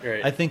whatever.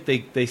 Right. I think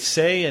they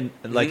say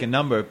like a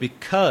number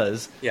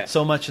because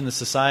so much in the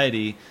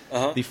society,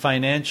 the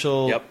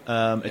financial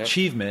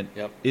achievement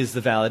is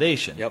the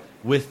validation.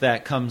 With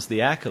that comes the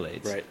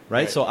accolades.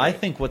 Right? So I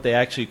think what they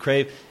actually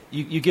crave,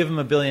 you give them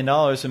 $1 billion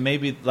and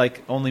maybe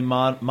like only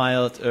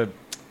moderate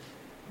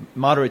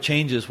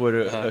changes would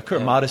occur,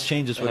 modest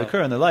changes would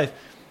occur in their life.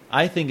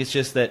 I think it's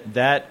just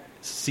that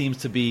seems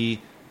to be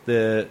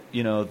the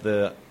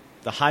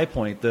high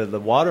point, the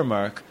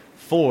watermark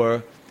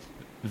for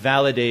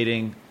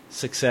validating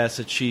success,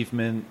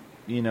 achievement,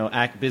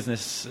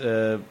 business,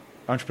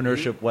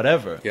 entrepreneurship,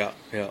 whatever.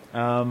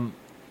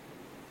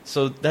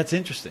 So that's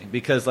interesting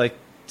because,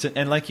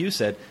 and like you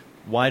said,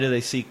 why do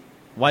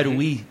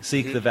we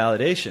seek the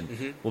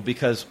validation? Well,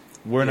 because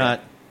we're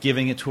not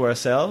giving it to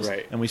ourselves,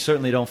 and we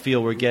certainly don't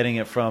feel we're getting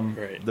it from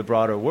the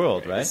broader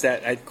world, right? It's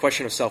that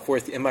question of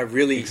self-worth. Am I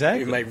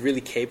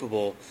really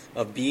capable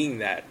of being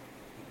that?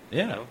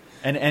 Yeah.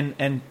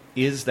 And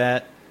is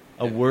that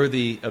a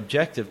worthy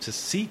objective to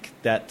seek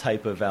that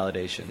type of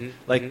validation?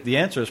 The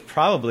answer is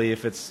probably,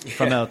 if it's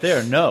from out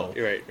there, no.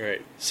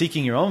 Right.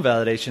 Seeking your own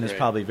validation is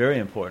probably very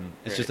important.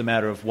 It's just a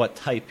matter of what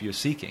type you're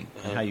seeking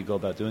and how you go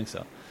about doing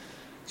so.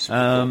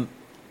 Cool.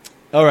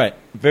 All right,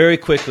 very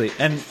quickly,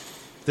 and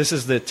this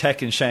is the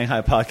Tech in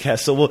Shanghai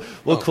podcast, so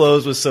we'll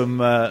close with some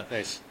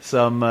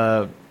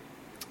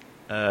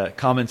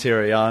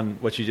commentary on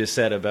what you just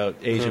said about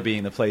Asia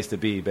being the place to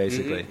be,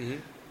 basically.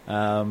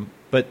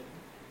 But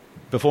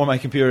before my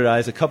computer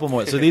dies, a couple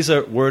more. So these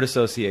are word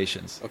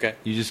associations. Okay.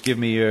 You just give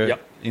me your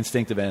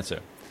instinctive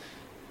answer.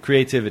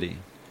 Creativity.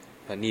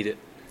 I need it.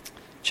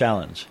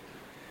 Challenge.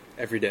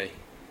 Every day.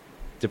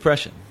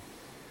 Depression.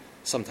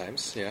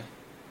 Sometimes, yeah.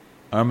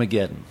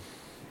 Armageddon.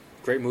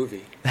 Great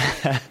movie.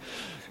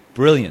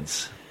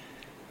 Brilliance.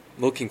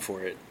 Looking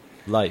for it.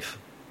 Life.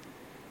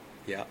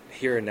 Yeah,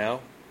 here and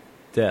now.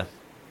 Death.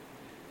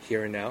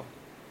 Here and now.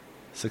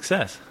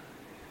 Success.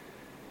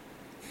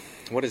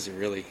 What is it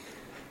really?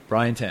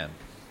 Brian Tam.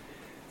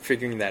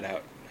 Figuring that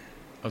out.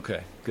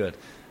 Okay, good.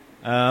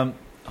 I'll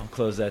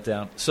close that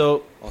down.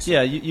 So, Awesome.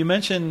 yeah, you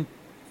mentioned,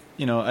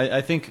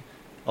 I think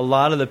a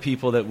lot of the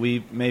people that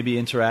we maybe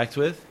interact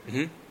with,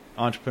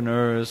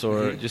 entrepreneurs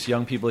or just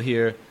young people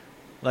here,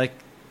 like,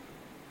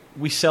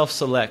 we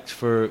self-select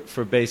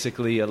for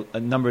basically a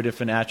number of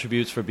different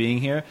attributes for being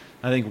here.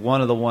 I think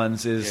one of the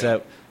ones is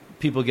that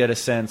people get a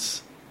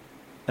sense,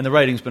 and the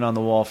writing's been on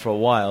the wall for a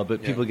while,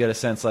 but people get a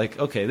sense like,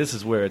 okay, this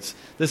is where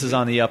this is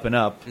on the up and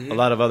up. A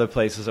lot of other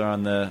places are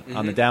on the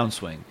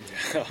downswing.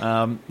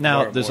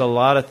 Now, there's a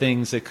lot of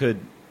things that could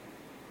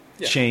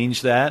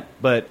change that,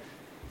 but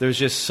there's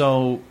just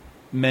so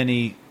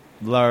many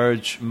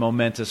large,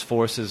 momentous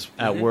forces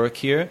at work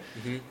here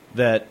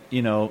that,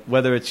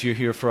 whether it's you're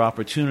here for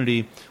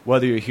opportunity,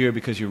 whether you're here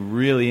because you're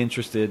really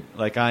interested,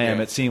 like I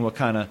am, at seeing what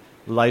kind of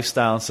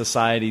lifestyle and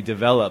society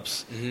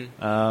develops.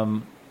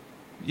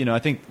 I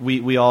think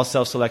we all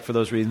self-select for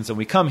those reasons, and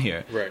we come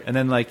here. Right. And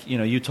then, like,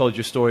 you told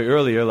your story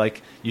earlier,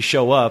 like, you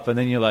show up, and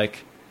then you're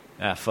like,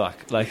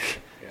 fuck. Like,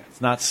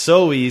 it's not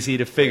so easy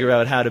to figure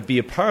out how to be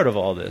a part of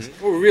all this.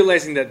 Well,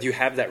 realizing that you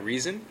have that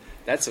reason,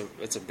 that's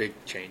a big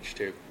change,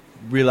 too.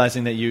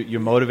 Realizing that you're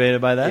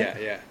motivated by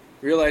that? Yeah.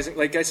 Realizing,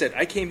 like I said,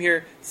 I came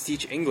here to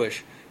teach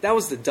English. That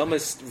was the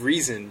dumbest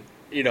reason,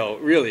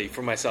 really,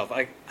 for myself.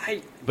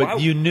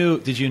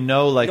 Did you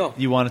know, like, No.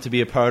 you wanted to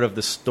be a part of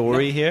the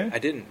story here? I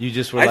didn't. You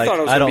just were I like, thought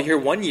I was going to be here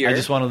 1 year. I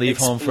just want to leave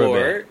home for a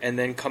bit. and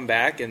then come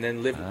back and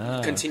then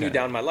continue okay.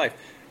 down my life.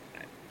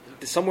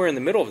 Somewhere in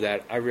the middle of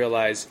that, I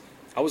realized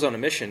I was on a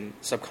mission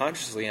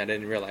subconsciously, and I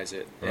didn't realize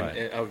it. Right.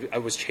 And I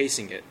was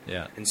chasing it.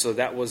 Yeah. And so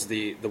that was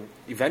the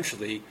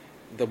eventually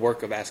the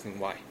work of asking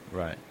why.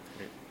 Right.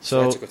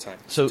 So that took time.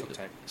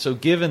 So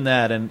given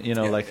that, and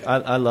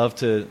I love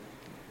to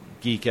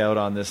geek out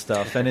on this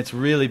stuff, and it's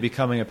really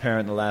becoming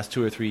apparent in the last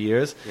 2 or 3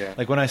 years. Yeah.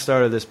 Like when I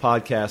started this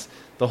podcast,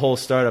 the whole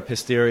startup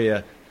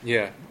hysteria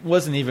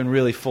wasn't even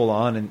really full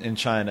on in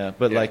China,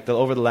 but like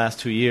over the last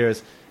 2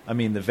 years, I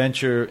mean, the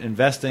venture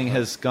investing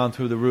has gone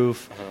through the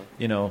roof.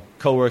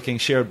 Co-working,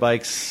 shared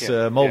bikes,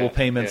 mobile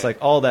payments, like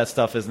all that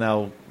stuff is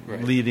now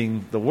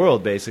leading the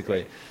world basically.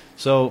 Right.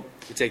 So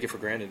you take it for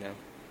granted now.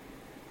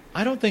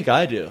 I don't think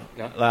I do.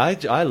 No?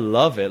 I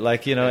love it.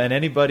 Like, and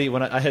anybody,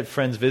 when I had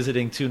friends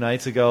visiting 2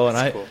 nights ago, and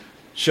I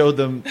showed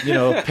them,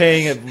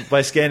 paying it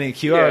by scanning a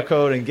QR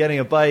code and getting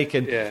a bike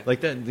and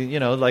like that,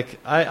 like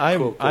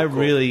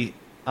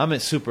I'm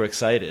super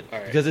excited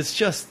because it's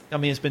just,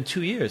 it's been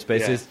 2 years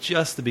basically. It's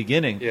just the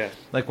beginning. Yeah.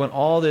 Like when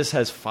all this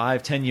has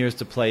 5-10 years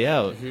to play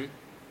out,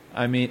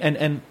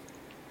 and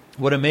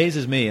what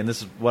amazes me, and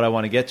this is what I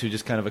want to get to,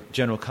 just kind of a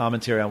general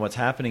commentary on what's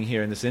happening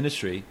here in this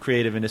industry,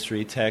 creative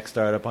industry, tech,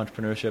 startup,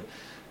 entrepreneurship.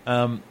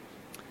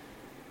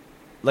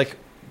 Like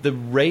the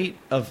rate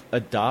of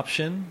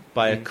adoption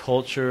by a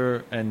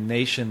culture and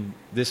nation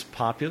this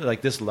popular,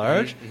 like this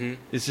large,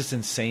 is just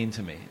insane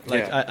to me.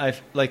 Like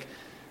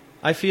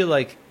I feel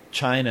like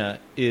China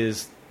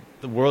is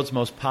the world's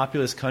most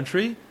populous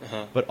country,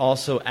 but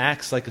also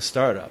acts like a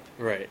startup.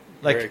 Right.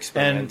 Like,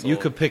 and you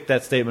could pick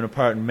that statement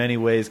apart in many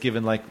ways,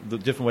 given like the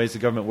different ways the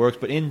government works.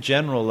 But in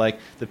general, like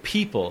the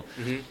people,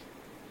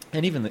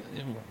 and even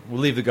we'll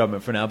leave the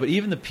government for now. But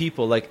even the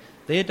people, like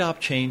they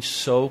adopt change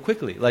so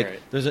quickly. Like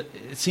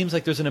it seems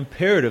like there's an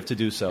imperative to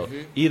do so.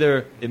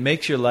 Either it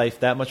makes your life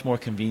that much more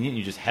convenient,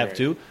 you just have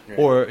to,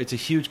 or it's a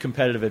huge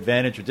competitive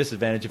advantage or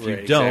disadvantage if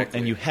you don't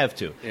and you have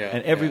to.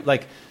 And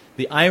like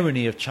the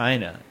irony of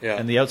China,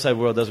 and the outside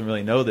world doesn't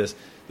really know this.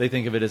 They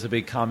think of it as a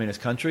big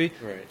communist country.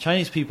 Right.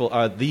 Chinese people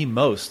are the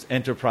most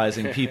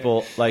enterprising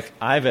people like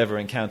I've ever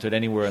encountered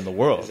anywhere in the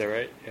world. Is that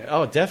right? Yeah.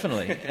 Oh,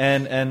 definitely.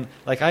 and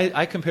like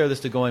I compare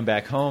this to going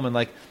back home, and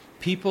like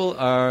people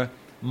are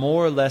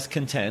more or less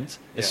content,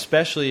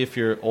 especially if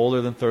you're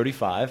older than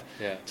 35,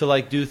 to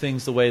like do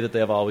things the way that they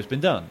have always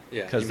been done.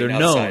 Because they're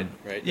outside, known.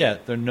 Right? Yeah,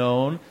 they're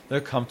known. They're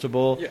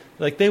comfortable.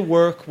 Like they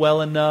work well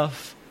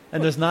enough,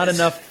 and there's not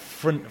enough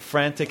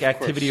frantic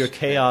activity or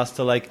chaos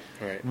to like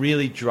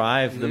really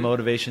drive the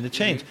motivation to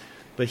change.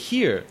 But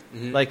here,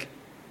 like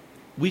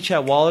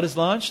WeChat Wallet is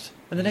launched,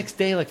 and the next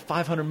day like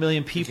 500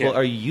 million people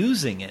are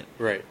using it.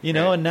 Right.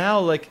 And now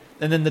like,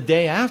 and then the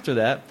day after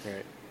that,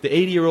 the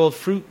 80-year-old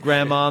fruit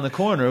grandma on the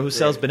corner who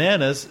sells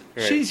bananas,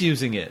 she's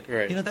using it.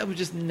 Right. That would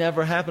just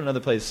never happen in other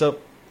places. So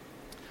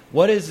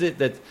what is it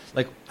that,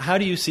 like, how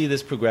do you see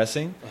this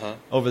progressing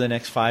over the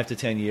next 5 to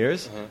 10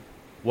 years?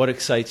 What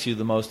excites you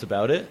the most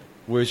about it?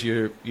 Where's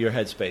your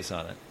headspace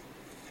on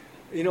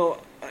it?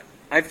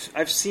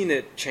 I've seen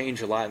it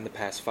change a lot in the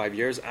past 5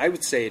 years. I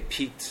would say it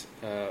peaked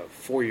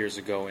 4 years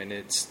ago, and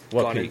it's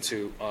gone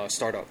into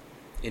startup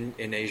in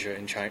Asia,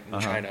 in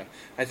China.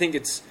 I think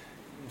it's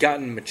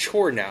gotten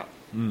mature now,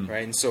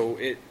 right? And so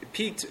it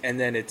peaked, and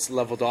then it's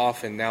leveled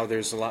off, and now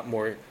there's a lot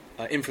more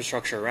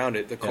infrastructure around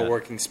it, the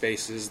co-working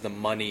spaces, the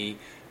money,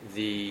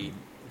 the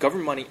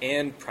government money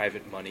and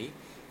private money,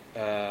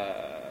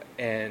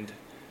 and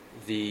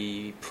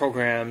the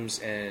programs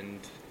and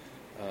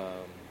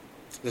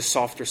the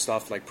softer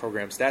stuff like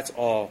programs, that's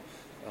all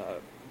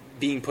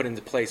being put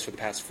into place for the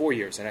past 4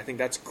 years, and I think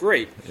that's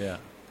great. Yeah.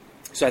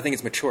 So I think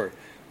it's mature,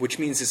 which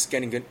means it's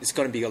going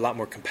to be a lot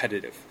more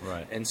competitive.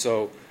 Right. And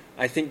so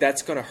I think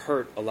that's going to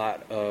hurt a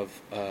lot of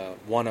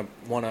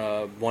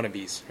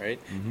wannabes, right?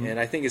 Mm-hmm. And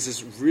I think it's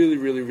just really,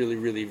 really, really,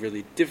 really,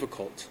 really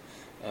difficult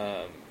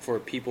for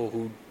people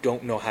who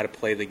don't know how to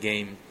play the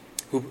game,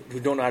 who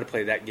don't know how to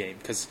play that game.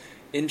 Because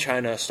in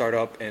China,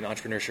 startup and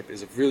entrepreneurship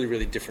is a really,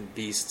 really different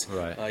beast.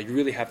 Right. You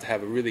really have to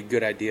have a really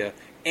good idea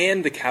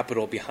and the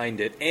capital behind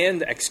it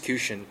and the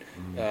execution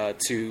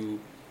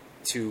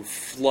to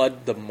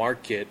flood the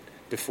market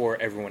before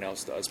everyone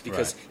else does.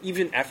 Because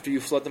even after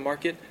you flood the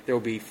market, there will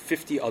be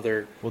 50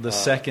 other... Well, the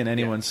second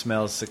anyone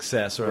smells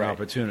success or an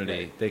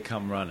opportunity, they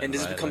come running. And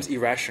this becomes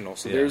irrational.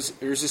 So there's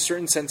a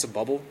certain sense of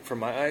bubble, from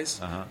my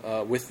eyes,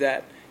 with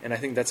that. And I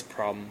think that's a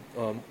problem.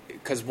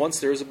 Because once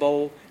there is a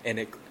bubble and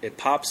it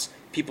pops,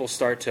 people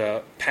start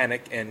to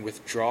panic and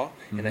withdraw.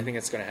 Mm-hmm. And I think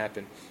that's going to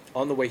happen.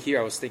 On the way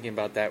here, I was thinking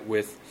about that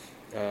with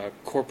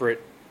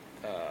corporate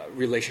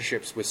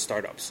relationships with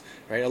startups,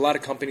 right? A lot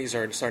of companies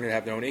are starting to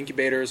have their own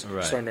incubators,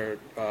 starting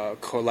to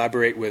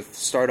collaborate with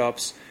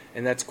startups,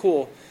 and that's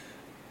cool.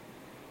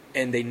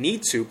 And they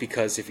need to,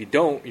 because if you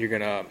don't, you're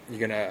gonna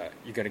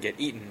get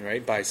eaten,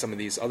 right, by some of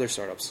these other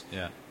startups.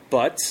 Yeah.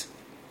 But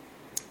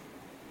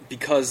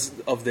because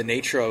of the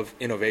nature of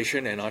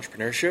innovation and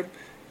entrepreneurship,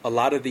 a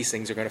lot of these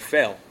things are going to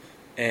fail.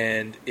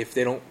 And if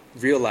they don't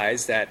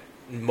realize that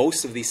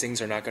most of these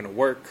things are not going to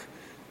work,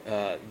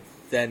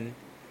 then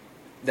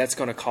that's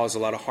going to cause a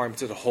lot of harm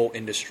to the whole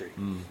industry.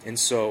 And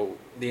so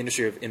the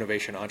industry of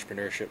innovation,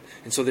 entrepreneurship.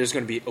 And so there's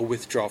going to be a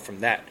withdrawal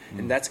from that.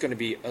 And that's going to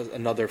be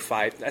another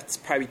 5, that's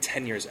probably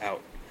 10 years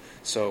out.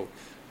 So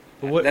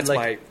that's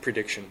my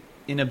prediction.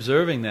 In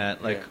observing that,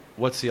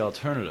 what's the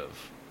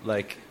alternative?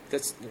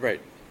 That's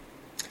right.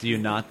 Do you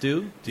not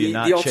do? Do you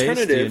not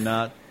chase? Do you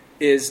not?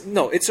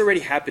 No, it's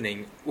already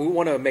happening. We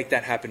want to make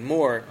that happen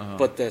more,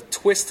 but the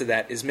twist to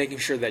that is making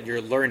sure that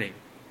you're learning.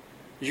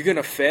 You're going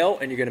to fail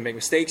and you're going to make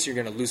mistakes. You're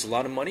going to lose a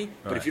lot of money.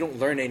 But if you don't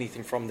learn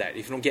anything from that,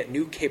 if you don't get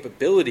new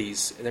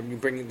capabilities, and then you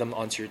bring them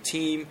onto your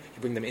team,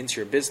 you bring them into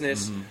your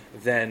business,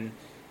 then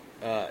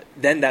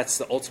that's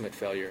the ultimate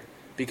failure.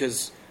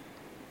 Because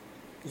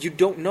you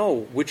don't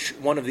know which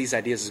one of these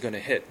ideas is going to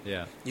hit.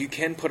 Yeah. You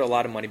can put a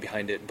lot of money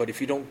behind it, but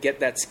if you don't get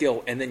that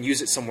skill and then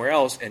use it somewhere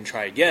else and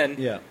try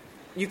again,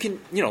 you can,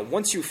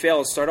 once you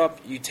fail a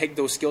startup, you take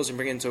those skills and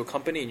bring it into a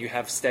company and you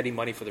have steady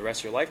money for the rest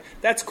of your life.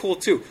 That's cool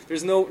too.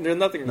 There's nothing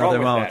wrong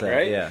with that,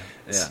 right? Yeah.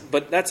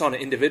 But that's on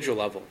an individual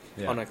level.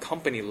 Yeah. On a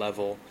company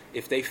level,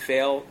 if they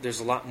fail, there's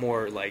a lot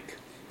more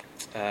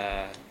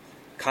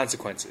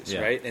consequences,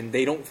 right? And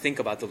they don't think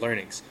about the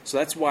learnings. So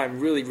that's why I'm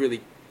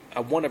really,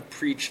 I want to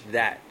preach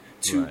that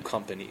to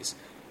companies.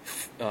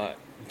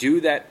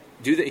 Do the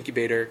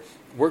incubator,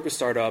 work with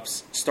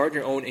startups, start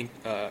your own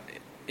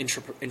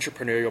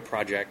entrepreneurial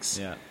projects,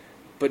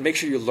 but make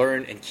sure you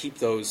learn and keep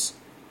those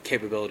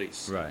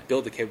capabilities,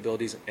 build the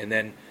capabilities, and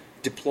then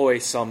deploy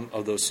some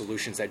of those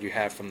solutions that you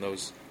have from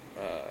those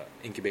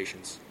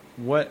incubations.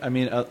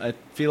 I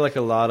feel like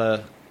a lot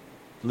of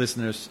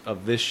listeners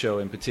of this show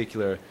in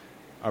particular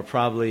are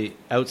probably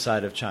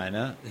outside of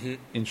China,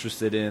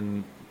 interested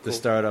in the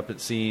startup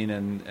scene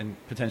and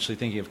potentially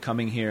thinking of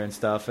coming here and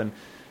stuff. And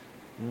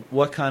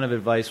what kind of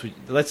advice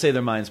let's say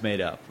their mind's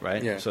made up,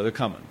 right? Yeah. So they're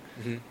coming.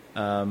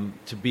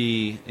 To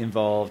be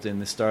involved in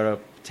the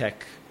startup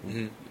tech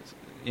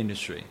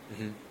industry.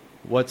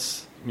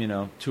 What's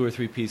 2 or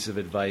 3 pieces of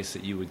advice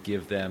that you would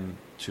give them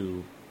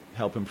to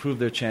help improve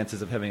their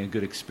chances of having a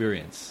good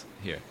experience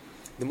here?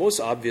 The most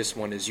obvious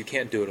one is you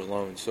can't do it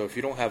alone. So if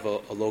you don't have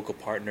a local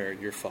partner,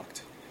 you're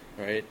fucked,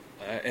 right?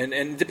 And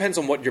it depends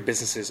on what your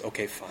business is.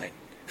 Okay, fine,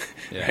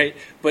 right?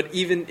 But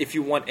even if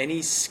you want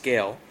any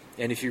scale,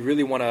 and if you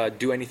really want to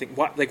do anything,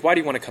 why do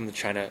you want to come to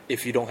China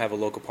if you don't have a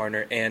local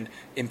partner and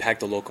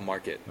impact the local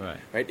market?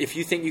 Right? If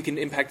you think you can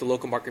impact the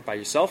local market by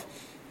yourself,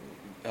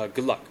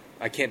 good luck.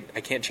 I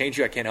can't change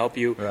you. I can't help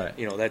you.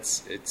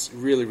 It's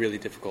really, really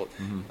difficult.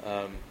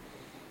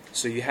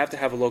 So you have to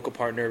have a local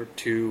partner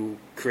to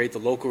create the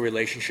local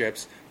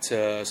relationships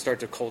to start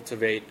to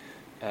cultivate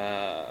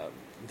the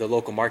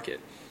local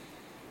market.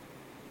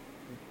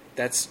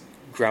 That's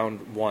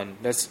ground one.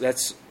 That's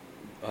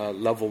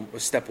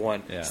step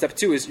 1. Step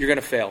 2 is you're going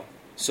to fail.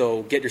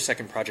 So get your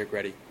second project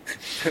ready.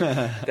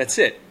 That's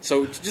it.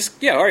 So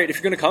just, all right, if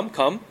you're going to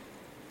come,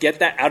 get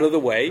that out of the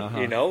way,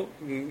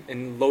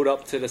 and load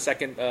up to the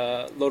second,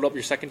 load up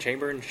your second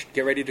chamber and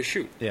get ready to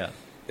shoot.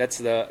 That's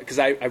because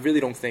I really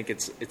don't think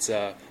it's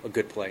a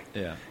good play.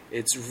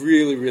 It's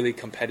really, really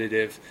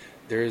competitive.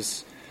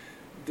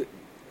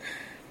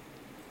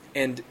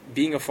 And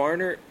being a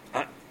foreigner,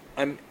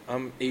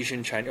 I'm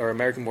Asian Chinese or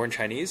American born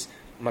Chinese.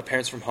 My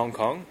parents from Hong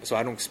Kong, so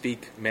I don't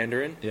speak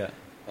Mandarin.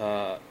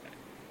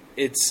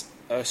 It's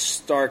a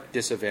stark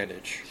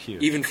disadvantage,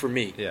 even for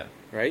me.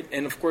 Right?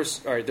 And of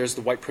course, all right, there's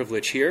the white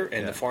privilege here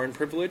and the foreign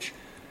privilege.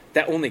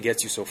 that only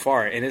gets you so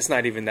far, and it's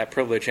not even that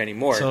privilege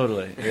anymore.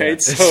 Totally. Right? Yeah.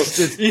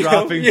 So, it's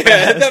dropping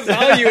fast. that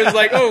value is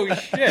like, oh,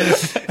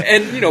 shit.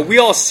 And, we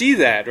all see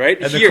that, right?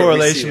 And Here the we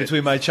correlation see it.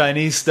 between my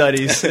Chinese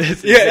studies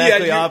is Yeah,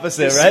 exactly you're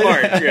opposite, right?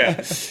 Smart,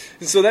 yeah.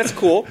 So that's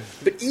cool.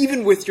 But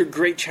even with your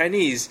great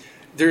Chinese,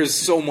 there's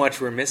so much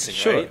we're missing,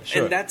 Sure, right?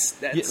 sure. And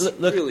that's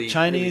Look, really,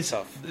 Chinese,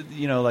 really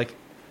tough. like,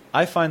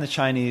 I find the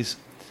Chinese,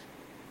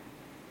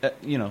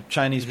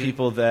 Chinese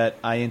people that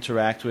I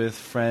interact with,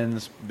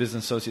 friends,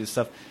 business associates,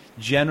 stuff,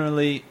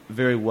 generally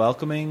very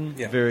welcoming,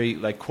 Yeah. very,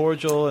 like,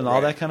 cordial and all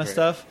Right, that kind of right.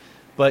 stuff,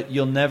 but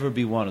you'll never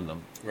be one of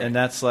them. Right. And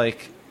that's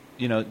like,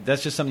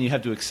 that's just something you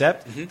have to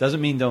accept. Mm-hmm.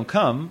 Doesn't mean don't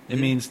come. It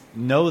means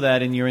know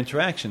that in your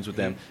interactions with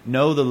them. Mm-hmm.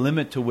 Know the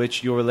limit to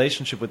which your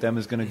relationship with them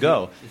is going to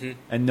go,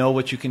 and know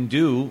what you can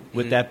do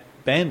with that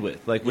bandwidth,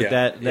 like with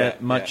Yeah, that yeah,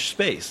 much yeah.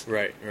 space.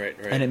 Right.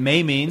 And it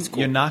may mean That's cool.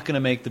 you're not going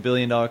to make the $1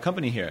 billion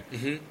company here.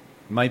 Mm-hmm.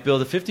 Might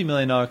build a $50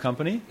 million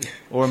company,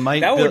 or might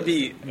That build, would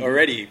be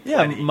already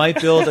yeah, plenty.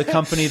 might build a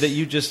company that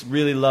you just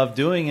really love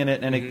doing in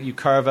it, and you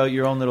carve out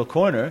your own little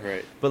corner.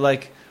 Right. But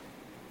like,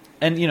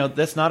 and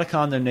that's not a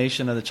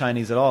condemnation of the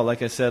Chinese at all.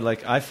 Like I said,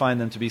 like I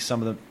find them to be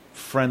some of the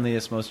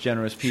friendliest, most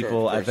generous Sure,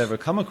 people of I've course. ever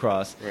come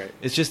across. Right.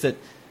 It's just that,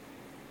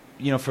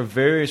 for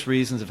various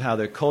reasons of how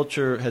their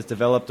culture has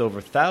developed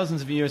over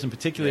thousands of years, and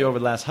particularly Yeah. over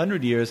the last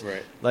 100 years,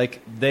 Right.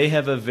 like they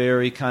have a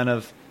very kind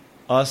of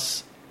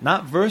us,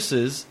 not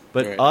versus,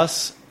 but Right.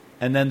 us,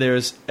 and then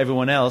there's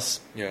everyone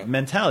else Yeah.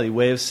 mentality,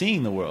 way of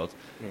seeing the world.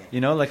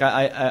 Yeah. Like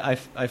I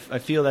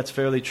feel that's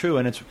fairly true,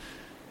 and it's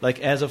like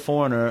as a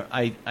foreigner,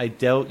 I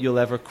doubt you'll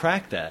ever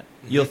crack that.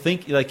 You'll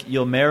think like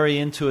you'll marry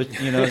into a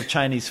a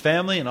Chinese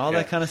family and all Yeah.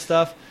 that kind of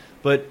stuff,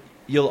 but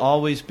you'll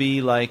always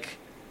be like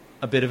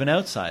a bit of an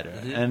outsider,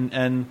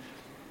 and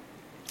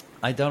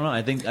I don't know.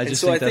 I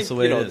just think that's the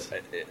way it is.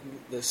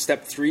 The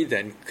step 3,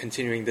 then,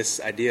 continuing this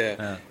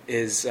idea,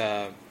 is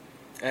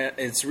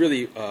it's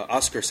really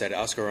Oscar said it,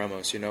 Oscar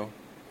Ramos,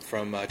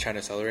 from China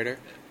Accelerator.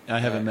 I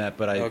haven't met,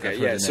 but I've Okay, heard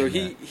yeah. the So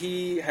name,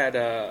 he had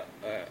a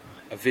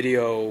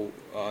video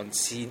on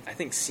I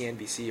think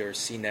CNBC or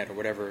CNET or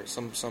whatever,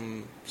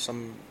 some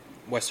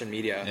Western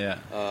media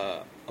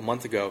a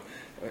month ago,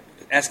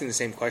 asking the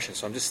same question.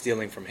 So I'm just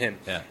stealing from him.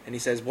 Yeah. And he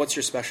says, "What's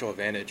your special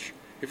advantage?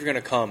 If you're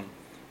going to come,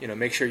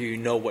 make sure you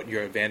know what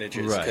your advantage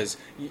is, Right. because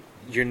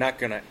you're not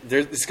gonna.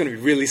 It's going to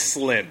be really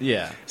slim.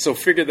 Yeah. So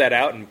figure that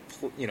out and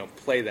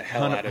play the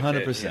hell out of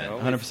it.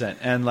 100%, 100%,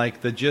 and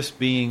like the just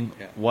being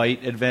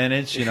white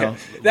advantage, that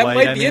white,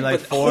 might I be mean, it, like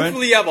but foreign.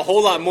 hopefully you have a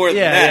whole lot more than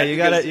that.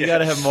 Yeah, you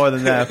gotta have more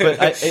than that. But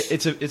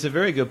it's a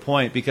very good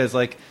point, because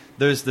like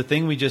there's the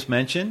thing we just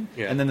mentioned,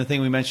 and then the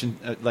thing we mentioned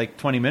like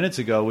 20 minutes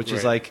ago, which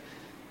is like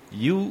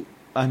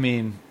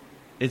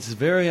it's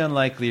very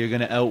unlikely you're going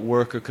to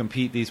outwork or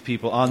compete these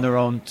people on their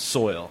own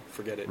soil.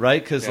 Forget it,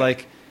 right? Because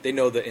like they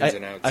know the ins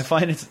and outs. I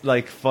find it's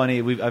like funny.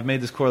 I've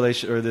made this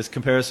correlation or this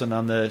comparison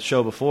on the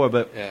show before,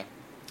 but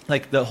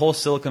like the whole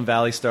Silicon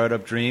Valley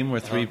startup dream, where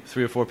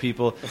three or four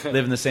people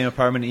live in the same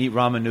apartment and eat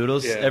ramen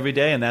noodles every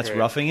day, and that's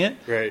roughing it.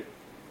 Right.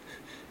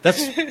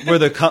 That's where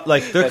they're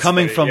That's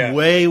coming funny, from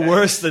way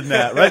worse than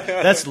that, right?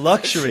 That's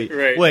luxury.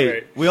 Right, Wait,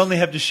 right. we only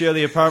have to share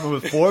the apartment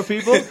with 4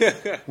 people?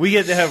 We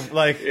get to have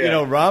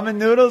ramen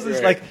noodles? It's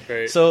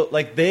Right. So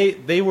like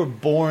they were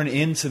born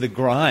into the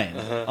grind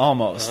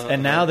almost.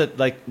 And now that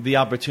like the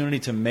opportunity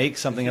to make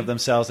something of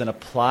themselves and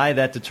apply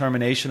that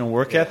determination and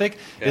work ethic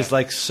is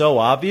like so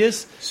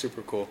obvious.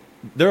 Super cool.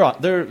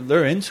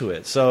 They're into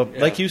it. So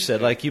like you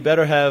said, like you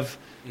better have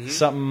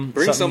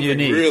something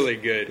unique. Really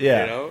good,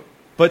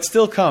 But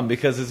still come,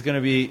 because it's going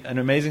to be an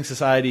amazing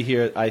society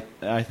here,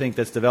 I think,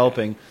 that's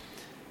developing.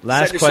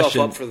 Last Set yourself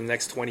question. up for the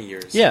next 20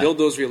 years. Yeah. Build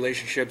those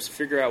relationships,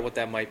 figure out what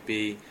that might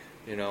be,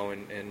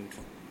 and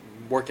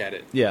work at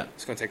it. Yeah.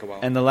 It's going to take a while.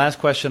 And the last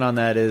question on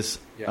that is,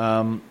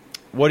 Yeah.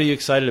 what are you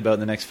excited about in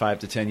the next 5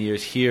 to 10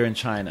 years here in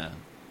China?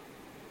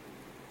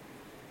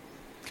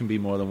 Can be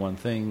more than one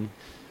thing.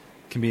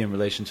 Can be in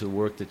relation to the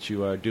work that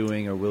you are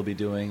doing or will be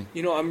doing.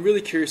 I'm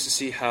really curious to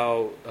see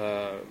how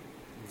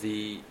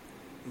the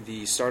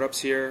startups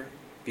here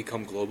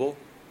become global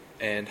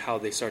and how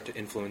they start to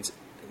influence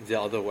the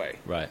other way.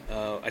 Right.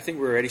 I think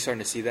we're already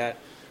starting to see that,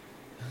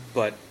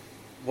 but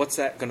what's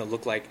that going to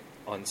look like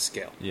on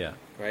scale? Yeah.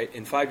 Right?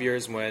 In 5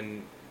 years,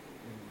 when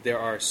there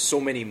are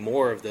so many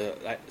more of the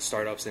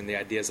startups and the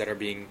ideas that are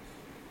being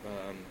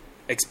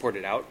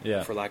exported out,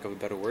 for lack of a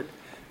better word,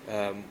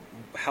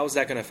 how is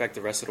that going to affect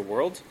the rest of the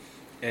world?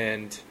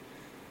 And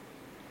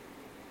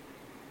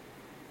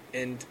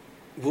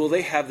will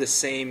they have the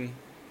same?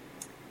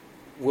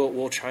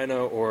 Will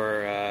China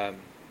or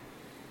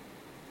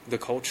the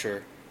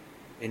culture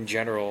in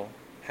general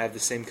have the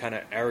same kind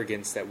of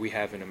arrogance that we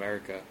have in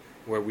America,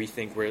 where we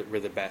think we're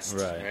the best,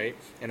 right?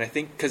 And I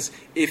think because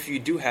if you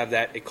do have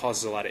that, it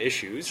causes a lot of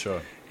issues.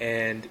 Sure.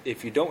 And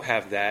if you don't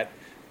have that,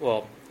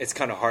 well, it's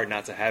kind of hard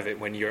not to have it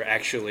when you're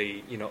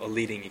actually, a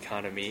leading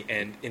economy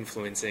and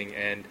influencing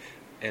and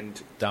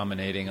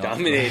dominating,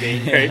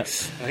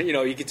 right?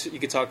 You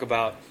could talk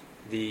about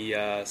the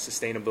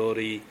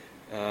sustainability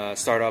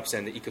startups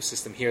and the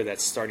ecosystem here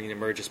that's starting to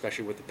emerge,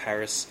 especially with the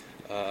Paris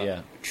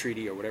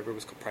treaty or whatever it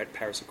was called,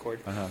 Paris Accord.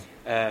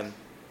 Uh-huh.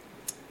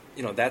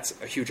 That's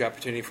a huge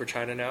opportunity for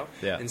China now.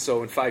 Yeah. And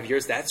so in 5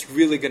 years, that's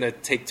really going to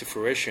take to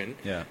fruition.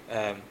 Yeah.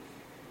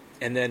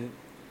 And then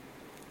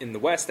in the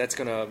West, that's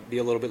going to be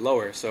a little bit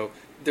lower. So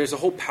there's a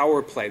whole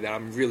power play that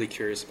I'm really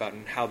curious about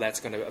and how that's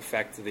going to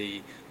affect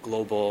the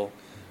global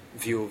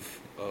view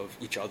of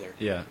each other.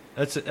 Yeah,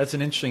 that's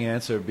an interesting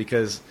answer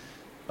because,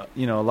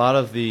 a lot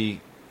of the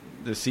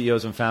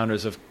CEOs and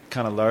founders of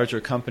kind of larger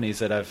companies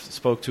that I've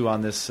spoke to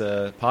on this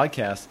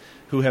podcast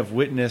who have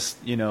witnessed,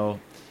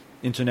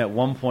 Internet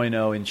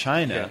 1.0 in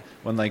China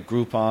when like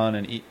Groupon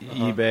and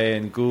eBay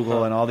and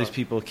Google and all these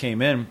people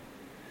came in,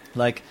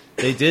 like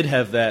they did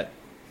have that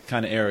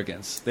kind of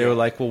arrogance. They were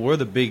like, well, we're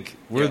the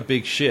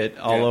big shit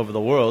all over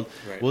the world.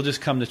 Right. We'll just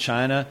come to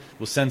China.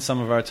 We'll send some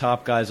of our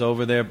top guys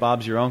over there.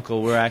 Bob's your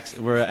uncle. We're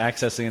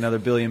accessing another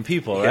billion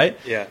people, right?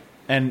 Yeah.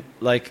 And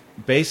like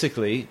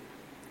basically,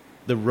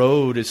 the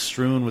road is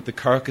strewn with the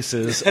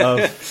carcasses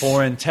of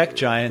foreign tech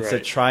giants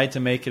that tried to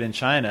make it in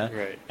China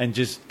and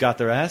just got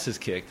their asses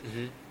kicked.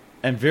 Mm-hmm.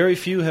 And very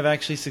few have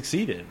actually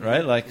succeeded,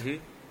 right? Like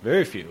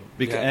very few.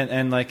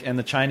 And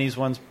the Chinese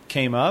ones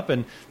came up,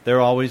 and they're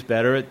always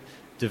better at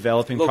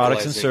developing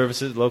products and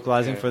services,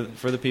 localizing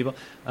for the people.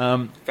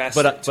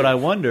 But I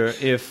wonder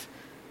if,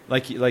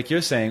 like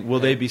you're saying, will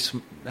they be?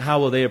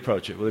 How will they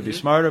approach it? Will they be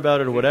smarter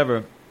about it or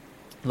whatever?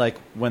 Like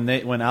when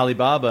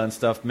Alibaba and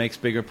stuff makes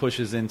bigger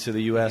pushes into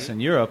the U.S. and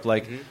Europe,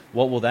 like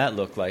what will that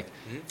look like?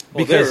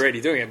 Well, they're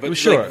already doing it, but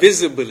like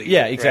visibly.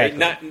 Yeah, exactly.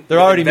 Right? They're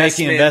already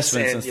making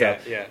investments and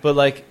stuff. Yeah. But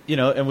like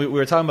and we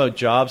were talking about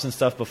jobs and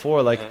stuff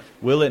before. Like,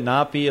 will it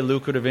not be a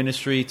lucrative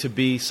industry to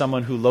be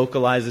someone who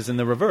localizes in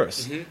the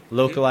reverse,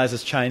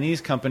 localizes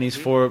Chinese companies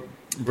for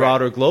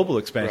broader global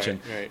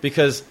expansion? Right.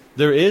 Because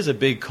there is a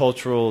big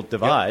cultural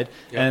divide,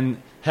 and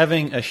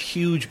having a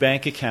huge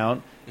bank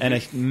account and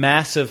a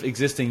massive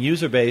existing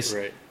user base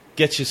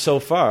gets you so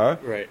far,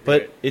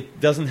 but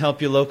it doesn't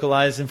help you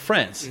localize in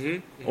France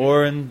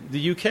or in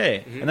the UK.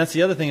 And that's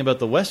the other thing about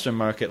the Western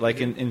market. Like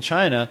in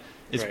China,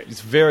 it's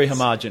very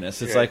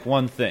homogenous. It's like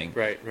one thing.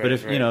 But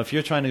if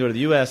you're trying to go to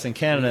the US and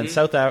Canada and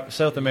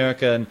South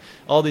America and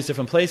all these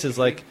different places,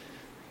 like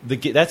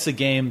that's a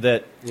game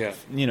that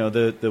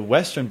the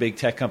Western big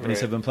tech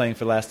companies have been playing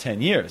for the last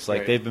 10 years.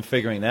 Like they've been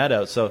figuring that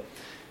out. So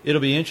it'll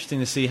be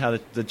interesting to see how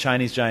the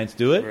Chinese giants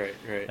do it,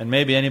 and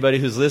maybe anybody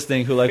who's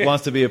listening who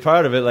wants to be a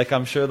part of it. Like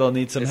I'm sure they'll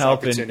need some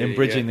help in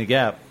bridging the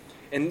gap.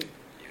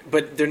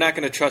 But they're not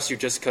going to trust you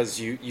just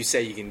because you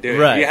say you can do it.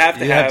 Right. You have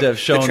to have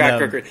shown the track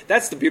them. record.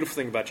 That's the beautiful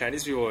thing about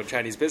Chinese people and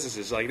Chinese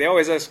businesses. Like they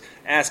always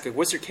ask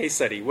what's your case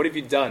study? What have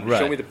you done? Right.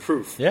 Show me the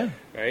proof. Yeah.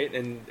 Right.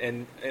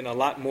 And a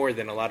lot more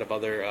than a lot of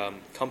other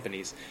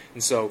companies.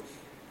 And so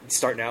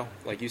start now,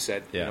 like you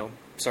said. Yeah.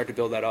 Start to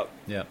build that up.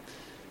 Yeah.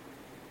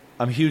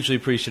 I'm hugely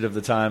appreciative of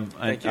the time.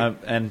 Thank you.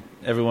 And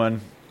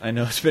everyone, I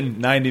know it's been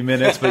 90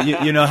 minutes, but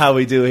you know how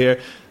we do here.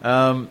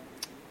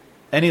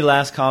 Any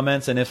last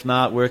comments? And if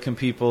not, where can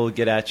people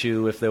get at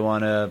you if they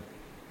want to,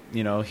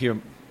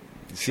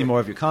 see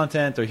more of your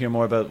content or hear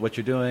more about what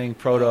you're doing?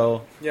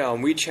 Proto.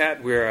 On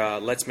WeChat, we're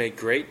Let's Make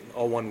Great,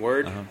 all one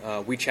word.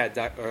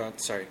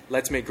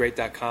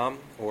 letsmakegreat.com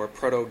or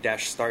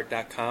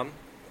proto-start.com.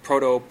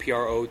 Proto,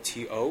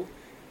 Proto,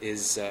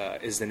 is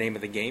the name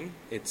of the game.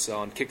 It's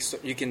on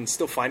Kickstarter. You can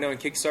still find it on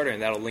Kickstarter,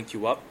 and that'll link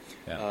you up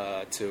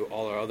to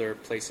all our other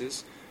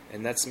places.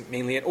 And that's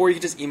mainly it. Or you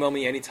can just email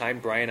me anytime,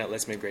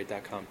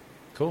 Brian@letsmakegreat.com.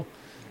 Cool.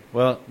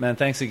 Well, man,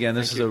 thanks again.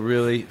 This is a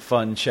really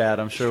fun chat.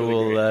 I'm sure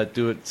we'll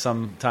do it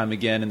sometime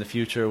again in the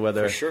future,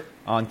 whether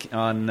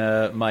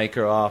on mic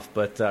or off.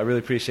 But I really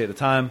appreciate the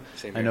time.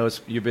 Same I know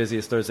you're busy.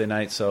 It's Thursday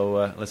night,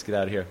 so let's get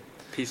out of here.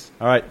 Peace.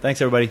 All right.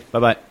 Thanks, everybody.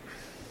 Bye-bye.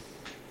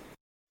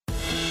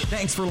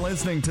 Thanks for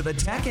listening to the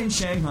Tech in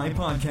Shanghai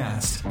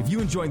podcast. If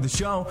you enjoyed the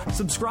show,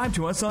 subscribe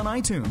to us on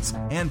iTunes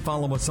and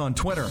follow us on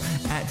Twitter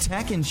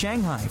 @Tech in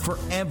Shanghai for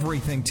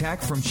everything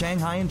tech from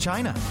Shanghai and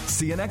China.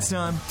 See you next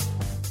time.